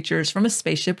alien creatures from a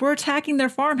spaceship were attacking their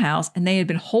farmhouse, and they had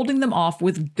been holding them off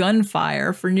with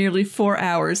gunfire for nearly 4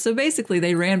 hours. So basically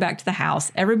they ran back to the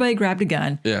house. Everybody grabbed a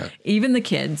gun. Yeah. Even the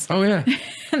kids. Oh, yeah.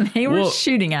 They were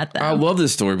shooting at them. I love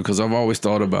this story because I've always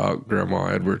thought about Grandma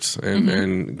Edwards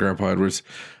and Grandpa Edwards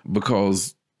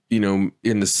because, in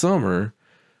the summer,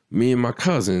 me and my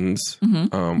cousins,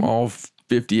 all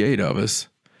 58 of us,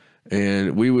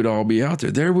 and we would all be out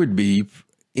there. There would be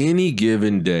any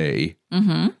given day,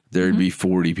 there'd be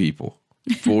 40 people.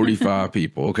 45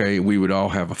 people. Okay. We would all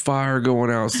have a fire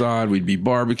going outside. We'd be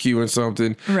barbecuing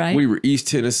something. Right. We were East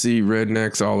Tennessee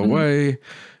rednecks all the way.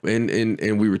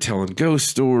 And we were telling ghost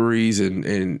stories and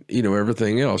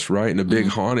everything else, right? In a big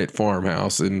haunted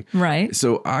farmhouse. And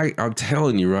so I'm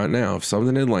telling you right now, if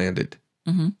something had landed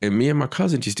and me and my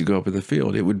cousins used to go up in the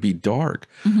field, it would be dark.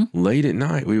 Late at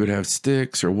night, we would have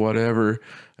sticks or whatever.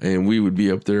 And we would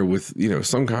be up there with,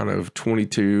 some kind of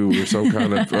 22 or some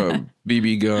kind of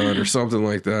BB gun or something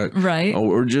like that. Right.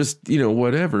 Or just,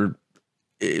 whatever,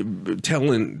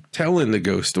 telling the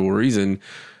ghost stories. And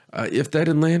if that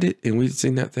had landed and we'd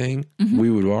seen that thing,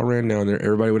 we would have all ran down there.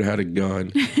 Everybody would have had a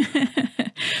gun.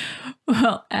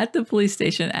 Well, at the police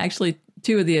station, actually,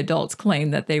 2 of the adults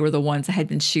claimed that they were the ones that had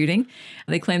been shooting.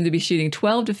 They claimed to be shooting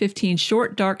 12 to 15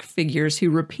 short, dark figures who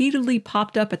repeatedly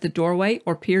popped up at the doorway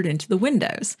or peered into the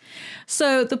windows.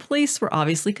 So the police were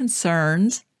obviously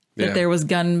concerned that there was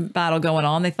gun battle going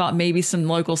on. They thought maybe some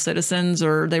local citizens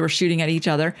or they were shooting at each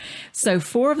other. So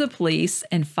 4 of the police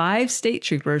and 5 state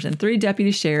troopers and 3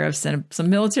 deputy sheriffs and some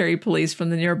military police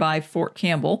from the nearby Fort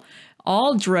Campbell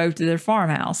all drove to their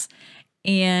farmhouse.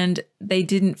 And they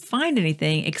didn't find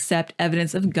anything except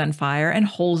evidence of gunfire and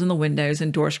holes in the windows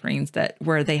and door screens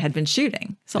where they had been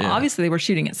shooting. So obviously they were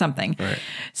shooting at something. Right.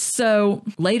 So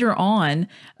later on,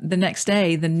 the next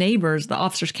day, the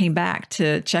officers came back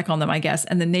to check on them, I guess.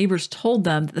 And the neighbors told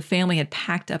them that the family had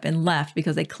packed up and left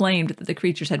because they claimed that the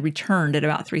creatures had returned at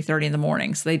about 3:30 in the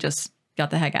morning. So they just got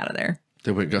the heck out of there.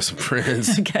 They went and got some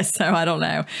friends. I guess so. I don't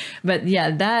know. But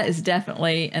yeah, that is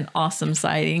definitely an awesome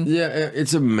sighting. Yeah,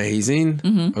 it's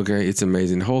amazing. Okay, it's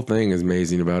amazing. The whole thing is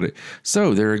amazing about it.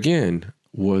 So there again,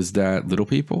 was that little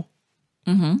people?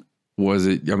 Was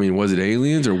it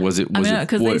aliens or was it?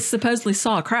 Because they supposedly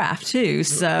saw a craft too.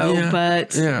 So,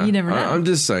 you never know. I'm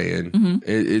just saying,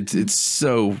 it's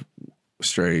so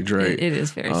strange, right? It is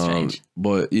very strange.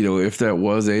 But if that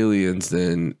was aliens,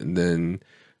 then.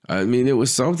 I mean, it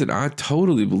was something. I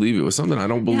totally believe it was something. I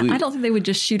don't believe. I don't think they would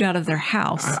just shoot out of their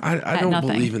house. I don't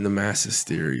believe in the mass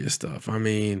hysteria stuff. I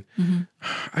mean,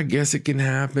 I guess it can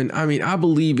happen. I mean, I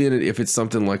believe in it if it's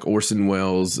something like Orson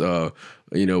Welles'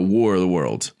 War of the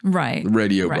Worlds, right?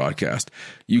 Radio broadcast.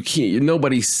 You can't.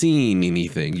 Nobody's seeing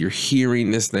anything. You're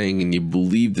hearing this thing, and you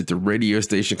believe that the radio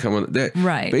station coming. That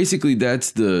basically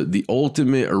that's the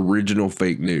ultimate original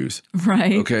fake news.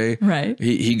 Right. Okay. Right.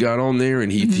 He got on there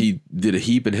and he did a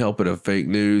heap and helping of fake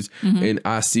news, and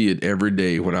I see it every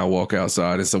day when I walk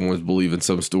outside and someone's believing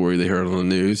some story they heard on the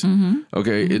news.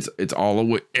 Okay. It's all the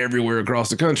way everywhere across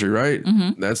the country, right?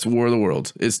 That's the War of the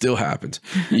Worlds. It still happens.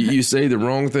 you say the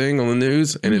wrong thing on the news.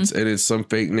 And it's some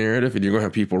fake narrative, and you're gonna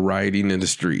have people rioting in the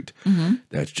street.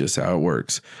 That's just how it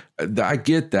works. I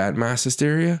get that mass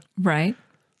hysteria, right?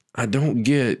 I don't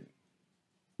get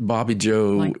Bobby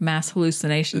Joe like mass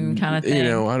hallucination kind of thing.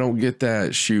 I don't get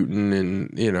that shooting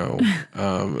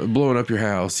and blowing up your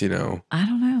house. I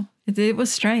don't know. It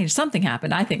was strange. Something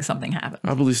happened. I think something happened.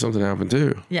 I believe something happened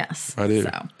too. Yes, I do.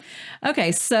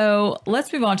 So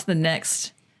let's move on to the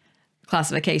next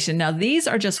classification. Now, these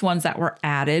are just ones that were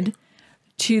added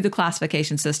to the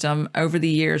classification system over the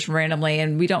years randomly,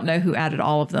 and we don't know who added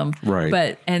all of them.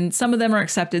 Right. And some of them are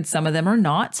accepted, some of them are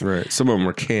not. Right. Some of them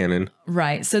are canon.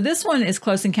 Right. So this one is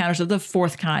Close Encounters of the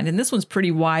Fourth Kind, and this one's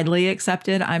pretty widely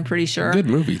accepted, I'm pretty sure. Good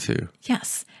movie too.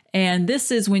 Yes. And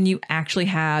this is when you actually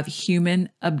have human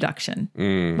abduction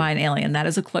by an alien. That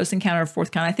is a close encounter of fourth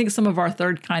kind. I think some of our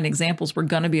third kind examples were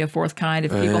going to be a fourth kind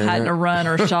if people hadn't run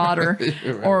or shot or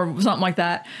something like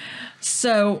that.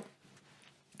 So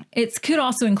it could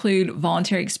also include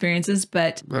voluntary experiences,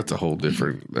 but that's a whole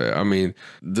different. I mean,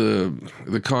 the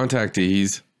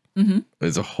contactees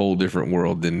is a whole different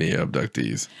world than the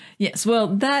abductees. Yes, well,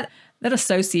 that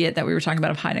associate that we were talking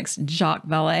about of Hynek's, Jacques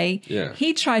Vallée,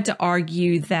 he tried to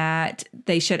argue that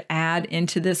they should add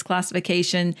into this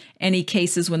classification any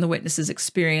cases when the witnesses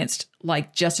experienced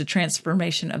like just a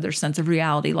transformation of their sense of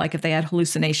reality, like if they had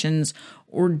hallucinations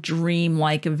or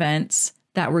dream-like events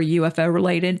that were UFO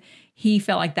related. He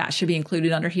felt like that should be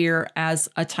included under here as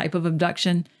a type of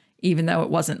abduction, even though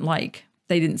it wasn't like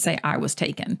they didn't say I was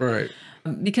taken. Right.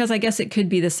 Because I guess it could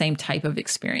be the same type of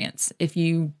experience. If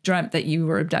you dreamt that you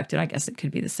were abducted, I guess it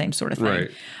could be the same sort of thing.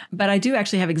 Right. But I do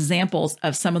actually have examples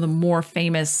of some of the more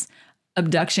famous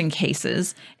abduction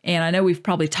cases. And I know we've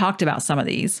probably talked about some of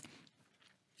these.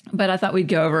 But I thought we'd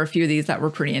go over a few of these that were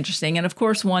pretty interesting. And of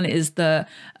course, one is the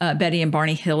Betty and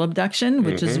Barney Hill abduction,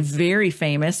 which is very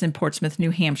famous in Portsmouth,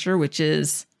 New Hampshire, which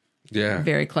is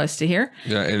very close to here.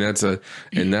 Yeah,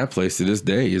 and that place to this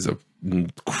day is a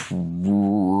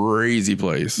crazy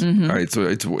place. All right, so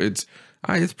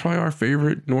it's probably our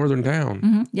favorite northern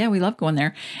town. Yeah, we love going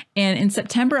there. And in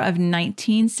September of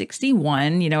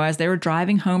 1961, as they were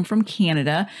driving home from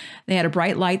Canada, they had a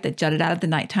bright light that jutted out of the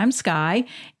nighttime sky.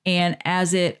 And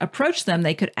as it approached them,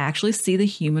 they could actually see the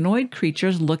humanoid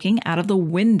creatures looking out of the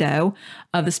window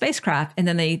of the spacecraft. And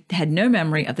then they had no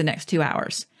memory of the next 2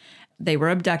 hours. They were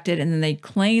abducted, and then they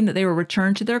claimed that they were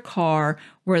returned to their car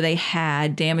where they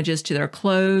had damages to their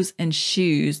clothes and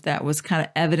shoes. That was kind of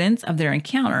evidence of their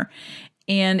encounter.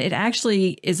 And it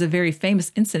actually is a very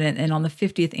famous incident. And on the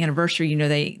 50th anniversary,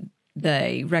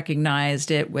 they recognized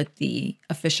it with the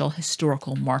official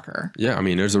historical marker. Yeah, I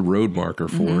mean, there's a road marker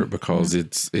for it because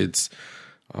it's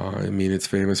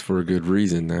famous for a good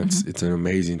reason. It's an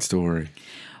amazing story.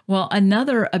 Well,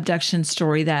 another abduction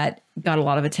story that got a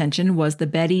lot of attention was the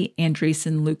Betty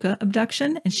Andreessen Luca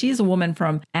abduction. And she is a woman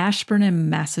from Ashburnham,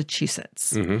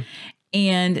 Massachusetts.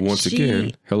 And once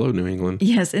again, hello, New England.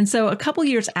 Yes. And so a couple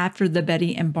years after the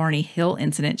Betty and Barney Hill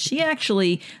incident, she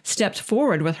actually stepped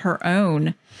forward with her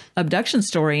own abduction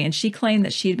story. And she claimed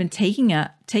that she had been taken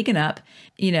up,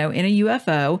 in a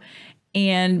UFO.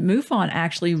 And MUFON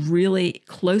actually really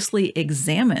closely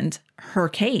examined her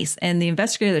case. And the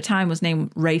investigator at the time was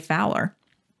named Ray Fowler.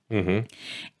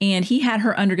 And he had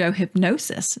her undergo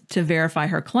hypnosis to verify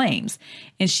her claims.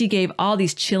 And she gave all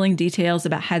these chilling details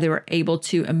about how they were able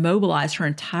to immobilize her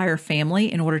entire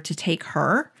family in order to take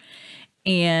her.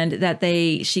 And that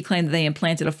she claimed that they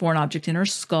implanted a foreign object in her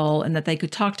skull and that they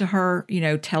could talk to her,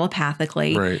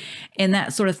 telepathically and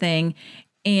that sort of thing.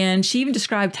 And she even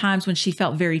described times when she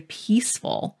felt very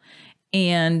peaceful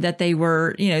and that they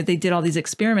were, they did all these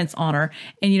experiments on her.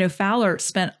 And, Fowler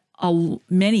spent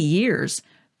many years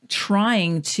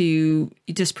trying to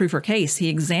disprove her case. He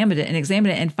examined it.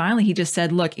 And finally, he just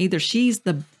said, look, either she's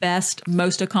the best,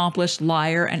 most accomplished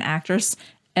liar and actress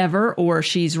ever, or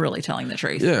she's really telling the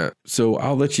truth. Yeah. So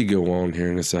I'll let you go on here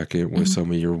in a second with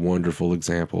some of your wonderful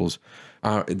examples.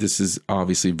 This is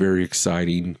obviously very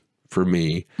exciting for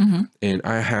me. And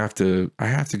I have to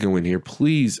go in here.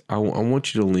 Please, I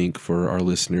want you to link for our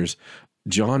listeners,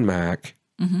 John Mack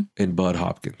and Bud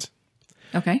Hopkins.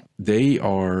 Okay. They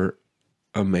are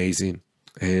amazing.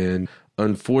 And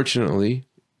unfortunately,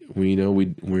 we know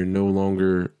we're no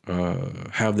longer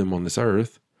have them on this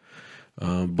earth.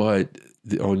 But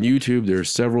on YouTube, there are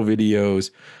several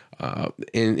videos.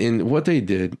 And what they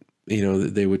did,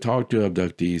 they would talk to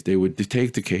abductees. They would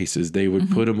take the cases. They would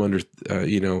put them under,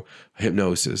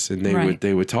 hypnosis, and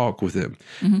they would talk with them.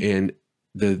 And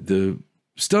the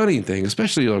stunning thing,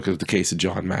 especially look at the case of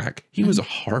John Mack, he was a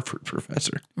Harvard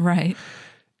professor, right?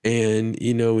 And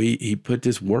he put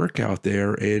this work out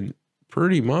there, and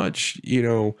pretty much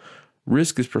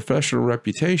risked his professional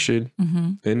reputation,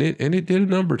 and it did a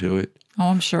number to it. Oh,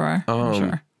 I'm sure.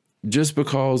 Just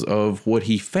because of what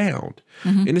he found.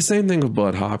 And the same thing with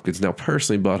Bud Hopkins. Now,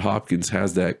 personally, Bud Hopkins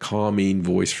has that calming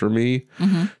voice for me.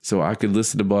 So I could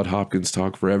listen to Bud Hopkins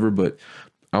talk forever. But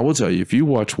I will tell you, if you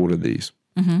watch one of these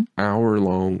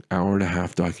hour-long,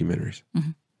 hour-and-a-half documentaries,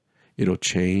 it'll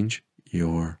change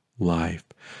your life,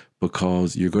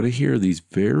 because you're going to hear these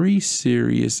very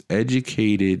serious,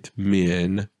 educated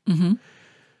men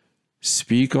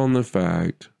speak on the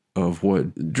fact of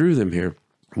what drew them here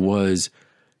was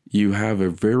you have a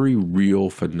very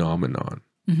real phenomenon.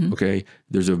 Okay.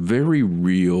 There's a very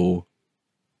real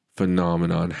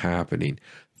phenomenon happening.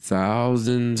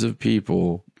 Thousands of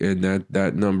people, and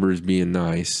that number is being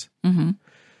nice.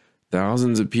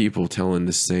 Thousands of people telling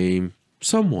the same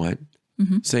story.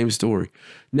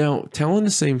 Now, telling the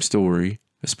same story,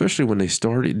 especially when they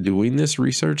started doing this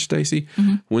research, Stacey,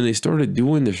 when they started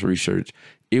doing this research,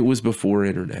 it was before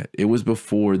internet. It was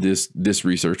before this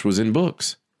research was in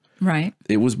books. Right.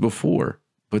 It was before,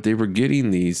 but they were getting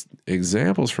these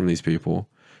examples from these people,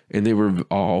 and they were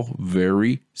all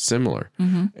very similar.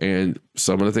 And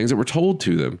some of the things that were told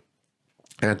to them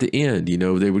at the end,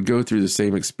 they would go through the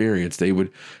same experience. They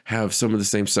would have some of the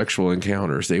same sexual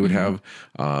encounters. They would have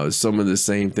some of the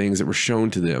same things that were shown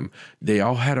to them. They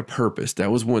all had a purpose. That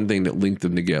was one thing that linked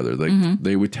them together. Like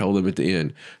they would tell them at the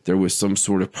end, there was some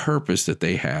sort of purpose that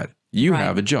they had. You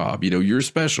have a job, you're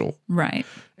special. Right.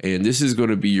 And this is going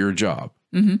to be your job.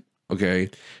 Okay.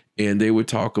 And they would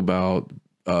talk about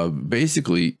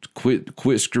basically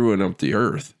quit screwing up the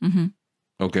earth.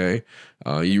 Okay.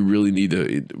 You really need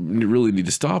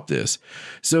to stop this.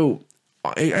 So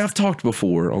I've talked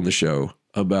before on the show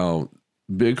about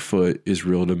Bigfoot is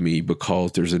real to me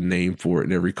because there's a name for it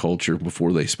in every culture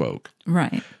before they spoke.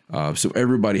 Right. So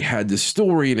everybody had this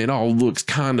story and it all looks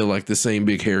kind of like the same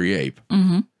big hairy ape.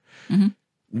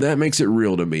 That makes it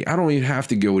real to me. I don't even have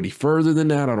to go any further than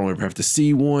that. I don't ever have to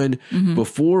see one.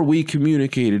 Before we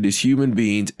communicated as human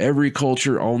beings, every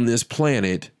culture on this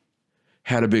planet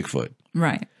had a Bigfoot.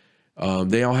 Right.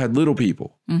 They all had little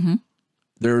people.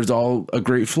 There's all a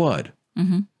great flood.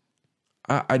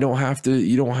 I don't have to,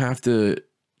 you don't have to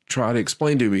try to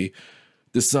explain to me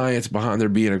the science behind there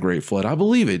being a great flood. I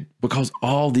believe it because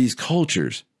all these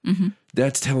cultures,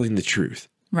 that's telling the truth.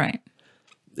 Right.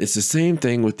 It's the same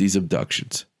thing with these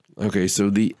abductions. Okay, so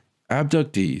the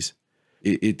abductees,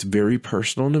 it's very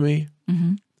personal to me.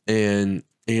 And,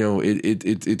 you know,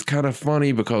 it's kind of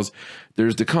funny because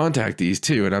there's the contactees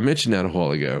too. And I mentioned that a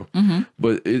while ago.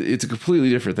 But it's a completely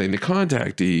different thing. The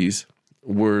contactees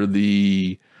were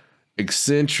the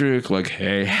eccentric, like,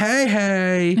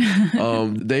 hey.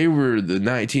 They were the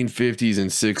 1950s and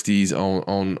 60s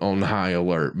on high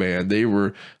alert, man. They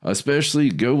were, especially,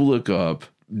 go look up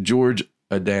George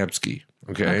Adamski,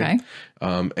 okay?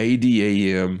 Adamski.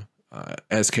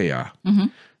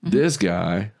 This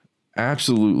guy,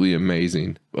 absolutely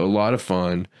amazing, a lot of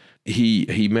fun.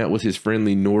 He met with his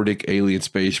friendly Nordic alien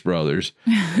space brothers,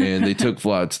 and they took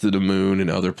flights to the moon and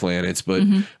other planets. But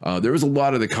there was a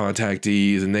lot of the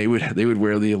contactees, and they would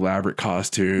wear the elaborate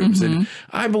costumes. And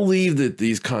I believe that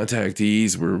these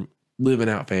contactees were living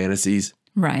out fantasies,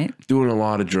 right? Doing a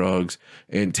lot of drugs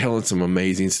and telling some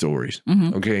amazing stories.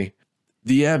 Okay,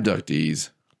 the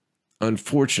abductees,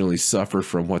 unfortunately, suffer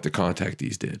from what the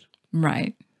contactees did.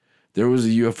 Right. There was a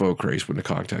UFO craze when the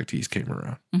contactees came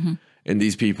around. And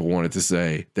these people wanted to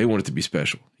say, they wanted to be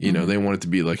special. You know, they wanted to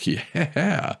be like,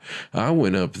 yeah, I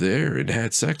went up there and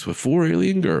had sex with 4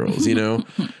 alien girls, you know.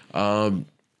 And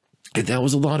that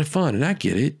was a lot of fun. And I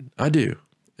get it. I do.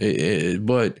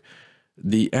 But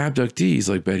the abductees,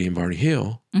 like Betty and Barney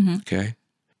Hill, okay,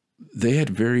 they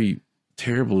had very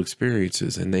terrible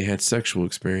experiences, and they had sexual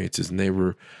experiences, and they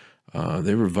were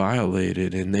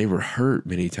violated, and they were hurt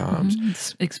many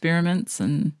times. Experiments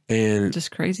and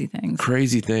just crazy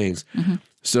things.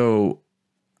 So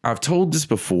I've told this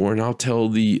before, and I'll tell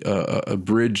the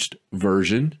abridged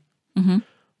version,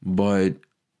 but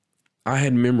I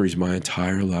had memories my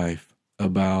entire life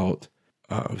about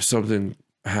something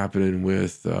happening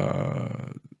with,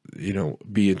 you know,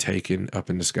 being taken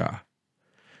up in the sky.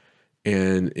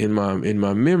 And in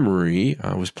my memory,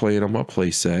 I was playing on my play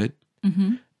set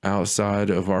outside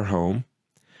of our home,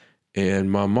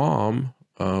 and my mom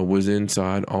was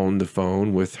inside on the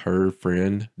phone with her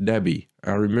friend Debbie.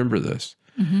 I remember this.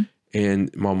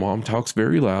 And my mom talks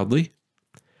very loudly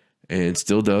and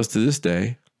still does to this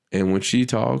day. And when she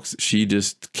talks, she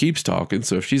just keeps talking.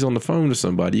 So if she's on the phone to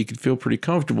somebody, you can feel pretty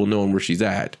comfortable knowing where she's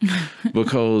at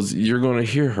because you're going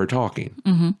to hear her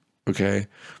talking. Okay.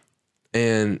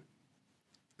 And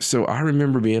so I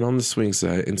remember being on the swing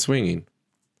set and swinging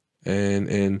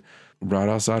and right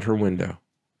outside her window.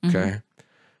 Okay.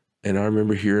 And I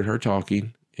remember hearing her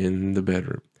talking in the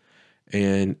bedroom,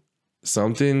 and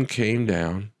something came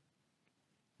down,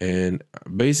 and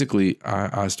basically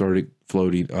I started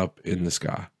floating up in the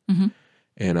sky,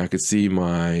 and I could see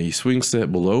my swing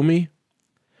set below me.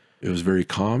 It was very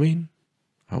calming.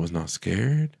 I was not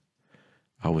scared.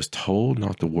 I was told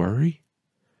not to worry.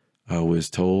 I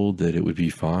was told that it would be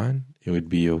fine. It would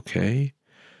be okay.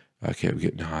 I kept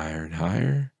getting higher and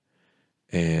higher,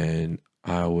 and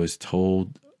I was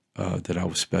told that I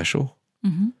was special,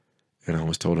 and I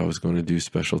was told I was going to do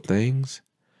special things.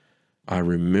 I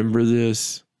remember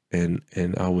this, and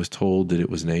I was told that it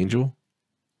was an angel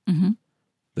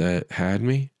that had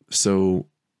me. So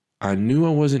I knew I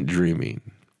wasn't dreaming.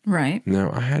 Right.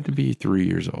 Now, I had to be 3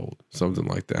 years old, something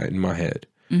like that in my head,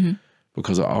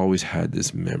 because I always had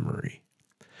this memory.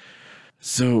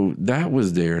 So that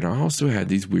was there. And I also had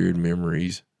these weird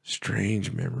memories,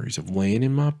 strange memories of laying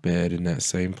in my bed in that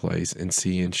same place and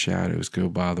seeing shadows go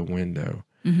by the window.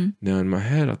 Now, in my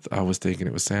head, I was thinking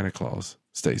it was Santa Claus,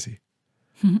 Stacey.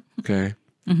 Okay?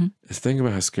 Let's think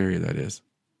about how scary that is.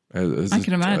 As I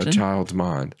can imagine. A child's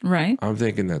mind. Right. I'm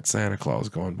thinking that Santa Claus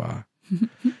going by.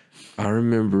 I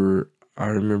remember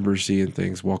seeing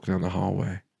things walking down the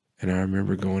hallway, and I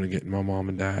remember going and getting my mom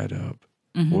and dad up.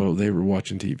 Well, they were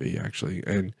watching TV actually,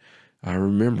 and I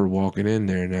remember walking in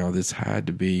there. Now this had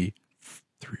to be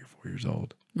 3 or 4 years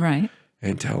old, right?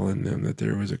 And telling them that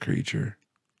there was a creature,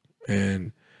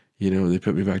 and you know they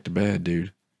put me back to bed,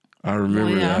 dude. I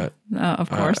remember that. Of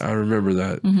course, I remember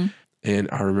that, and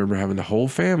I remember having the whole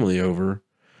family over,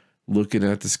 looking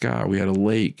at the sky. We had a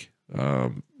lake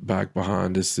back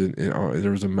behind us, and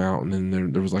there was a mountain,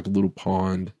 and there was like a little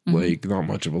pond, lake, not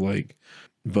much of a lake.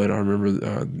 But I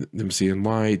remember them seeing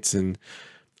lights and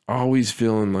always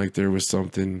feeling like there was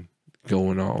something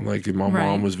going on. Like my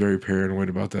mom was very paranoid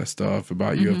about that stuff,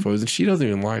 about UFOs, and she doesn't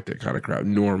even like that kind of crap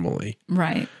normally.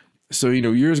 Right. So,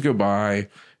 years go by,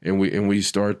 and we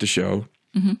start the show.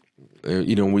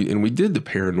 We did the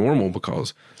paranormal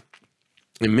because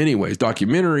in many ways,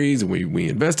 documentaries, and we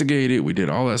investigated, we did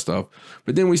all that stuff.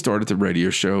 But then we started the radio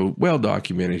show, well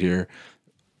documented here.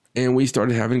 And we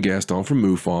started having guests on from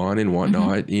MUFON and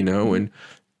whatnot, and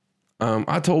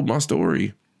I told my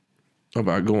story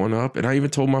about going up, and I even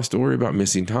told my story about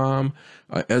missing time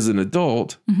as an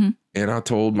adult, and I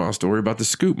told my story about the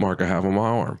scoop mark I have on my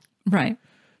arm. Right.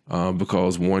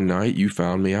 Because one night you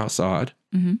found me outside,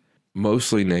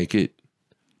 mostly naked,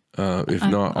 if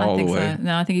not all the way. So.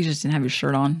 No, I think you just didn't have your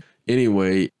shirt on.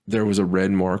 Anyway, there was a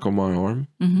red mark on my arm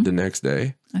the next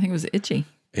day. I think it was itchy.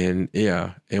 And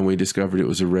we discovered it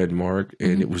was a red mark,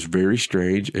 and it was very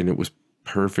strange, and it was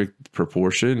perfect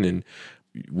proportion. And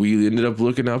we ended up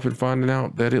looking up and finding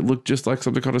out that it looked just like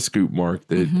something called a scoop mark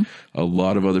that a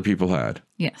lot of other people had.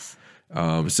 Yes.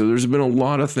 So there's been a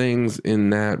lot of things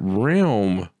in that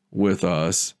realm with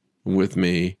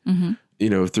me,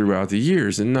 throughout the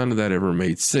years, and none of that ever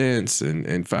made sense. And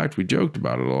in fact, we joked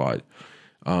about it a lot.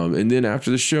 And then after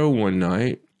the show one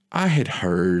night, I had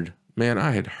heard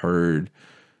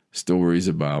stories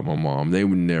about my mom. They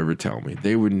would never tell me.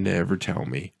 They would never tell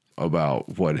me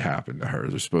about what happened to her.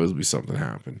 There's supposed to be something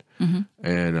happened.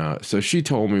 And so she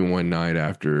told me one night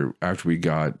after we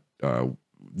got,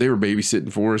 they were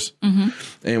babysitting for us.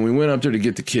 And we went up there to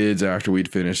get the kids after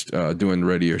we'd finished doing the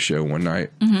radio show one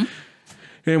night.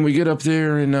 And we get up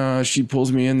there, and she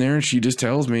pulls me in there, and she just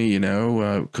tells me,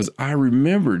 because I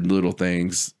remembered little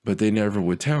things, but they never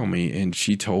would tell me. And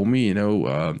she told me,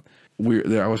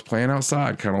 I was playing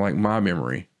outside, kind of like my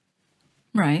memory.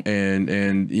 Right. And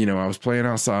I was playing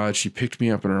outside. She picked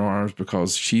me up in her arms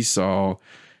because she saw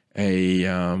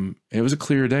it was a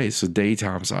clear day, so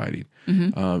daytime sighting.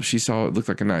 She saw it looked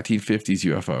like a 1950s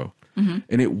UFO.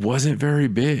 And it wasn't very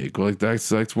big. Like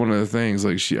that's one of the things.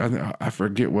 Like I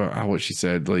forget what she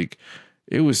said. Like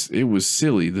it was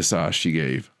silly the size she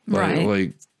gave.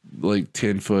 Like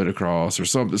 10 foot across or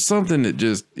something that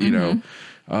just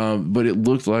but it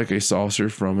looked like a saucer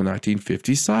from a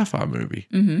 1950s sci-fi movie.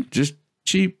 Just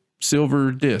cheap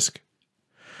silver disc.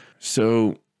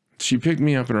 So she picked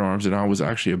me up in her arms, and I was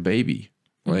actually a baby,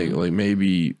 like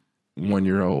maybe 1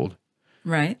 year old.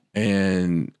 Right.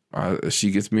 And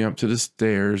she gets me up to the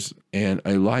stairs, and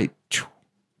a light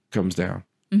comes down.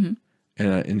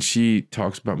 And she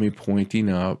talks about me pointing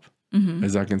up,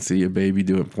 as I can see a baby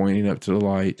do it, pointing up to the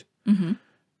light.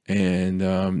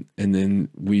 And then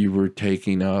we were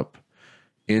taking up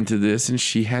into this, and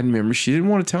she had memories. She didn't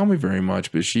want to tell me very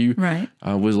much, but she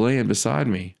was laying beside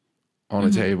me on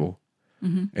a table.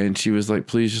 And she was like,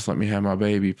 please just let me have my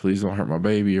baby. Please don't hurt my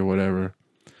baby or whatever.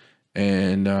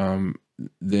 And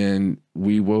then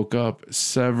we woke up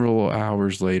several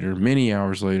hours later, many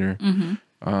hours later.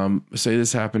 Say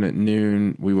this happened at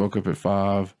noon. We woke up at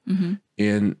 5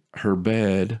 in her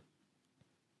bed.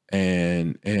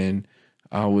 And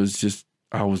I was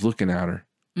looking at her,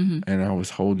 and I was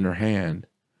holding her hand.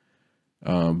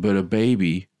 But a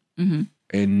baby,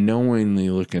 and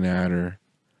knowingly looking at her,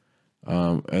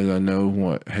 as I know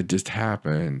what had just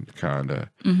happened, kind of.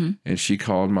 And she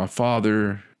called my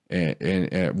father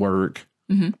at work,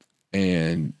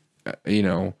 and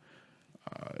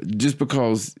just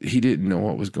because he didn't know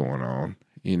what was going on,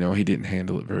 he didn't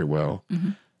handle it very well.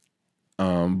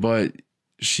 But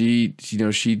she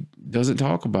doesn't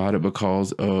talk about it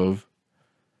because of,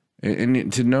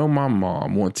 and to know my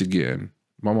mom, once again,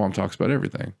 my mom talks about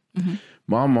everything.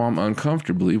 My mom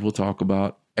uncomfortably will talk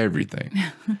about everything.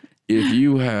 If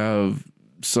you have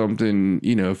something,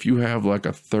 if you have like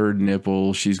a third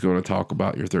nipple, she's going to talk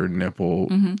about your third nipple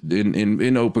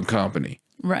in open company.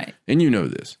 Right. And you know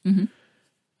this.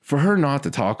 For her not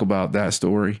to talk about that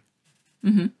story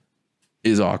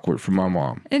is awkward for my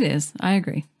mom. It is. I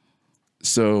agree.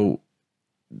 So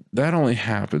that only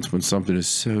happens when something is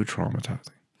so traumatizing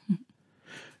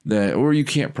or you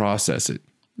can't process it.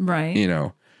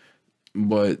 Right.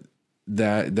 But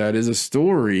that is a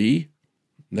story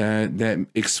that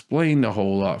explained a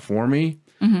whole lot for me.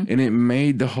 And it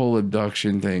made the whole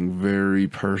abduction thing very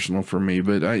personal for me.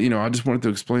 But I just wanted to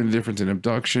explain the difference in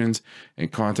abductions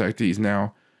and contactees.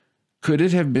 Now, could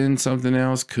it have been something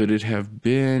else? Could it have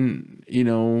been,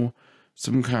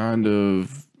 some kind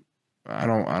of, I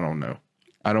don't know.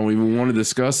 I don't even want to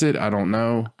discuss it. I don't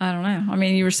know. I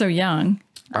mean, you were so young.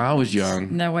 I was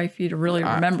young. No way for you to really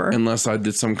remember. Unless I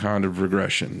did some kind of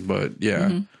regression. But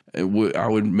yeah, I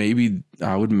would maybe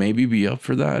be up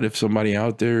for that if somebody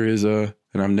out there is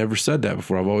and I've never said that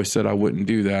before. I've always said I wouldn't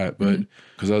do that, but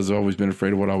because I've always been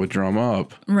afraid of what I would drum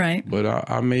up. Right. But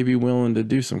I may be willing to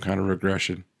do some kind of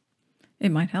regression. It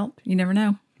might help. You never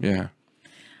know. Yeah.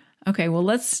 Okay, well,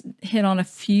 let's hit on a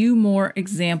few more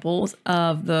examples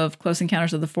of the close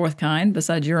encounters of the fourth kind,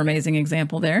 besides your amazing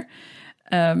example there.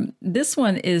 This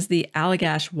one is the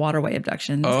Allagash Waterway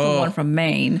abduction. This is the one from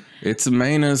Maine. It's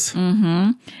Maine's.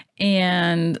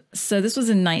 And so this was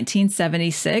in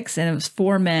 1976, and it was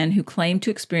 4 men who claimed to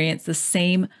experience the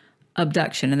same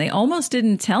abduction. And they almost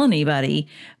didn't tell anybody,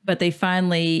 but they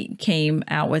finally came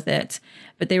out with it.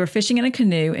 But they were fishing in a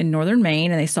canoe in northern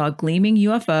Maine, and they saw a gleaming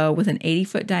UFO with an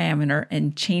 80-foot diameter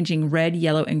and changing red,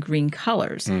 yellow, and green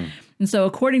colors. And so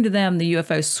according to them, the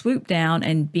UFO swooped down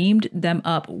and beamed them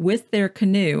up with their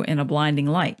canoe in a blinding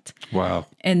light. Wow.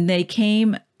 And they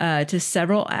came to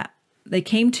several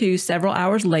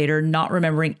hours later, not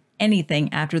remembering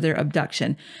anything after their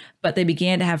abduction, but they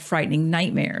began to have frightening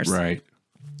nightmares. Right.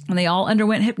 And they all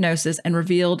underwent hypnosis and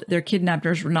revealed their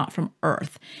kidnappers were not from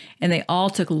Earth. And they all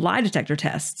took lie detector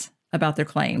tests about their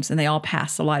claims, and they all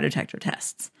passed the lie detector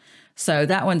tests. So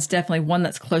that one's definitely one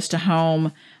that's close to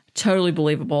home, totally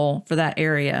believable for that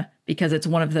area, because it's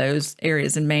one of those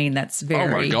areas in Maine that's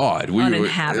very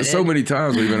uninhabited. So many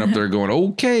times we've been up there going,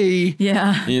 okay.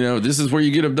 Yeah. You know, this is where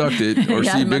you get abducted or see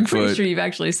Bigfoot. I'm pretty sure you've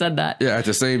actually said that. Yeah, at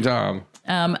the same time.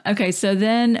 Okay, so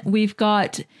then we've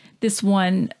got this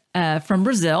one from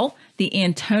Brazil, the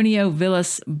Antonio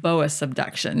Villas Boas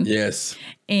abduction. Yes.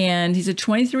 And he's a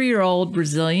 23-year-old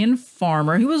Brazilian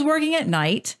farmer who was working at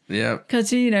night. Yeah.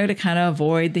 Because, you know, to kind of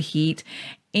avoid the heat.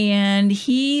 And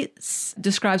he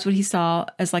describes what he saw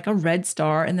as like a red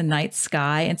star in the night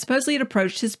sky. And supposedly it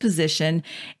approached his position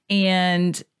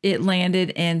and it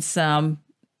landed, and some,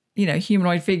 you know,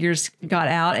 humanoid figures got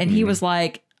out. And he was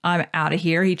like, I'm out of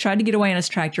here. He tried to get away on his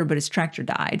tractor, but his tractor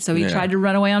died. So he tried to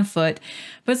run away on foot.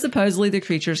 But supposedly the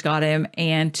creatures got him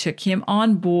and took him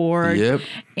on board. Yep.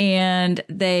 And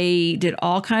they did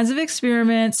all kinds of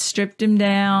experiments, stripped him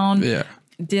down. Yeah.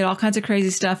 Did all kinds of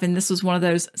crazy stuff. And this was one of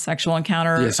those sexual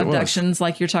encounter abductions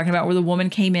like you're talking about, where the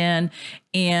woman came in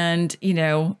and, you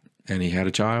know. And he had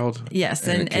a child. Yes.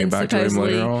 And came back to him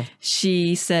later on.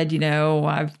 She said, you know,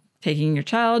 I've taking your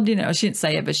child, you know, she didn't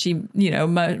say it, but she, you know,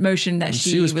 motioned that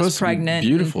she was supposed pregnant. To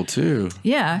be beautiful too.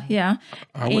 Yeah, yeah.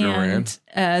 I would have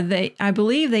ran. I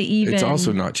believe they even. It's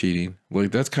also not cheating. Like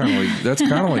that's kind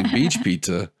of like beach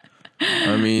pizza.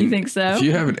 I mean, you think so? If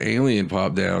you have an alien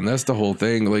pop down, that's the whole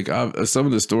thing. Like some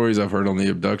of the stories I've heard on the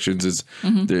abductions is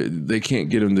they can't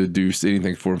get them to do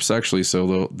anything for them sexually,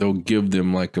 so they'll give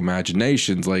them like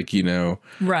imaginations, like, you know,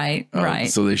 right.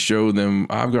 So they show them.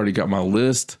 I've already got my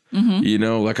list. You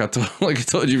know, like I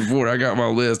told you before, I got my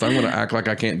list. I'm gonna act like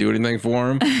I can't do anything for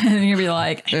them, and you're gonna be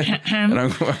like, and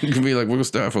I'm gonna be like, we're gonna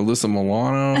start with Alyssa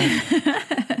Milano.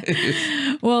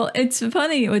 Well, it's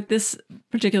funny with this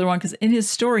particular one because in his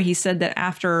story he said that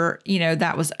after, you know,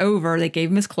 that was over, they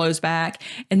gave him his clothes back,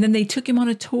 and then they took him on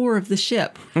a tour of the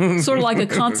ship, sort of like a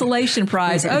consolation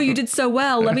prize. Oh, you did so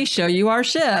well. Let me show you our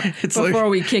ship before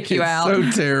we kick you out.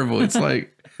 So terrible. It's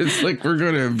like we're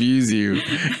going to abuse you,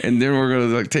 and then we're going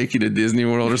to like take you to Disney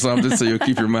World or something, so you'll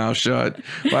keep your mouth shut.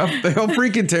 How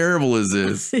freaking terrible is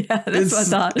this? Yeah, that's what I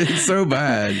thought. It's so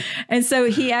bad. And so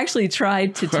he actually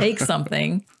tried to take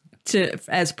something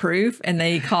as proof, and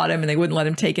they caught him, and they wouldn't let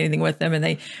him take anything with them, and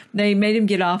they made him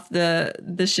get off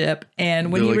the ship.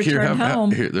 And when he returned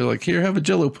home, they're like, here, have a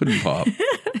Jell-O pudding pop.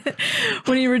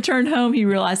 When he returned home, he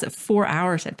realized that 4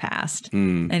 hours had passed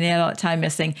and he had all that time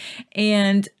missing.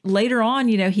 And later on,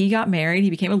 you know, he got married. He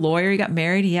became a lawyer. He got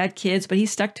married. He had kids, but he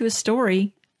stuck to his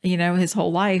story, you know, his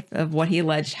whole life of what he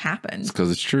alleged happened. It's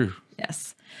because it's true.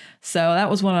 Yes. So that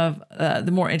was one of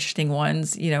the more interesting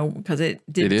ones, you know, because it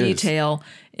did detail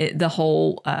the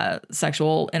whole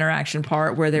sexual interaction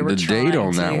part where they were trying to. The date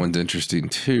on that one's interesting,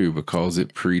 too, because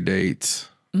it predates.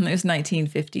 It was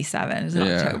 1957. It was in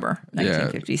October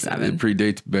 1957. It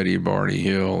predates Betty and Barney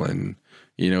Hill, and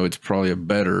you know it's probably a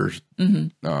better,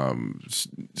 well,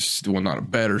 not a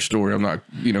better story. I'm not,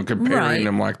 you know, comparing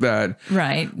them like that,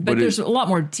 right? But there's a lot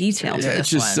more detail to this. It's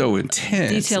just so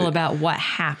intense. Detail about what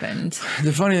happened.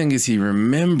 The funny thing is, he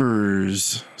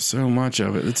remembers so much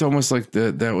of it. It's almost like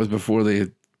that was before they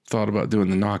had thought about doing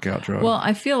the knockout drug. Well,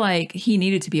 I feel like he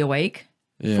needed to be awake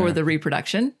for the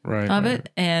reproduction of it,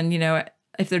 and you know.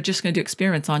 if they're just going to do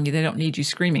experiments on you, they don't need you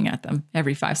screaming at them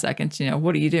every 5 seconds. You know,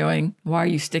 what are you doing? Why are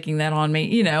you sticking that on me?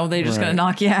 You know, they're just going to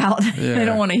knock you out. Yeah. They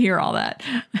don't want to hear all that.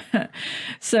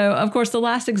 So, of course, the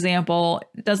last example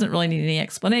doesn't really need any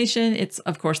explanation. It's,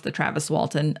 of course, the Travis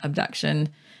Walton abduction,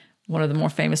 one of the more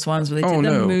famous ones where they did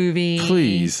the movie.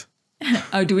 Please.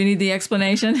 Oh, do we need the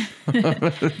explanation?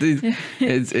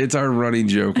 It's our running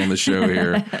joke on the show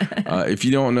here. If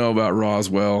you don't know about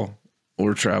Roswell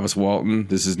or Travis Walton,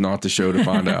 this is not the show to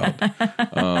find out.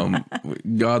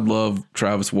 God love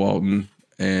Travis Walton,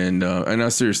 and I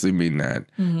seriously mean that.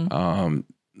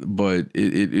 But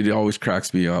it always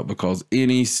cracks me up because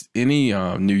any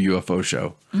new UFO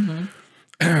show,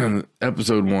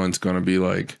 episode 1's going to be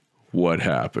like, what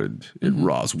happened in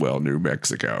Roswell, New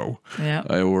Mexico? Yeah.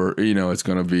 Or, you know, it's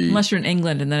going to be... Unless you're in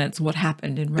England, and then it's what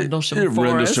happened in Rendlesham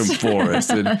Forest. Rendlesham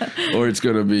Forest. Or it's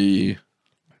going to be,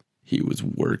 he was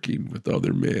working with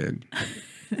other men.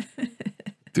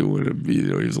 Doing a, you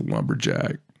know, he was a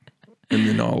lumberjack. And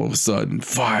then all of a sudden,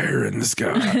 fire in the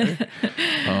sky.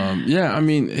 Yeah, I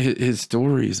mean, his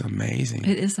story is amazing.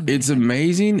 It is amazing. It's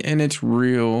amazing, and it's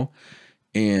real.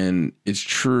 And it's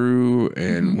true.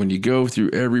 And when you go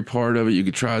through every part of it, you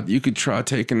could try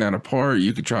taking that apart.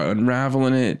 You could try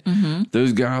unraveling it.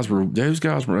 Those guys were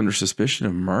under suspicion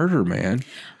of murder, man.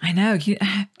 I know. Can you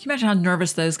imagine how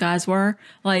nervous those guys were?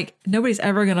 Like, nobody's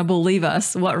ever going to believe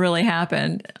us what really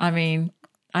happened. I mean,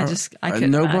 I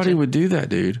couldn't nobody imagine. would do that,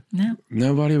 dude. No.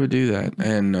 Nobody would do that.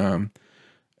 And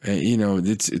you know,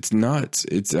 it's nuts.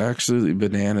 It's absolutely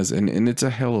bananas, and it's a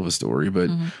hell of a story.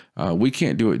 But we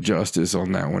can't do it justice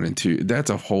on that one. And that's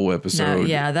a whole episode. No,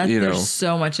 yeah, there's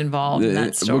so much involved in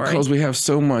that story because we have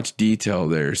so much detail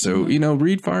there. So you know,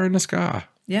 read Fire in the Sky.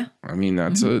 Yeah, I mean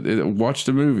that's watch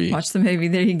the movie. Watch the movie.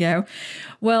 There you go.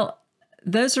 Well,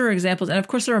 those are examples. And of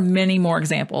course, there are many more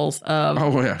examples of...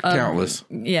 Oh, yeah. Countless.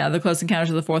 Yeah. The Close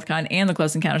Encounters of the Fourth Kind and the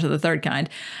Close Encounters of the Third Kind.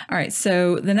 All right.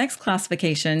 So the next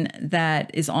classification that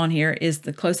is on here is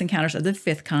the Close Encounters of the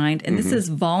Fifth Kind. And this is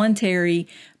voluntary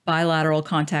bilateral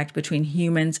contact between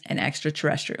humans and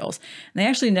extraterrestrials. And they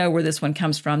actually know where this one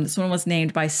comes from. This one was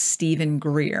named by Stephen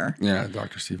Greer. Yeah,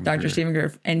 Dr. Stephen Greer. Stephen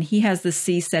Greer. And he has the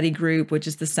C-SETI group, which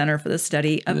is the Center for the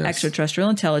Study of Extraterrestrial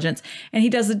Intelligence. And he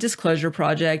does the Disclosure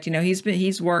Project. You know,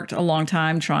 he's worked a long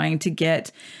time trying to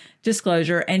get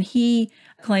disclosure. And he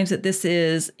claims that this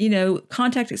is, you know,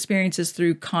 contact experiences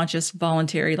through conscious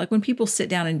voluntary, like when people sit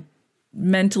down and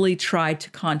mentally try to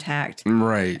contact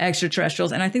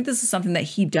extraterrestrials. And I think this is something that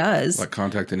he does. Like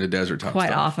contact in the desert type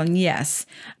quite stuff. often, yes.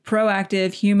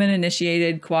 Proactive,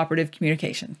 human-initiated, cooperative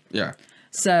communication. Yeah.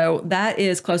 So that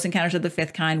is Close Encounters of the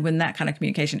Fifth Kind when that kind of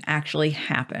communication actually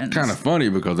happens. Kind of funny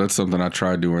because that's something I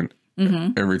try doing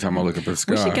every time I look at the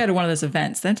sky. We should go to one of those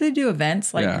events. Don't they do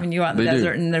events like when you're out in the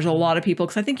desert and there's a lot of people?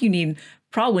 Because I think you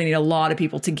probably need a lot of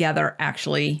people together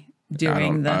actually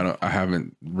doing I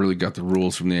haven't really got the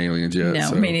rules from the aliens yet.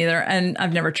 No, me neither. And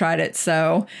I've never tried it.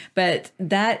 So, but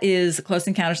that is Close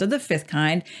Encounters of the Fifth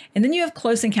Kind. And then you have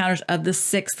Close Encounters of the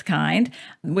Sixth Kind,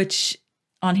 which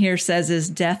on here says is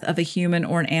death of a human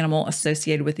or an animal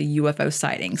associated with a UFO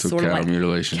sighting. So sort of like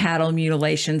mutilation. Cattle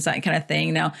mutilations, that kind of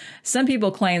thing. Now, some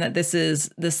people claim that this is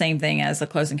the same thing as a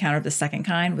Close Encounter of the Second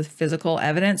Kind with physical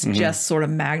evidence, just sort of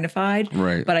magnified.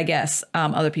 Right. But I guess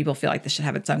other people feel like this should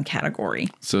have its own category.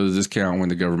 So does this count when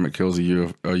the government kills a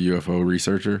UFO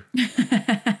researcher?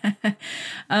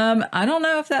 I don't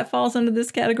know if that falls under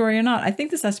this category or not. I think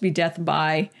this has to be death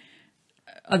by...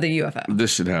 of the UFO. That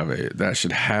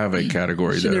should have a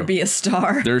category. Should there be a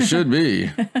star? There should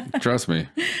be. Trust me.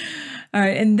 All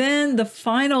right. And then the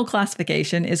final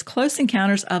classification is Close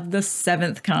Encounters of the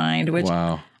Seventh Kind, which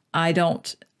I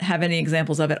don't have any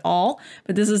examples of at all.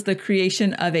 But this is the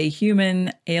creation of a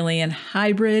human-alien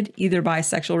hybrid, either by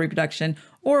sexual reproduction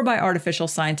or by artificial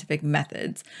scientific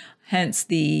methods. Hence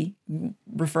the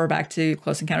refer back to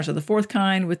Close Encounters of the Fourth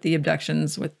Kind with the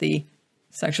abductions, with the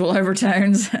sexual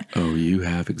overtones. Oh, you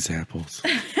have examples.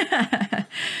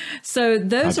 So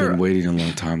those I've been waiting a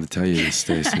long time to tell you this,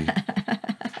 Stacey.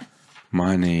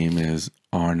 My name is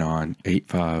Arnon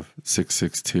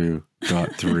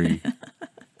 85662.3.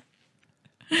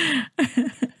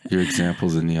 Your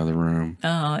example's in the other room. Oh,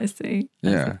 I see.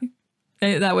 Yeah.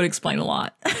 That would explain a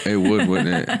lot. It would,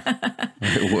 wouldn't it?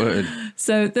 It would.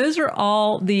 So those are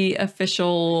all the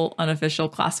official, unofficial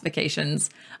classifications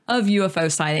of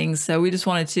UFO sightings. So we just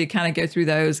wanted to kind of go through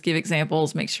those, give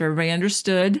examples, make sure everybody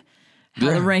understood how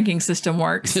the ranking system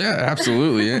works. Yeah,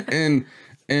 absolutely. and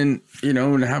you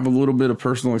know, and have a little bit of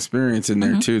personal experience in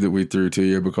there too that we threw to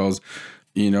you because,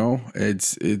 you know,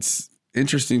 it's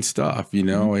interesting stuff. You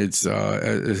know, it's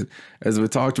as we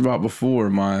talked about before,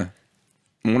 one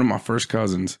of my first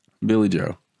cousins Billy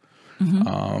Joe.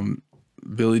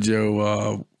 Billy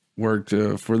Joe worked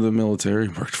for the military.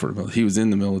 He was in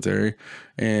the military,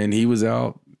 and he was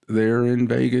out there in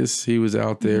Vegas. He was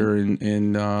out there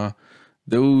in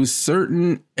those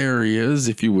certain areas,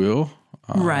 if you will.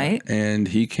 Right. And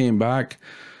he came back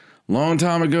long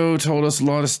time ago, told us a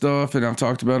lot of stuff, and I've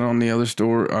talked about it on the other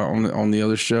on the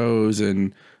other shows,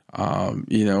 and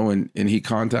you know, and he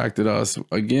contacted us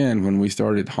again when we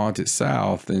started Haunted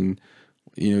South, and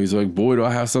you know, he's like, "Boy, do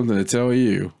I have something to tell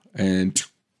you." And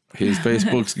his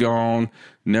Facebook's gone.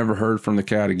 Never heard from the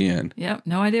cat again. Yep,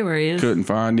 no idea where he is. Couldn't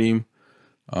find him.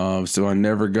 So I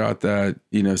never got that.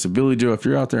 You know, so Billy Joe, if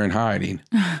you're out there in hiding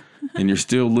and you're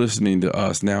still listening to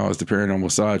us now as the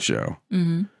Paranormal Sideshow,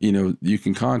 you know, you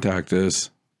can contact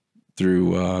us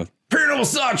through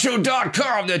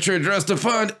ParanormalSideshow.com. That's your address to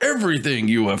find everything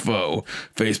UFO.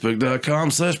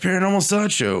 Facebook.com/Paranormal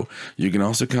Sideshow. You can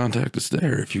also contact us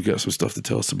there if you've got some stuff to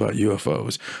tell us about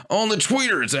UFOs. On the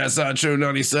Twitter, it's at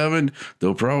Sideshow97.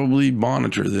 They'll probably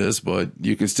monitor this, but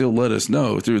you can still let us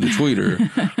know through the Twitter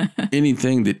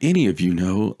anything that any of you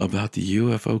know about the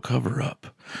UFO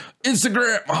cover-up.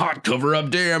 Instagram, hot cover-up.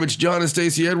 Damn, it's John and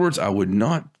Stacey Edwards. I would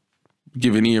not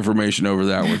give any information over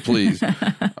that one, please.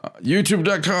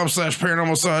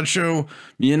 YouTube.com/Paranormal Sideshow.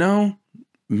 You know,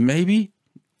 maybe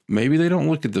they don't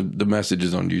look at the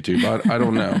messages on YouTube. I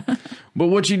don't know. But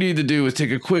what you need to do is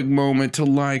take a quick moment to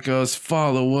like us,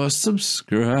 follow us,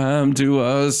 subscribe to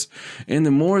us. And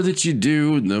the more that you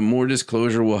do, the more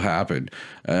disclosure will happen.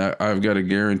 I've got a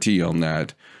guarantee on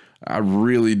that. I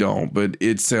really don't, but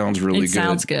it sounds really good. It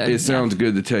sounds good. It sounds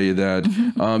good to tell you that.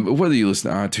 But whether you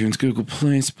listen to iTunes, Google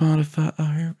Play, Spotify,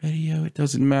 iHeartRadio, it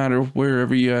doesn't matter.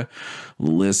 Wherever you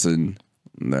listen,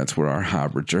 that's where our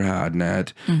hybrids are hiding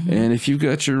at. And if you've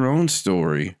got your own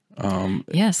story.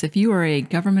 Yes, if you are a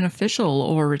government official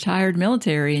or retired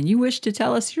military and you wish to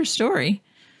tell us your story,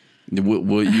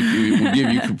 we'll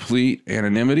give you complete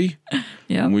anonymity.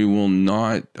 Yeah, we will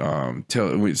not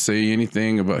say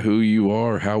anything about who you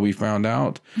are or how we found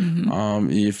out.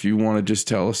 If you want to just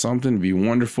tell us something, it'd be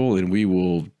wonderful, and we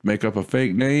will make up a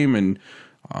fake name and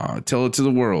tell it to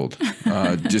the world.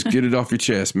 Just get it off your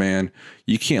chest, man.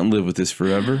 You can't live with this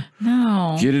forever.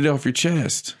 No, get it off your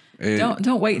chest. And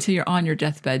don't wait till you're on your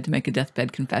deathbed to make a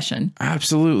deathbed confession.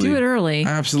 Absolutely, do it early.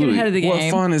 Absolutely, get ahead of the game.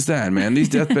 What fun is that, man? These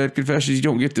deathbed confessions, you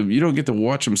don't get to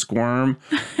watch them squirm.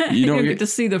 You don't get to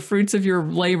see the fruits of your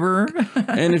labor.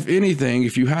 And if anything,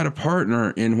 if you had a partner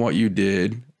in what you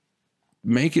did,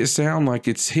 make it sound like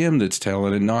it's him that's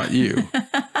telling and not you.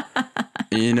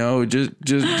 You know,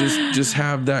 just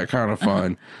have that kind of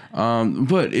fun.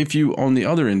 But if you, on the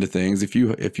other end of things, if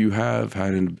you have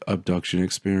had an abduction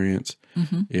experience,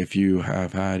 if you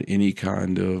have had any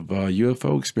kind of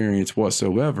UFO experience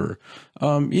whatsoever,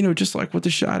 you know, just like with the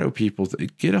shadow people,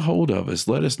 get a hold of us.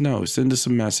 Let us know. Send us a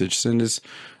message. Send us,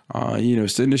 you know,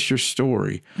 send us your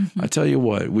story. I tell you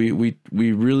what, we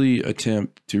really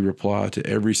attempt to reply to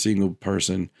every single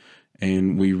person,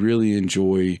 and we really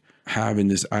enjoy having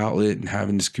this outlet and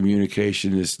having this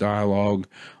communication, this dialogue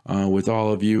with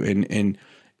all of you. And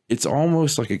it's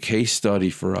almost like a case study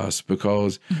for us,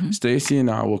 because Stacey and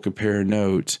I will compare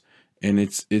notes, and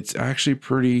it's actually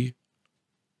pretty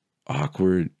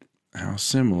awkward how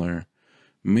similar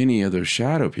many of those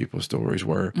shadow people stories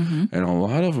were. And a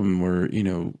lot of them were, you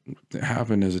know,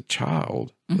 happened as a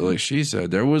child. Like she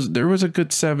said, there was a good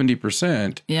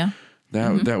 70%. Yeah.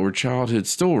 That were childhood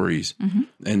stories.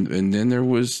 And then there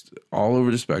was all over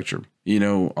the spectrum, you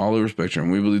know, all over the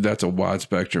spectrum. We believe that's a wide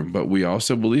spectrum, but we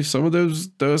also believe some of those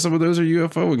are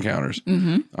UFO encounters.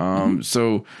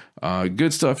 So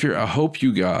good stuff here. I hope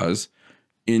you guys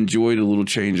enjoyed a little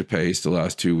change of pace the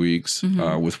last 2 weeks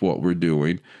with what we're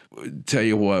doing. Tell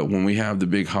you what, when we have the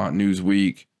big hot news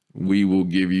week, we will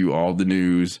give you all the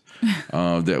news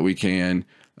that we can.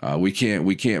 We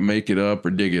can't make it up or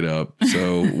dig it up.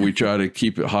 So we try to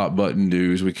keep it hot button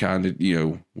news. We kind of, you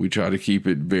know, we try to keep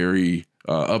it very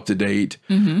up to date.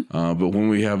 But when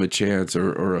we have a chance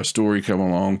or a story come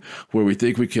along where we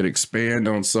think we could expand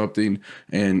on something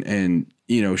and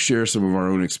you know, share some of our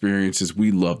own experiences,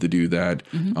 we love to do that.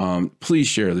 Please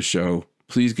share the show.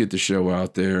 Please get the show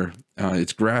out there.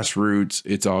 It's grassroots.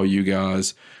 It's all you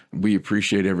guys. We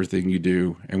appreciate everything you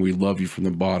do, and we love you from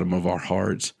the bottom of our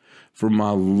hearts. For my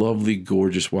lovely,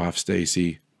 gorgeous wife,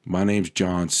 Stacey, my name's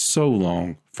John. So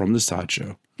long from the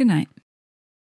Sideshow. Good night.